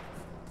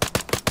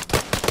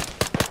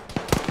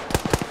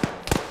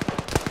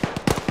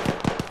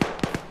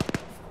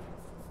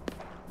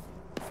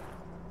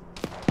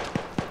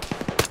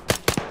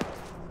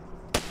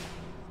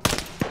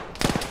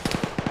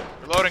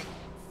 Reloading.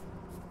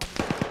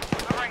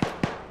 Covering.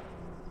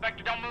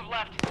 Vector, don't move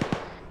left.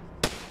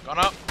 Gone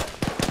up.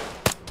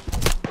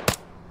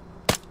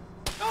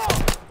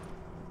 Oh!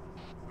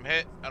 I'm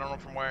hit. I don't know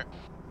from where.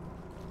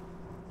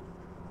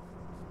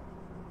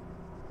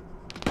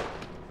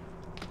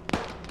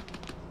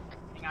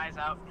 Getting eyes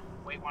out.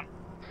 Wait one.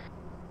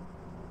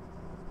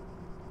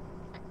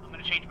 I'm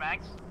gonna change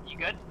mags. You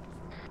good?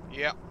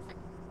 Yep.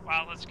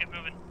 Wow, let's get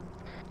moving.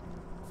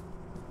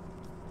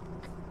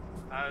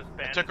 I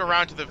took a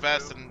round to the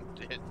vest and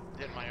hit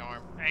my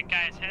arm. Alright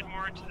guys, head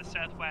more to the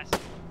southwest.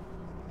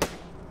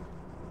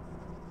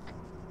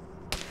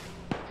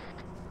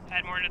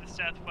 Head more to the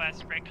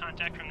southwest, break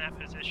contact from that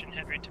position,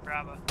 head right to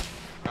Bravo.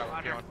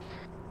 Alright, we're going.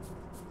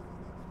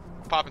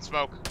 I'm popping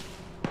smoke.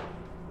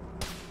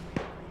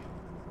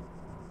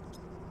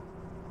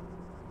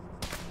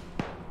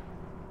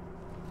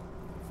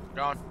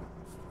 Gone.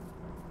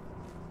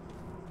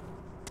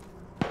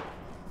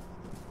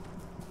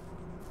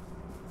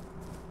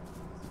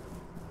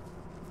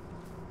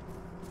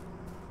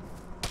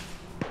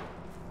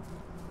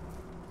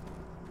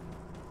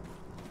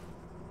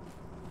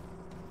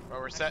 Well,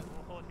 we're set.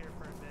 We'll hold here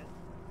for a bit.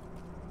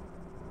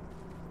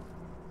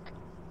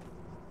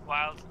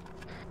 Wild.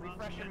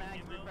 Refresh your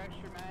mags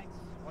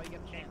while you get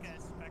a chance.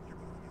 Guys, Spectre.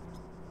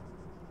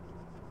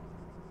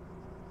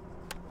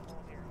 We'll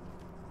hold here.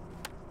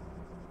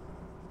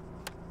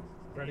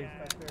 Ready,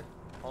 Spectre?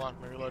 Hold on,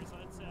 let me reload. So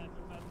let's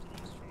move up to the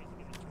east tree to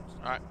get entrenched.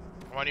 Alright,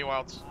 I'm on you,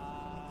 Wilds.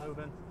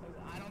 Moving.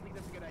 I don't think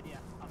that's a good idea,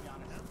 I'll be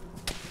honest.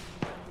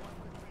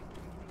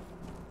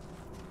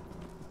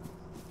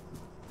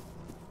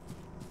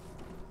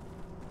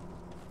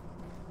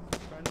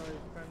 Friendly.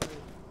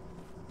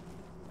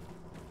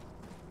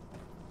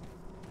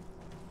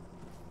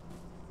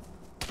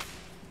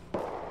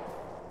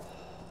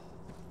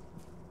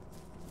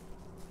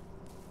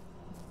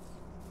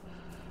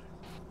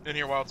 In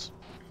here, Wilds.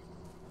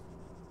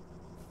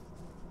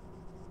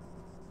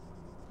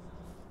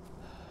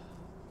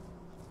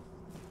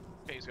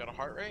 Okay, he's got a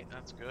heart rate.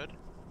 That's good.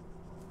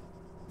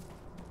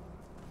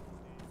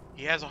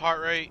 He has a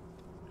heart rate.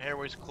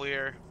 Airway's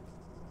clear.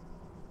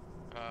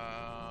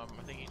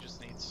 I think he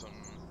just needs some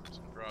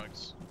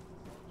drugs.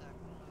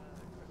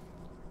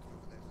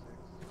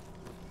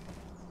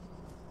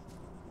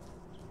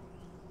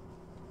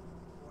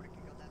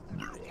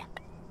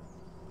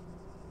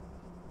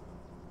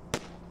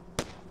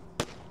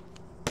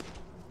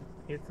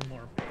 Get some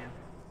more pain.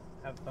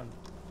 Have fun,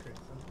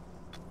 Kristen.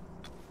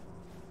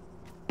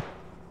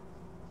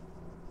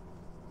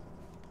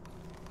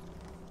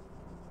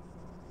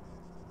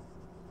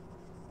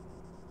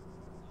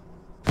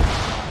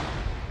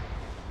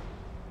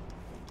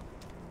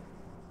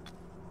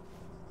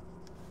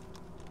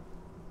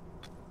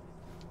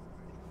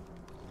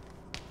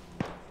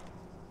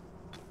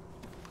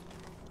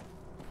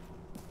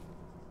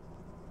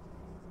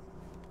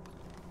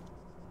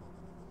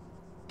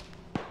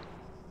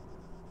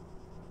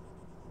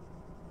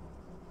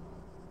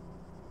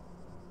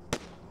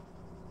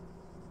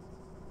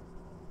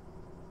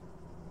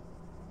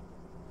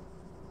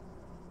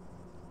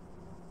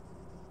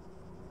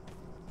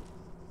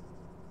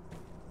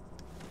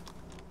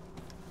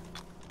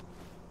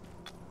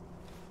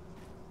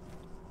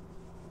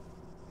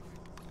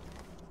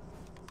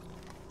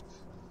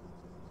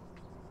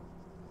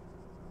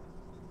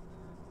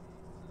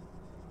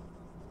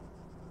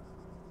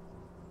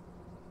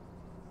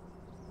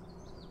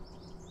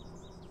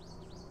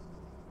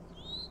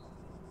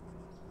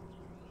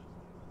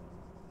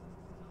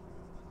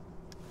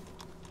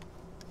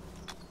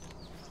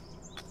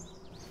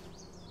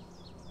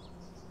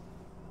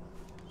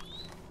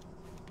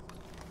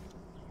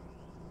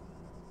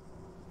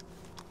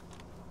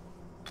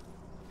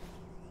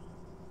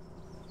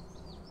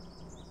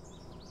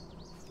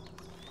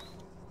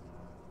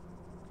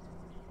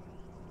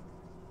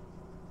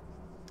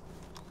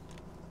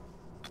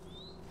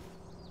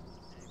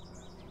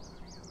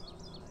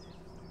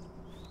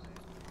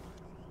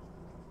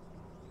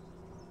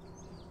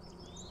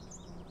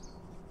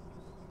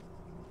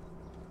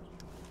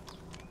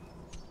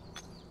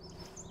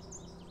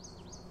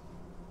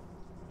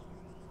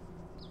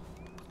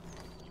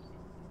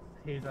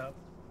 He's up.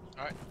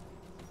 Alright.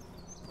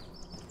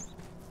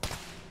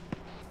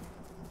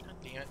 God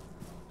damn it.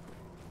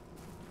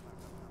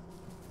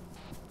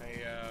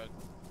 Hey,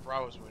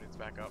 Bravo's wounded, it's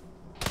back up.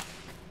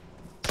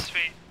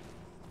 Sweet.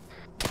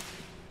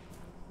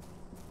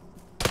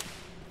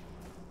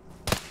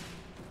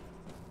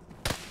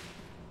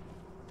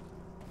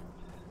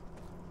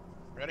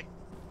 Ready?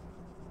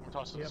 I'm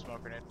tossing the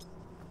smoke grenade.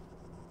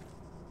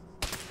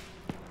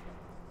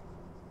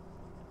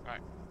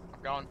 Alright,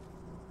 I'm going.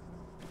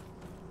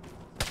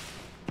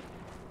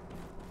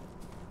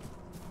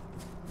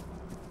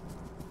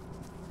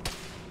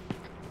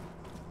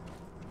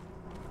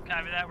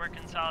 Copy that, we're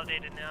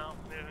consolidated now,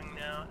 moving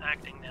now,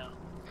 acting now.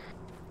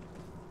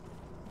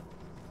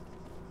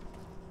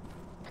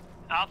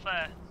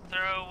 Alpha,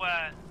 throw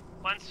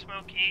one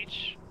smoke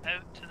each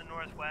out to the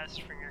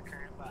northwest from your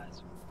current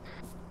buys.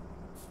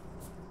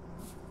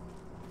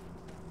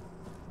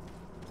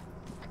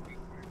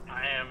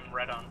 I am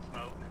red on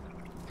smoke.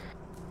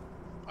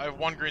 I have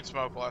one green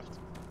smoke left.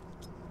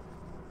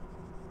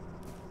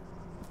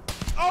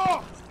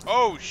 Oh!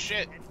 Oh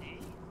shit!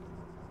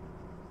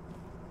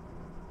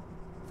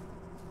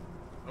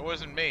 It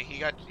wasn't me.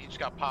 He just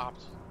got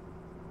popped.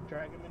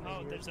 Drag him in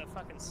here. There's a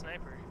fucking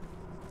sniper.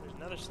 There's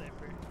another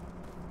sniper.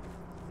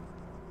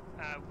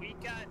 We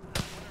got one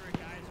of our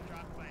guys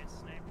dropped by a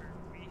sniper.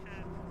 We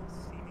have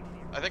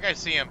seemingly. I think I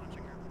see him.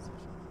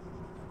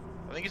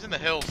 I think he's in the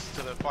hills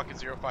to the fucking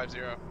 050. We got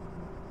him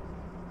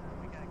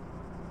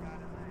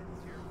at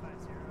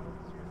 050,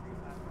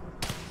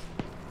 035.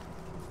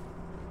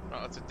 Oh,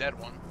 that's a dead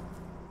one.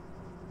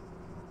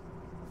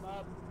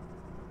 Bob.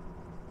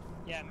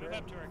 Yeah, move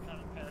up to our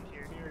compound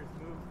here.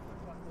 Move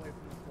the fuck away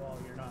from this wall.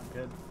 You're not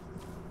good.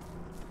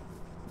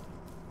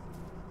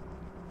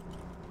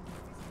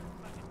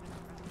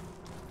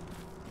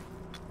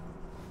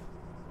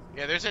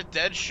 Yeah, there's a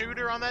dead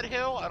shooter on that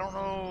hill. I don't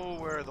know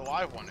where the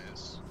live one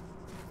is.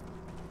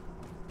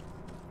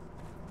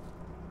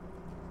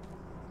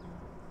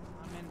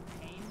 I'm in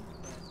pain,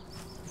 but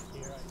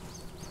here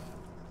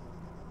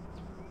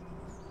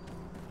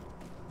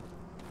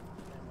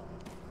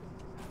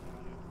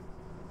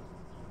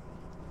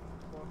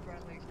More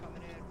friendlies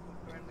coming in. More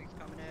friendlies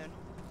coming in.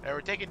 Yeah,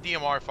 we're taking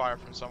DMR fire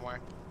from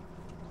somewhere.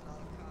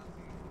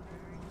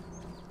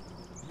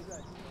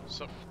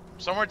 So,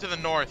 somewhere to the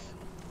north.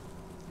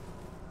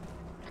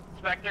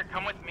 Spectre,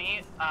 come with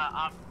me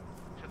up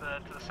to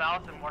the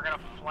south, and we're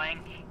gonna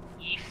flank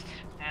east,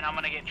 and I'm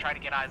gonna try to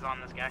get eyes on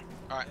this guy.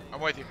 All right,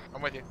 I'm with you.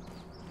 I'm with you.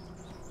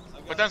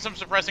 Put down some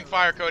suppressing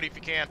fire, Cody, if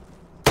you can.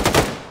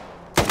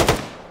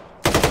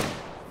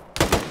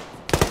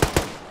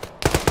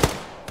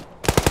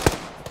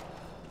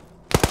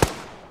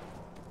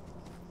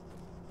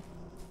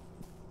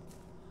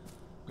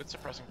 Good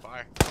suppressing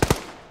fire.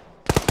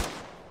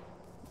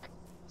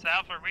 So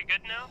Alpha, are we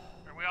good now?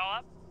 Are we all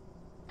up?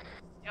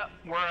 Yep.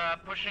 We're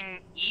pushing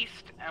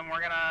east, and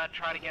we're gonna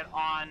try to get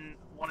on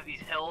one of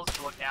these hills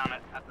to look down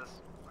at this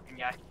fucking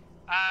guy.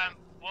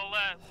 Well,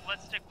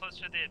 let's stick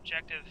closer to the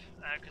objective,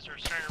 because we're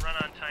starting to run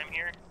on time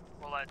here.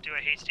 We'll do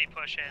a hasty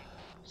push in.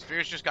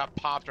 Spheres just got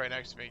popped right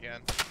next to me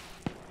again.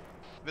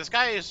 This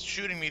guy is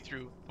shooting me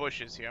through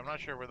bushes here. I'm not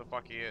sure where the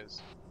fuck he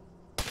is.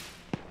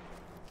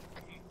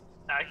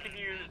 I could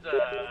use,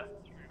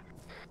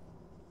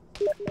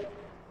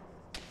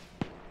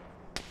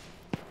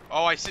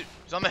 Oh, I see.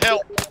 He's on the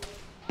hill.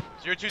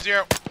 020.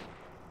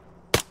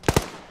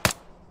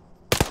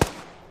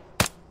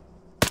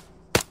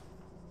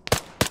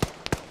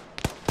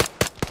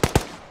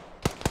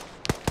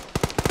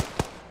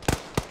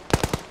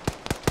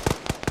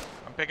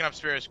 I'm picking up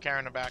Spears,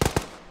 carrying him back.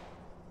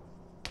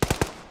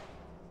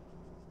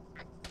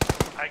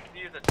 I could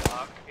use a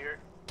dock here.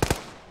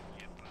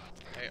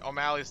 Hey,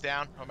 O'Malley's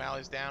down.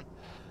 O'Malley's down.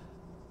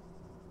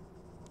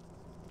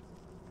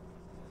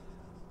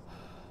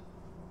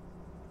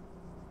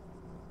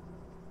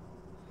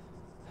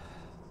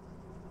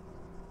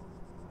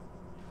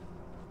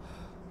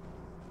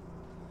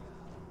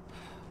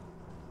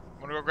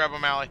 I'm gonna go grab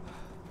O'Malley.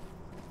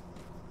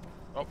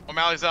 Oh,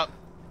 O'Malley's up.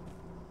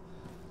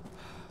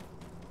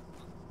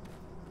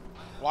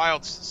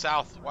 Wild's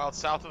south. Wild's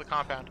south of the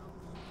compound.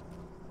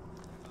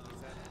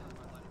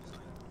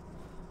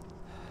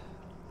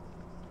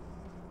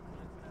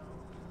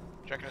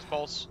 Checking his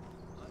pulse.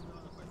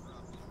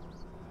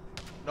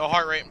 No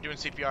heart rate. I'm doing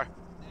CPR.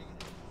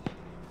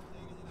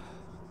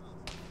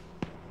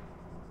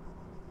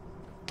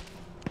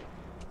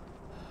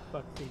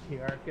 Fuck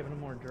CPR. Giving him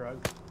more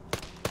drugs.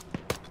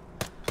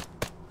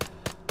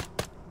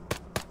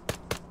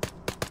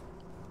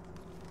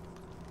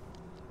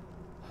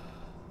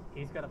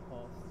 He's got a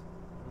pulse.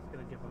 I'm just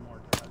gonna give him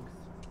more drugs.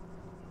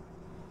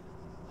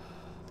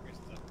 Where's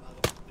the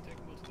attack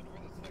move to the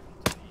north, the attack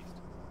move to the east?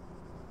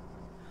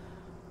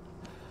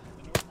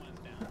 The north line's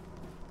down.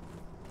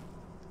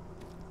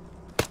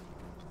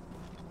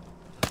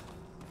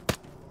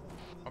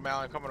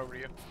 O'Malley, I'm coming over to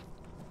you.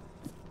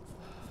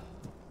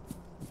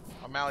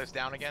 O'Malley's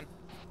down again.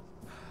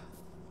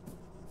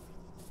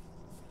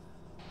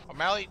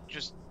 O'Malley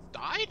just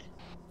died?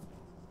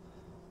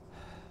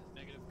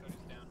 Negative, Cody's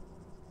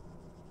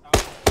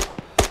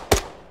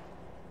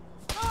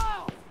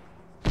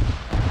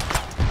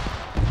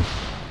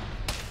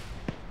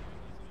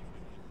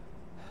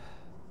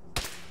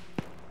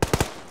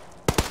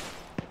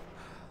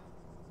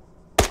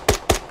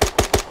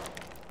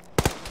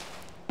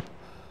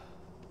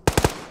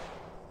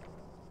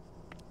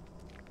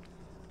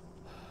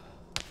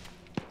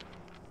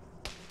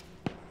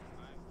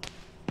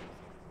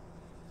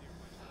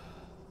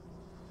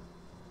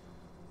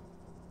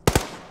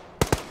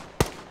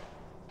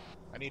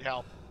need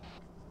help.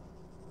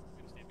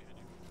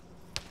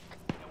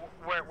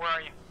 Where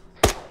are you?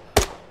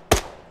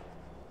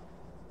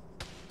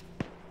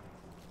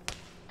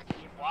 Can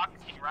you walk?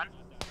 Can you run?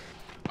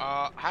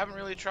 Haven't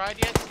really tried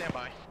yet. Stand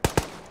by.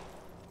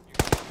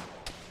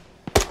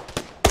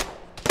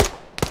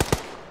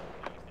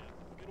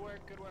 Good work,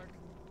 good work.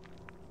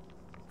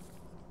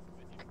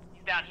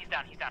 He's down, he's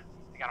down, he's down.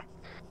 I got him.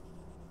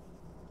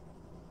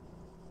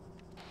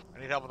 I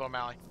need help with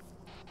O'Malley.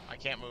 I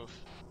can't move.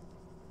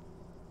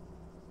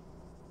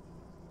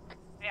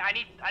 Hey, I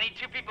need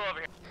 2 people over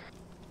here.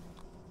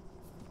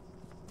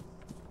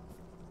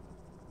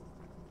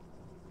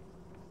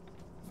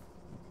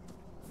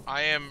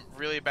 I am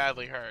really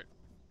badly hurt.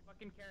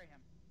 Fucking carry him.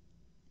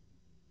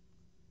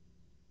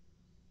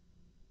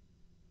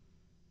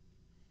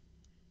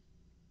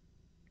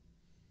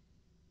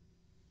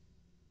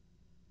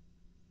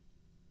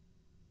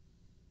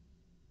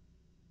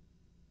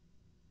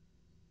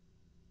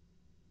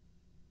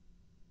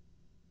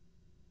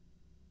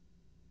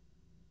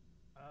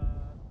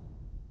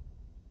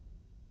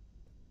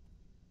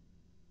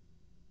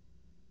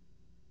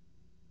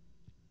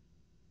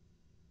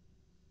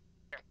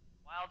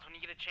 Wilds, when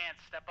you get a chance,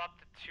 step up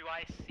to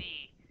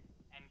 2IC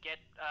and get,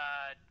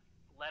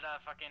 let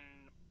fucking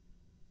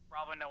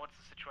Bravo know what's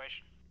the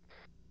situation.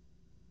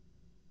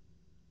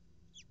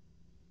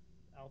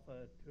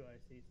 Alpha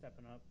 2IC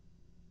stepping up.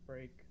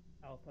 Break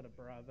Alpha to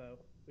Bravo.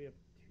 We have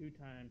 2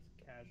 times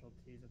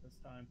casualties at this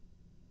time.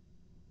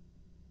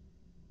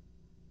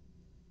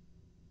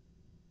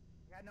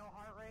 I got no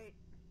heart rate.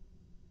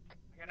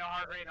 I got no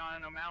heart rate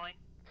on O'Malley.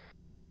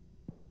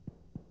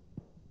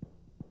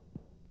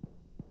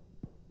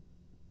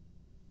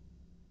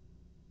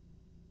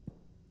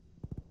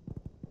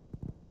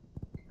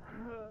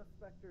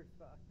 Spectre's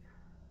fucked.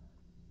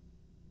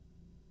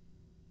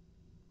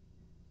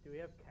 Do we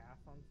have CAF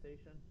on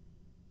station?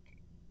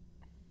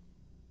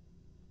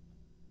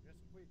 Yes,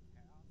 we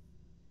have.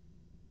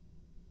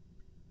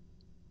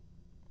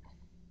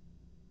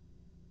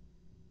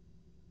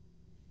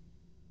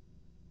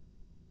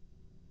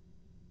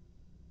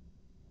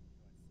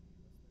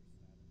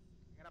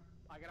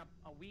 I got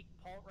a weak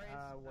pulse raise.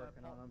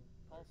 Working on them.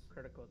 Pulse.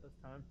 Critical at this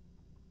time.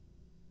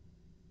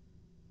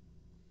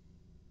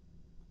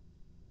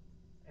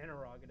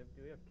 Interrogative,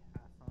 do we have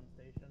CAF on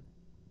station?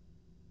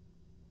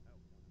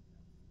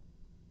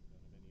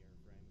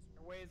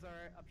 Airways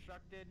are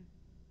obstructed.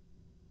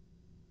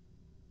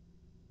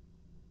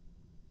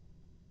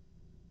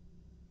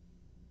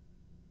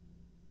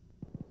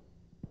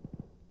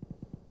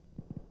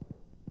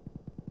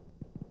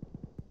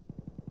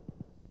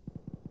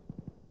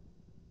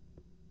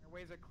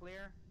 Airways are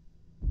clear.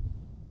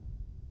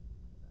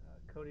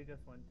 Cody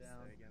just went down.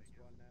 Stay against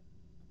one net.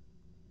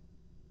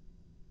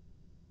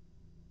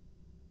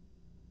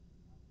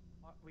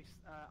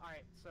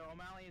 Alright, so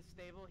O'Malley is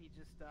stable. He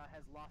just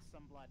has lost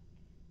some blood.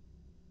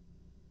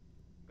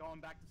 Going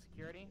back to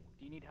security.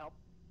 Do you need help?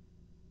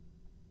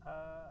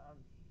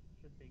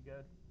 Should be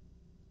good.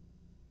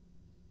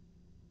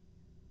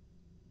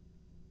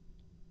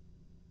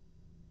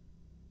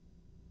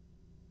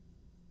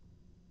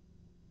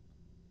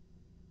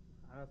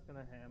 I was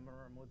gonna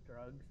hammer him with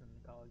drugs and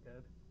call it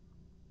good.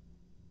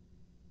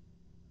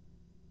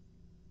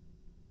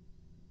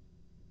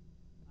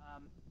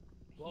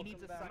 He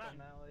needs a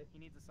suction. O'Malley. He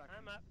needs a suction.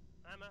 I'm up.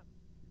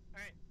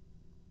 Alright.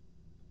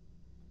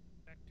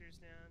 Vector's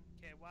down.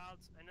 Okay,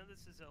 Wilds, I know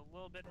this is a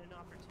little bit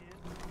inopportune,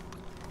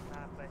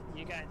 but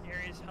you got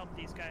areas to help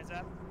these guys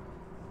up.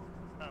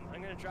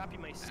 I'm gonna drop you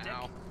my stick.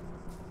 Ow.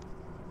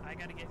 I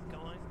gotta get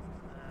going.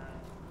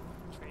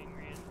 Train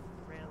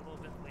ran a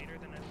little bit later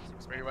than I was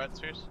expecting. Where you at,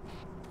 Spears?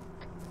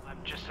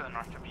 I'm just to the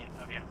north of you.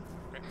 Okay.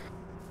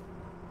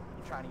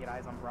 I'm trying to get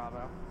eyes on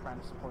Bravo. Trying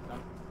to support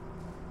them.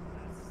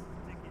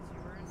 Stick is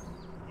yours.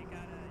 You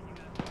gotta.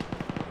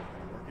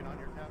 Working on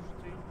your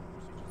casualty? Or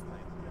is he just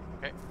laying?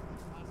 Okay.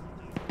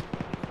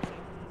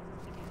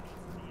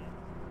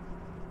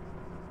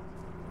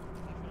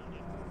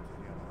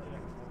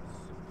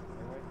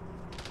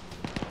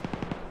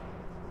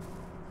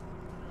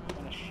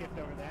 Want to shift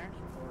over there,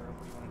 or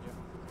what do you want to do?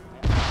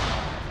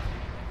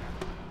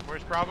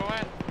 Where's Bravo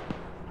at?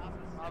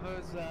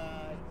 Bravo's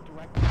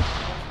directly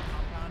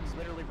compound. He's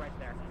literally right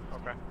there.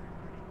 Okay.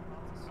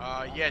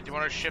 Yeah, do you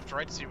want to shift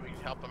right to see if we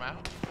can help them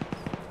out?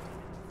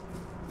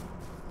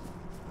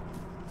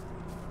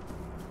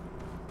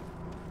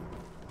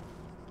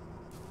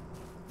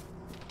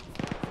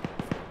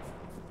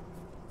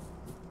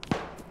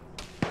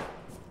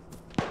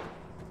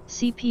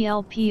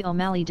 CPLP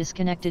O'Malley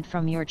disconnected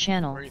from your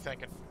channel. What are you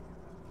thinking?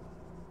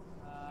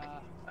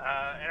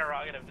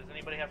 Interrogative, does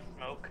anybody have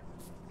smoke?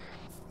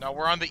 No,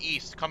 we're on the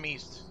east. Come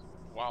east.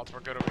 Wilds, we're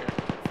good over here.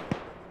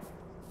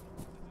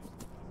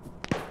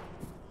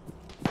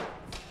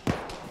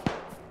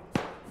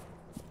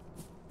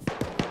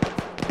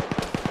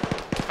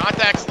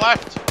 Contacts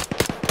left.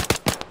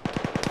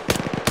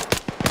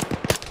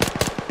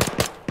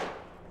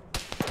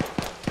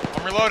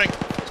 I'm reloading.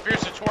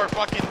 Spears to tour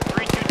fucking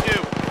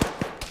 322.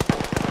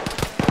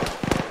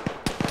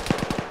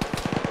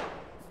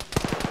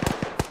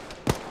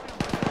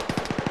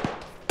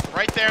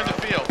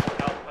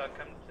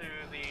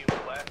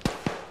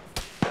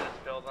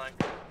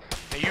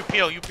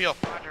 peel. You peel.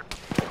 Roger.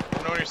 Let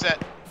me know when you're set.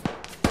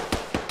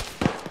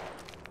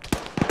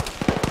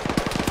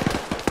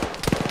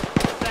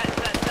 Set.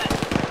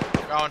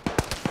 Going.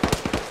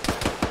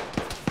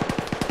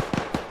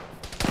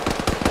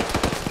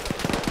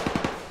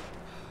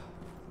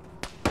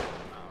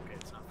 Okay,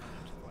 it's not from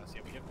to the west.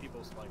 Yeah, we have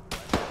people's like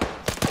west.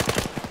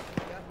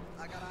 Yep,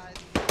 I got eyes.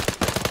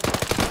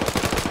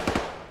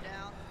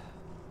 Down.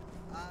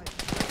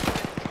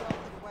 You go to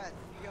the west.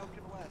 You go to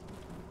the west.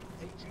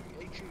 HE.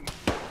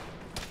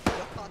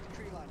 Just past the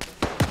tree line.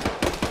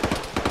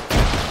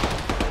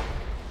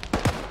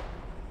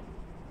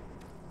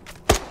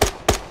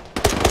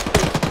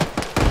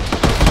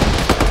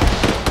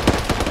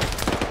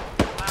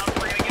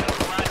 We're gonna get a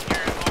run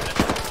here in a moment.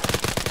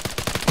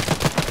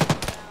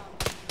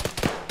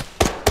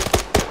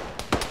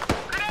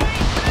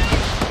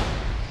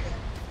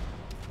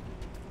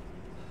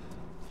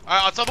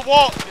 Alright, outside the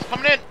wall. He's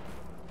coming in.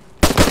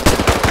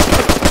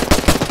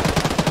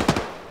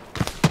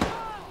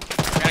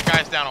 We got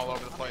guys down all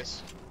over the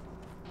place.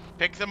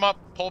 Pick them up,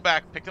 pull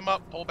back. Pick them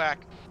up, pull back.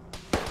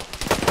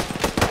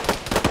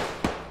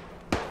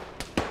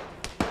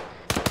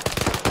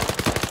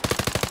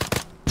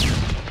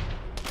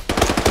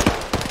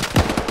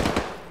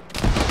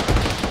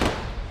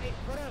 Hey,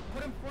 put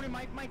him 40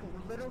 Mike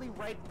literally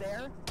right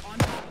there on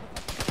top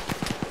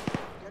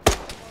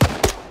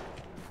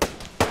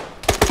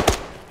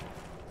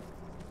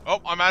Oh,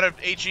 I'm out of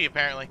HE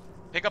apparently.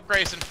 Pick up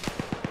Grayson.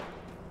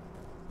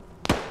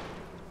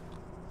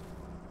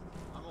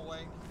 I'm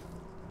awake.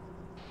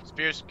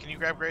 Spears, can you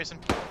grab Grayson?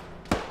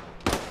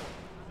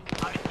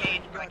 I'm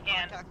engaged, but I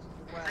can't.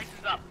 Grace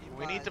is up.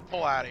 We need to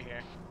pull out of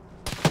here.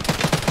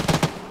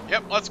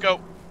 Yep, let's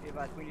go.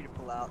 We need to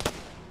pull out.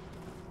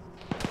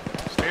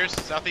 Spears,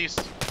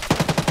 southeast.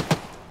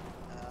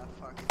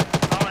 Fuck.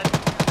 Solid.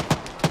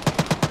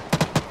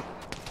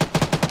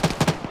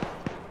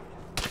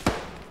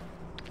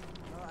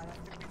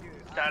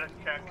 Status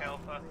check,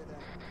 Alpha.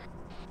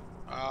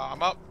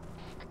 I'm up.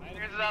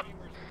 Here's up.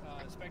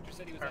 Spectre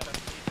said he was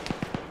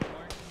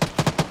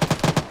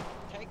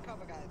Take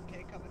cover, guys.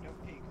 Take cover.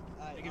 Don't peek.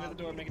 Make it to the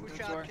door, make it to the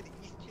push door. out to the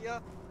east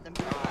here, then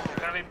move back. We're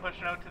gonna be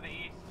pushing out to the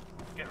east.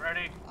 Get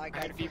ready. I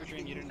had a fever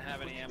dream you didn't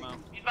have any ammo.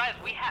 Be advised,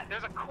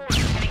 there's a cord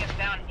heading us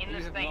down in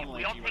this have thing. If normal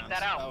we don't AG take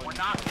that rounds. out, Oh, we're and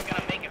not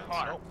gonna make it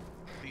far. Nope.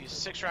 These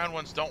 6-round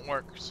ones don't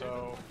work,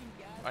 so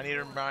I need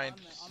to remind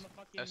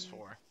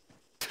S4.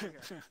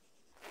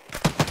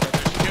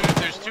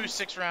 There's two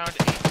 6-round.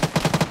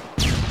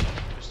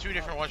 There's 2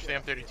 different ones for the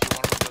M32.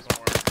 One of them doesn't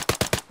work.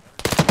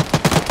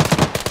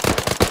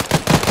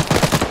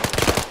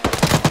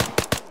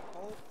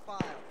 Hold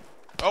file.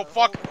 Oh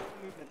fuck!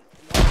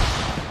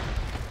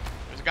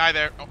 There's a guy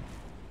there. Oh.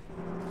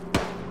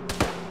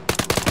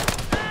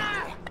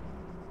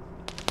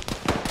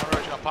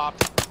 Monroe's got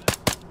popped.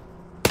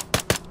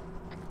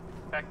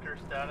 Vector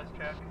status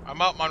check.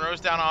 I'm up. Monroe's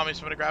down on me, so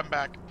I'm gonna grab him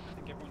back. I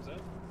think everyone's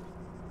up.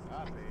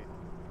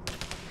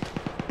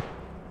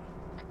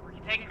 We're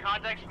taking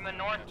contacts from the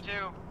north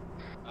too.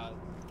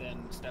 Then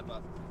step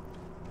up.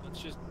 Let's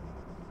just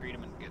greet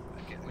him and get.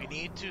 We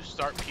need to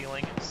start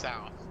peeling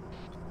south.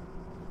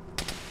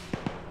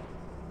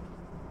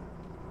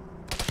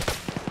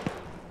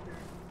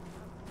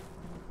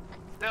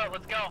 Still,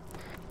 let's go.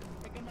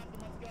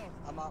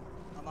 I'm up.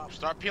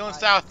 Start peeling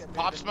south.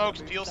 Pop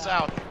smokes, peel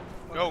south.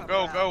 Go,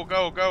 go, go,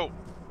 go, go.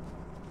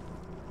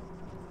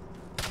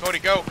 Cody,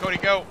 go. Cody,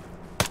 go.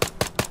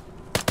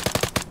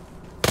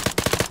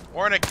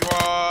 Warnick,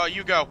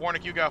 you go.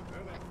 Warnick, you go.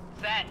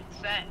 Set.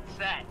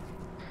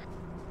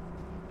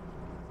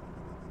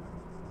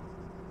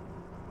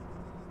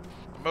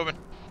 I'm moving.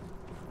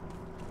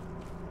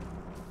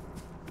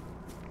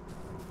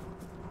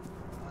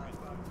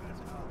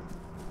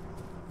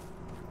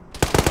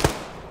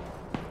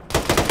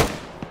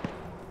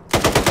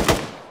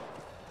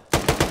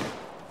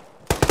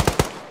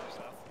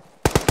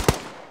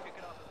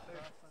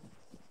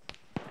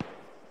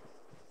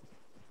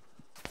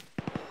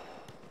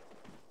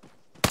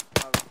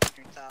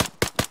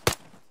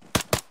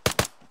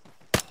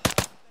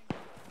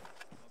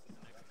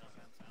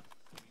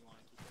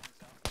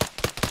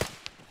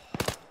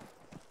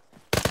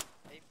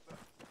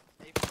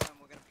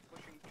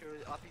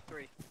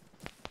 RP3.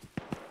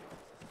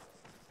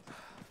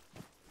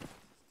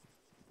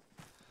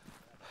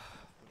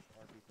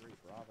 RP3,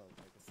 Bravo,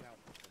 take us out.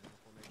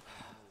 Information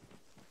on the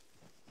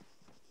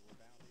we're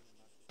bounding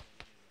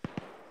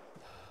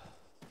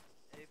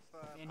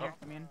and not in here.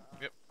 Come in.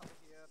 Yep.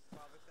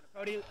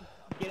 Cody,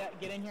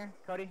 get in here.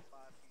 Cody.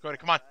 Cody,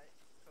 come on.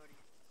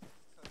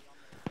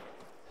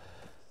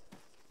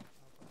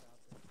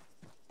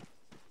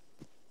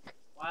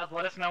 Wild,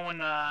 let us know when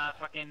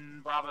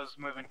fucking Bravo's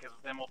moving, because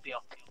then we'll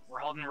peel. We're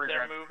holding rear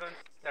They're guard. moving.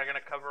 They're gonna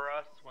cover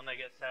us when they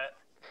get set.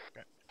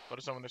 Okay. Let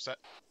us know when they're set.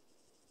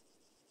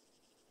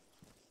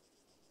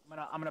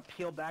 I'm gonna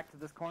peel back to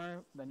this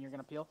corner. Then you're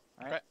gonna peel.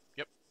 All right. Okay.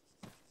 Yep.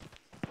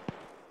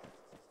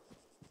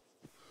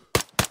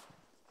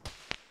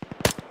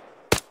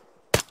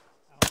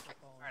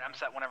 Alright, I'm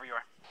set whenever you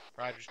are.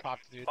 Roger, just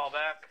popped, dude. Fall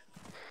back.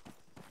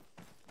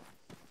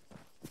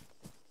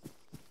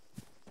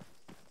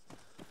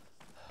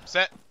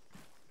 Set.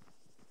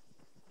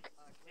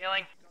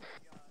 Healing.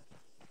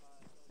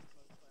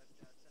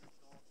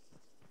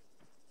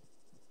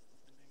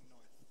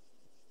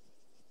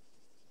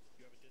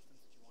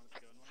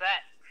 Set.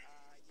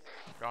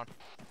 Gone.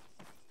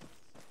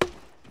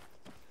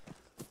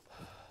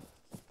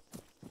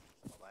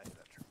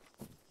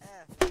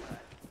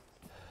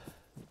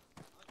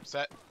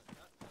 Set.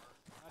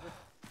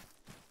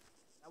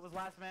 That was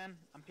last man.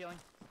 I'm peeling.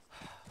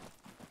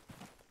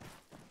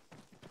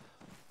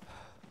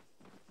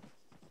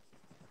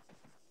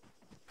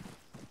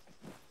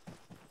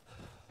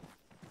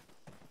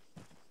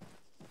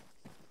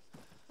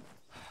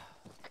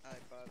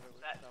 Alright, Bravo,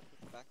 let's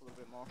push back a little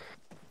bit more.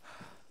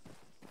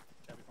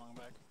 Cabby falling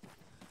back.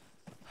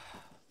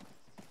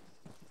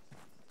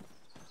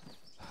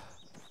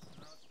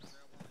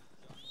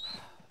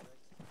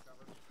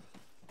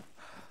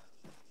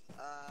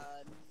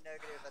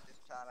 Negative at this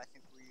time. I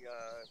think we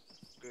are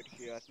good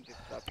here. I think this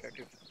is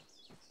objective.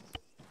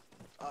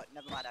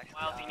 Never mind. Actually,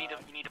 Well,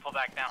 you need to pull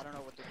back down. I don't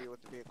know what to do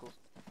with the vehicles.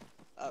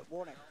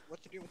 Warning.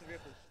 What to do with the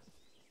vehicles?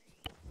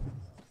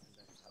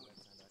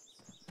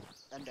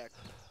 Index.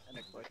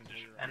 Boys.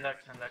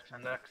 Index.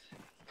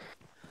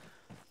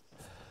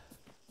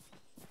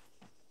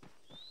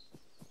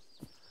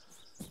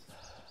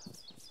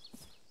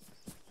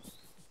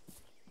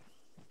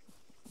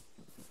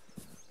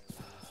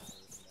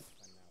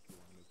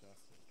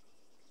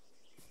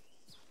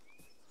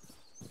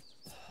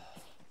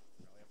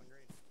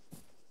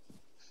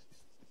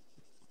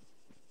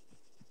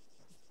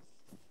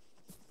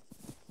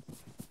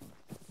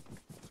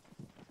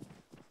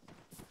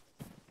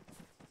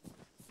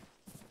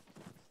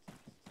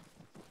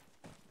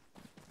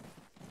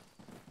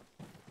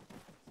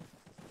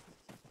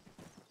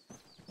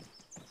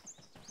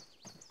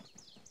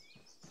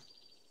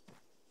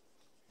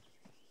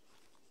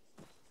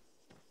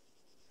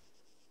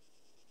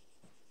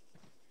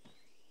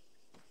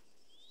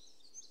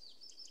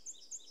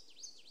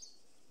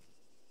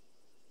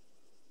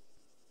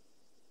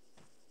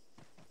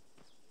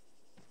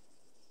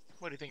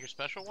 What do you think? Your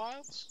special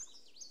wilds?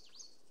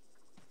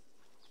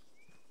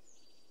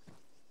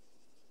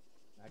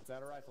 Max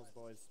out of rifles,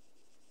 boys.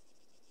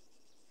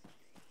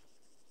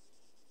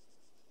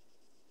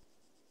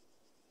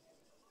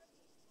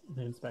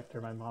 The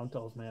inspector, my mom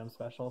tells me I'm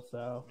special,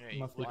 so Yeah, it you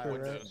must be would true,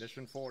 know. right?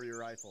 Condition 4, your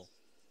rifle.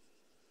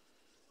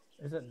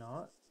 Is it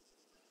not?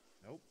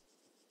 Nope.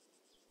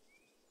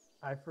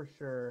 I for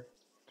sure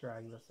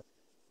dragged this.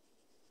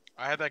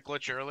 I had that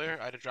glitch earlier.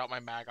 I had to drop my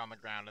mag on the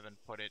ground and then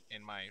put it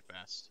in my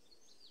vest.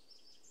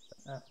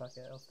 Ah, fuck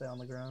it, I'll stay on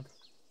the ground.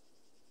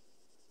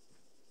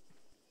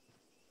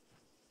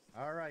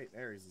 Alright,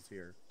 Ares is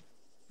here.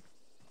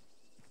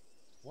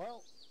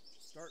 Well,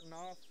 starting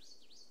off,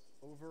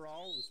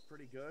 overall, it was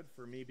pretty good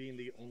for me being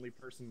the only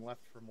person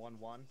left from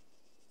 1-1.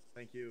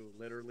 Thank you,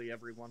 literally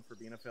everyone, for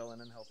being a fill-in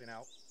and helping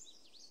out.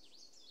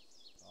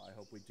 I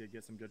hope we did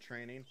get some good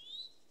training.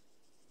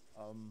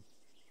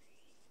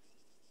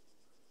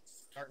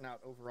 Starting out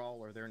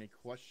overall, are there any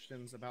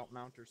questions about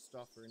Mounter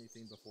stuff or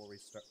anything before we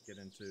get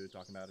into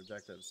talking about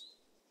objectives?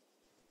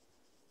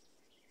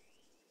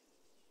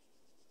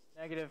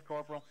 Negative,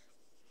 Corporal.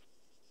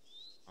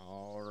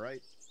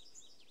 Alright.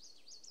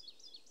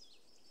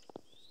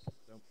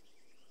 So,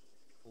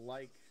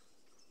 like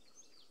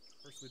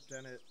First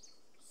Lieutenant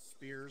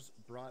Spears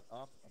brought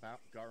up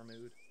about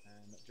Garmood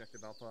and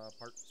Objective Alpha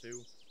Part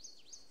 2,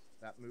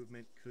 that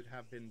movement could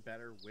have been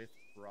better with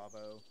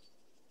Bravo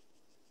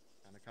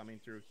kind of coming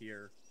through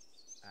here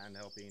and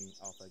helping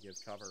Alpha give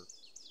cover.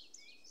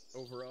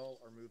 Overall,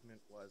 our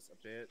movement was a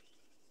bit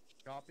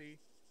choppy.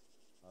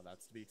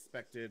 That's to be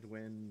expected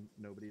when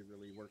nobody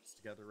really works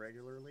together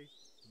regularly,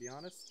 to be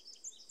honest.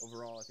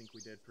 Overall, I think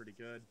we did pretty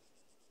good.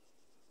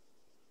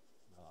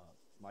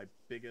 My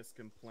biggest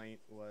complaint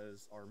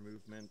was our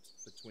movement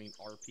between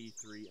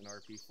RP3 and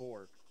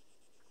RP4.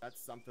 That's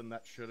something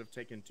that should have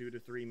taken 2 to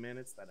 3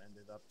 minutes that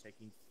ended up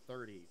taking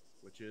 30,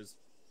 which is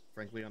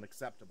frankly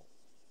unacceptable.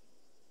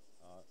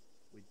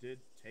 We did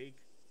take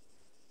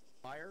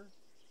fire,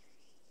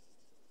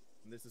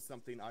 and this is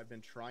something I've been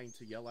trying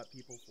to yell at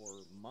people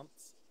for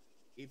months.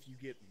 If you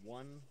get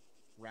one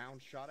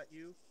round shot at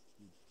you,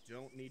 you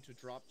don't need to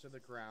drop to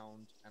the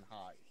ground and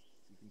hide.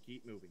 You can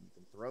keep moving. You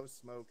can throw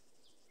smoke.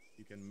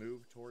 You can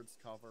move towards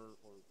cover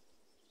or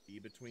be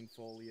between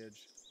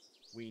foliage.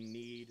 We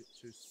need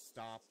to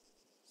stop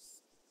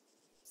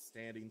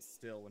standing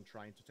still and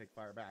trying to take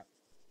fire back.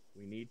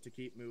 We need to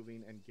keep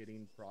moving and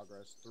getting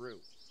progress through.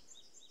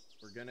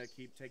 We're gonna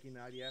keep taking the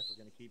IDF. We're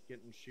gonna keep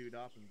getting shoot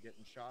up and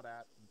getting shot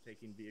at and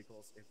taking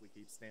vehicles if we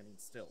keep standing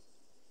still.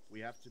 We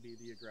have to be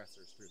the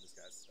aggressors through this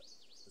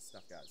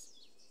stuff, guys.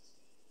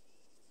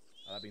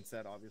 That being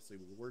said, obviously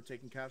we were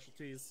taking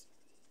casualties,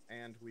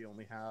 and we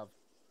only have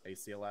a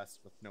CLS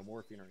with no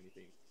morphine or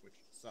anything, which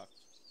sucked.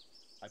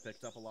 I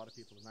picked up a lot of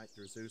people tonight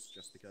through Zeus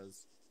just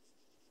because,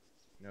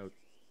 you know,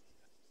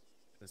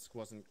 this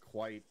wasn't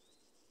quite...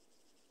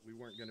 We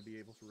weren't going to be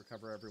able to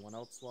recover everyone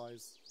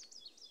else-wise,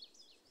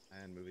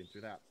 and moving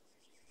through that.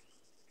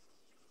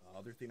 The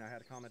other thing I had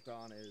to comment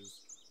on is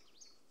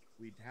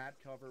we had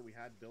cover, we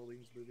had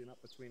buildings moving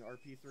up between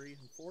RP3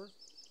 and 4,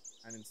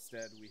 and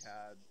instead we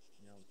had,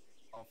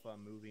 Alpha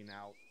moving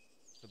out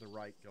to the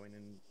right, going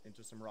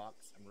into some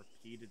rocks, and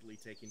repeatedly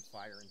taking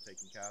fire and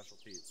taking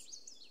casualties.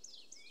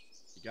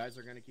 If you guys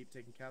are going to keep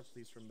taking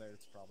casualties from there,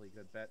 it's probably a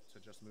good bet to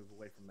just move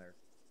away from there.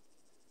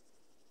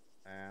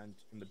 And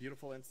in the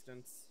beautiful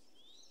instance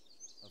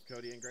of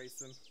Cody and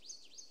Grayson,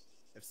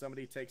 if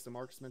somebody takes a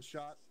marksman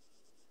shot,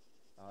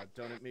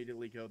 don't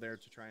immediately go there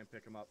to try and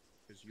pick them up,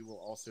 because you will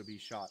also be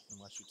shot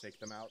unless you take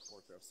them out or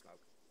throw smoke.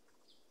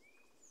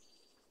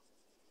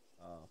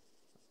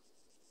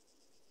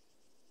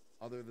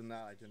 Other than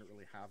that, I didn't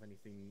really have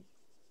anything.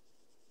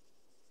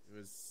 It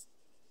was,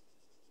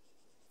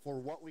 for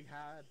what we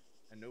had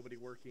and nobody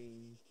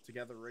working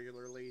together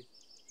regularly,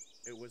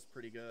 it was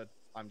pretty good.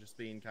 I'm just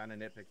being kind of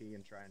nitpicky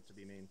and trying to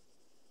be mean.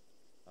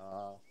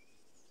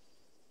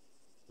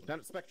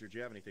 Lieutenant Spectre, do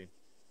you have anything?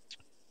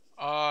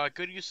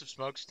 Good use of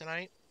smokes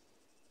tonight.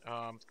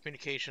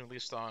 Communication, at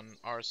least on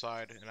our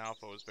side in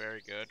Alpha, was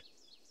very good.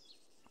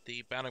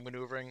 The bounding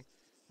maneuvering,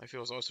 I feel,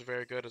 was also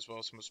very good, as well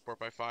as some support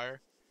by fire.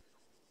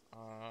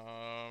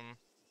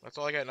 That's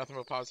all I got. Nothing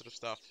but positive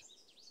stuff.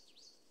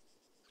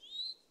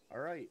 All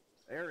right,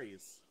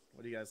 Ares,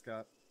 what do you guys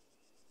got?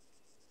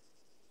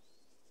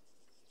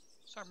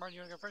 Sorry, Martin,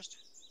 you want to go first?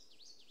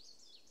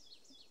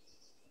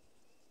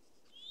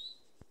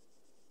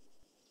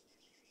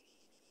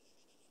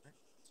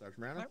 Sergeant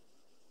Morano?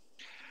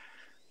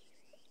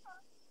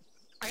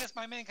 I guess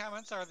my main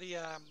comments are the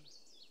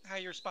how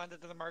you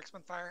responded to the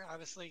marksman fire.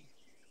 Obviously,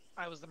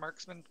 I was the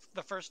marksman,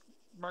 the first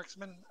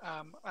marksman.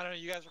 I don't know.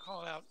 You guys were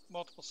calling out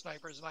multiple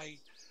snipers, and I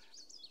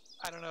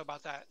don't know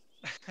about that.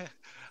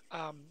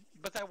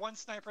 But that one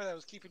sniper that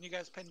was keeping you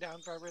guys pinned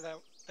down forever,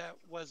 that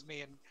was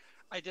me, and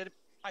I did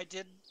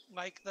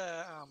like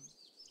the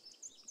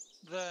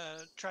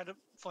try to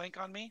flank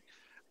on me.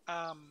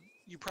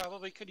 You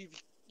probably could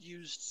have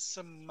used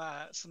some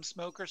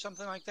smoke or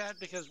something like that,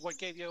 because what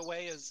gave you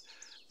away is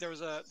there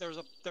was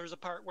a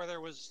part where there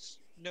was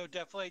no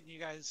deflate, and you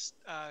guys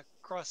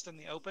crossed in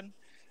the open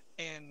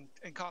and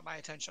caught my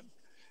attention.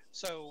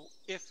 So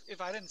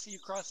if I didn't see you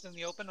crossing in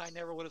the open, I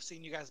never would have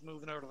seen you guys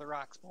moving over the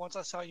rocks. But once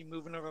I saw you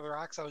moving over the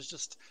rocks, I was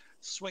just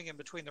swinging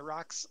between the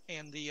rocks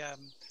and the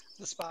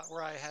spot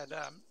where I had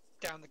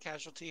downed the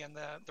casualty and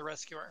the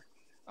rescuer.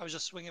 I was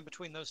just swinging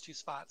between those two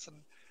spots, and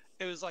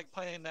it was like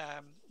playing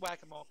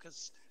whack-a-mole,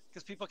 because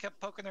people kept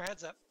poking their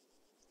heads up,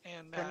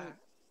 and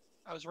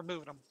I was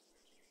removing them.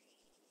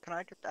 Can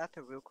I just ask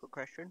a real quick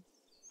question?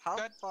 How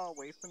far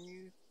away from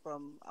you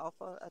from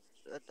Alpha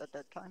at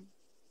that time?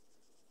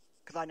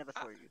 Because I never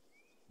saw you.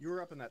 You were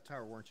up in that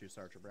tower, weren't you,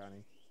 Sergeant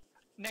Browning?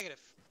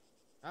 Negative.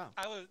 Oh.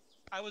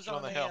 I was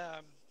on the hill.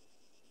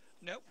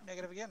 Nope,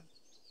 negative again.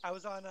 I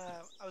was on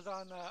a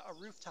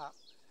rooftop.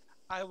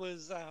 I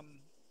was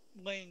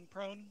laying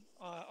prone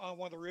on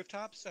one of the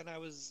rooftops, and I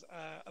was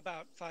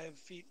about 5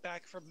 feet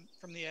back from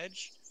the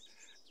edge.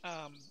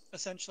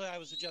 Essentially, I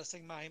was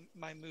adjusting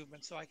my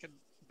movement so I could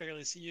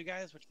barely see you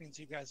guys, which means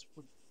you guys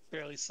would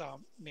barely saw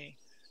me.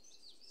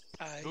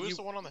 Who is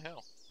the one on the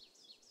hill?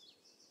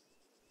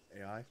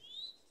 AI.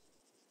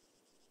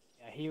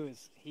 Yeah,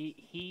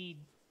 he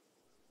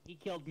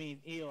killed me.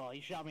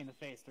 He shot me in the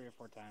face 3 or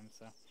 4 times.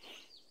 So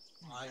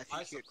I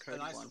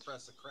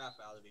suppressed the crap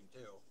out of him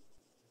too.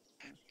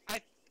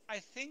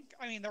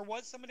 I mean, there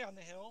was somebody on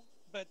the hill,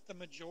 but the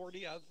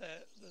majority of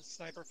the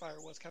sniper fire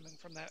was coming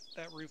from that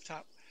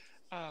rooftop.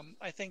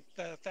 I think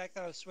the fact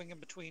that I was swinging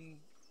between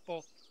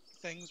both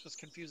things was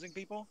confusing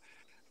people,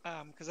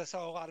 because I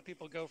saw a lot of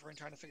people gophering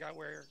trying to figure out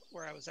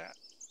where I was at,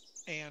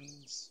 and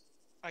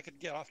I could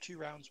get off 2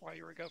 rounds while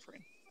you were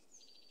gophering.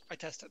 I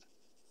tested.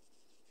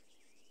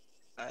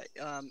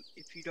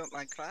 If you don't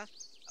mind,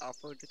 class,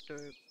 Alpha, just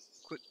a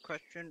quick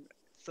question.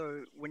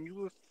 So, when you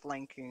were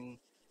flanking,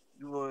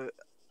 you were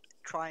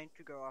trying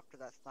to go after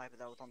that sniper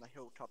that was on the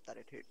hilltop that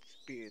had hit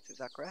spears, is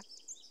that correct?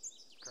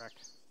 Correct.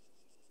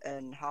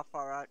 And how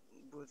far out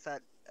was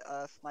that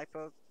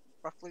sniper,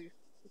 roughly,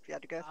 if you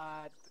had to guess?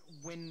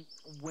 When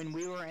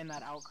we were in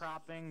that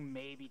outcropping,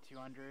 maybe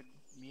 200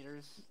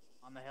 meters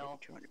on the hill,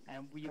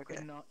 and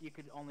you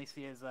could only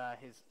see his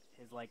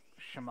like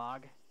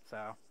shamag,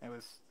 so it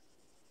was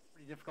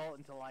pretty difficult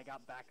until I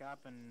got back up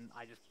and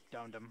I just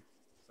domed him.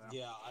 So.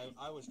 Yeah,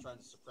 I was trying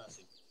to suppress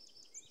him.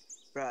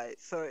 Right,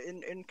 so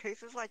in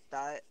cases like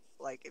that,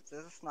 like if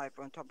there's a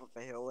sniper on top of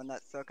a hill in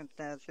that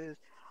circumstances,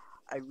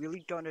 I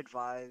really don't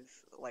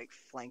advise like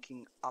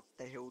flanking up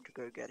the hill to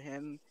go get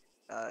him,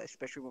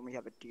 especially when we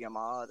have a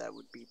DMR. That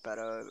would be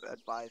better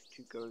advised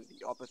to go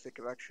the opposite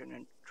direction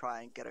and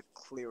try and get a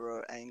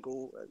clearer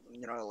angle,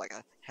 like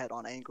a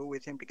head-on angle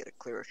with him to get a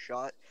clearer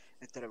shot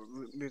instead of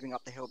moving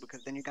up the hill,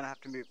 because then you're going to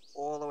have to move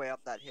all the way up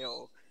that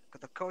hill,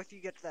 because the closer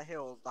you get to that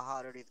hill, the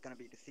harder it is going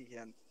to be to see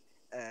him,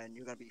 and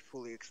you're going to be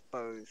fully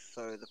exposed,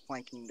 so the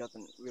flanking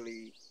doesn't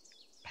really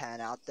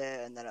pan out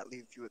there, and then it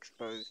leaves you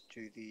exposed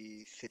to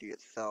the city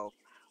itself.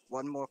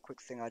 One more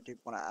quick thing I did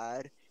want to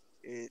add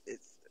is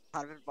it's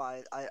kind of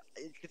advised.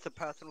 It's just a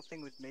personal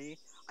thing with me.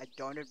 I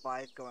don't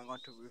advise going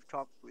onto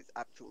rooftops with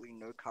absolutely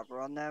no cover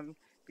on them,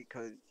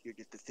 because you're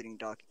just a sitting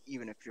duck,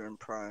 even if you're in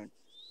prone.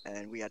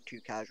 And we had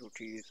 2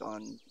 casualties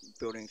on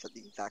buildings at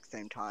the exact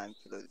same time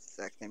for those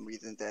exact same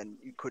reasons, and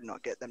you could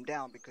not get them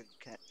down because you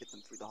can't fit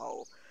them through the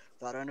hole.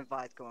 So I don't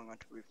advise going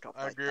onto rooftop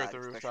I like agree that, with the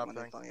especially rooftop when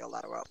thing. there's only a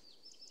ladder up.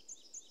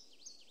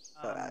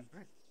 So,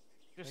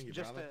 Thank you,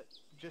 just Bravo.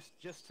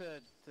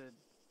 to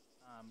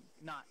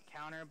not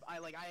counter. I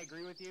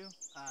agree with you.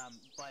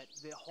 But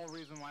the whole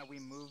reason why we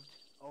moved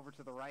over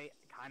to the right,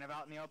 kind of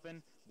out in the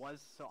open,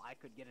 was so I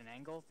could get an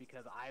angle,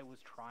 because I was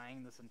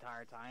trying this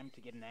entire time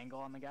to get an angle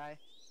on the guy.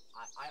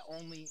 I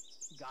only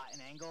got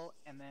an angle,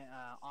 and then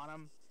on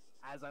him,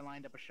 as I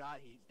lined up a shot,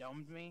 he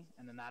domed me,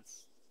 and then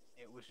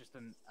it was just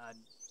kind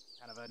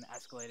of an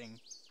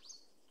escalating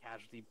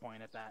casualty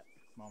point at that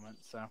moment.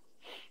 So.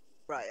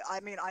 Right.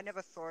 I mean, I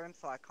never saw him,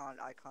 so I can't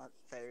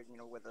say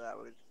whether that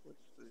was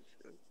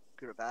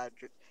good or bad.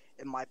 Just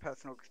in my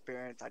personal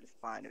experience, I just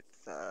find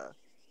it's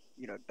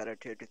better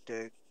to get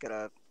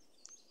a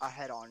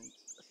head-on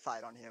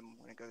sight on him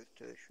when it goes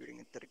to shooting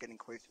instead of getting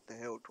close to the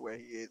hill to where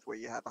he is, where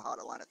you have a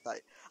harder line of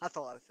sight. That's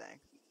all I was saying.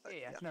 But,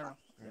 No. All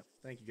right,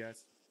 thank you,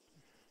 guys.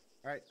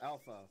 All right,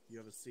 Alpha, you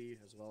have a C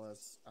as well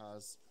as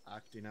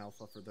acting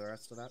Alpha for the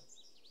rest of that.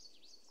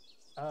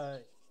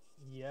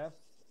 Yes.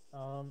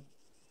 So,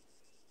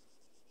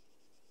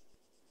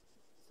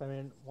 I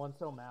mean,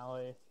 once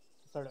O'Malley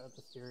started with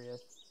the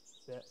serious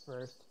bit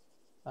first,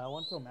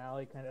 once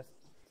O'Malley kind of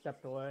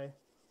stepped away,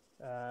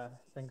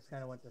 things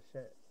kind of went to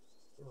shit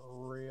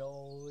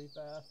really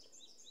fast.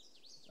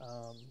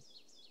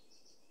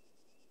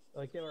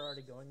 Like, they were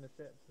already going to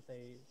shit, but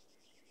they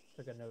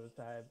took a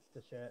nosedive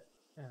to shit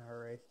in a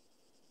hurry.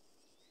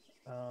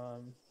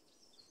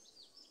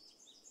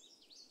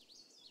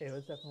 It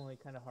was definitely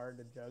kind of hard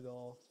to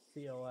juggle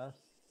COS,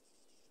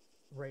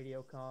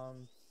 radio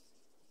comms,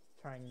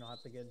 trying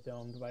not to get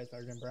domed by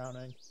Sergeant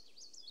Browning,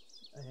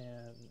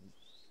 and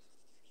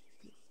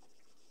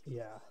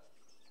yeah.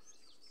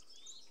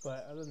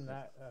 But other than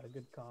that,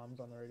 good comms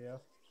on the radio.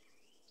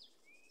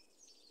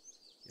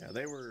 Yeah,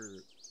 they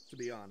were, to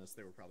be honest,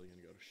 they were probably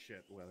going to go to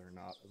shit whether or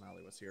not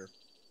O'Malley was here.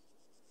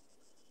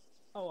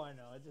 Oh, I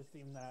know. It just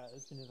seemed that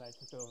as soon as I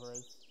took over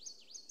as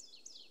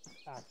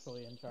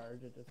actually in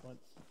charge, it just went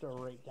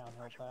straight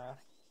downhill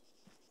fast.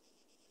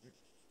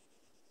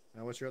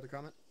 Now, what's your other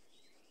comment?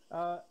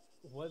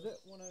 Was it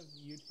one of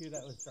you two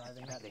that was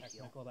driving that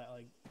technical that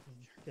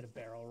did a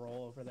barrel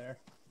roll over there,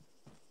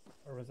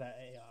 or was that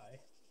AI?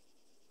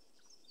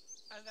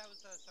 That was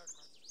Sergeant Martin.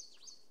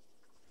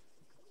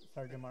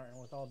 Sergeant Martin,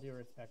 with all due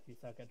respect, you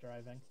suck at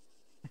driving.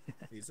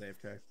 He's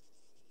AFK.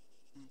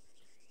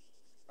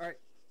 All right.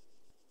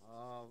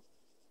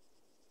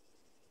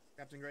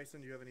 Captain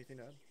Grayson, do you have anything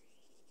to add?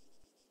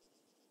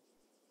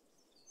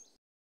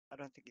 I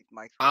don't think he's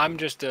Mike's. I'm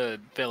just a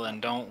villain.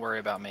 Don't worry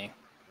about me.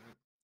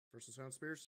 Versus Sound Spears?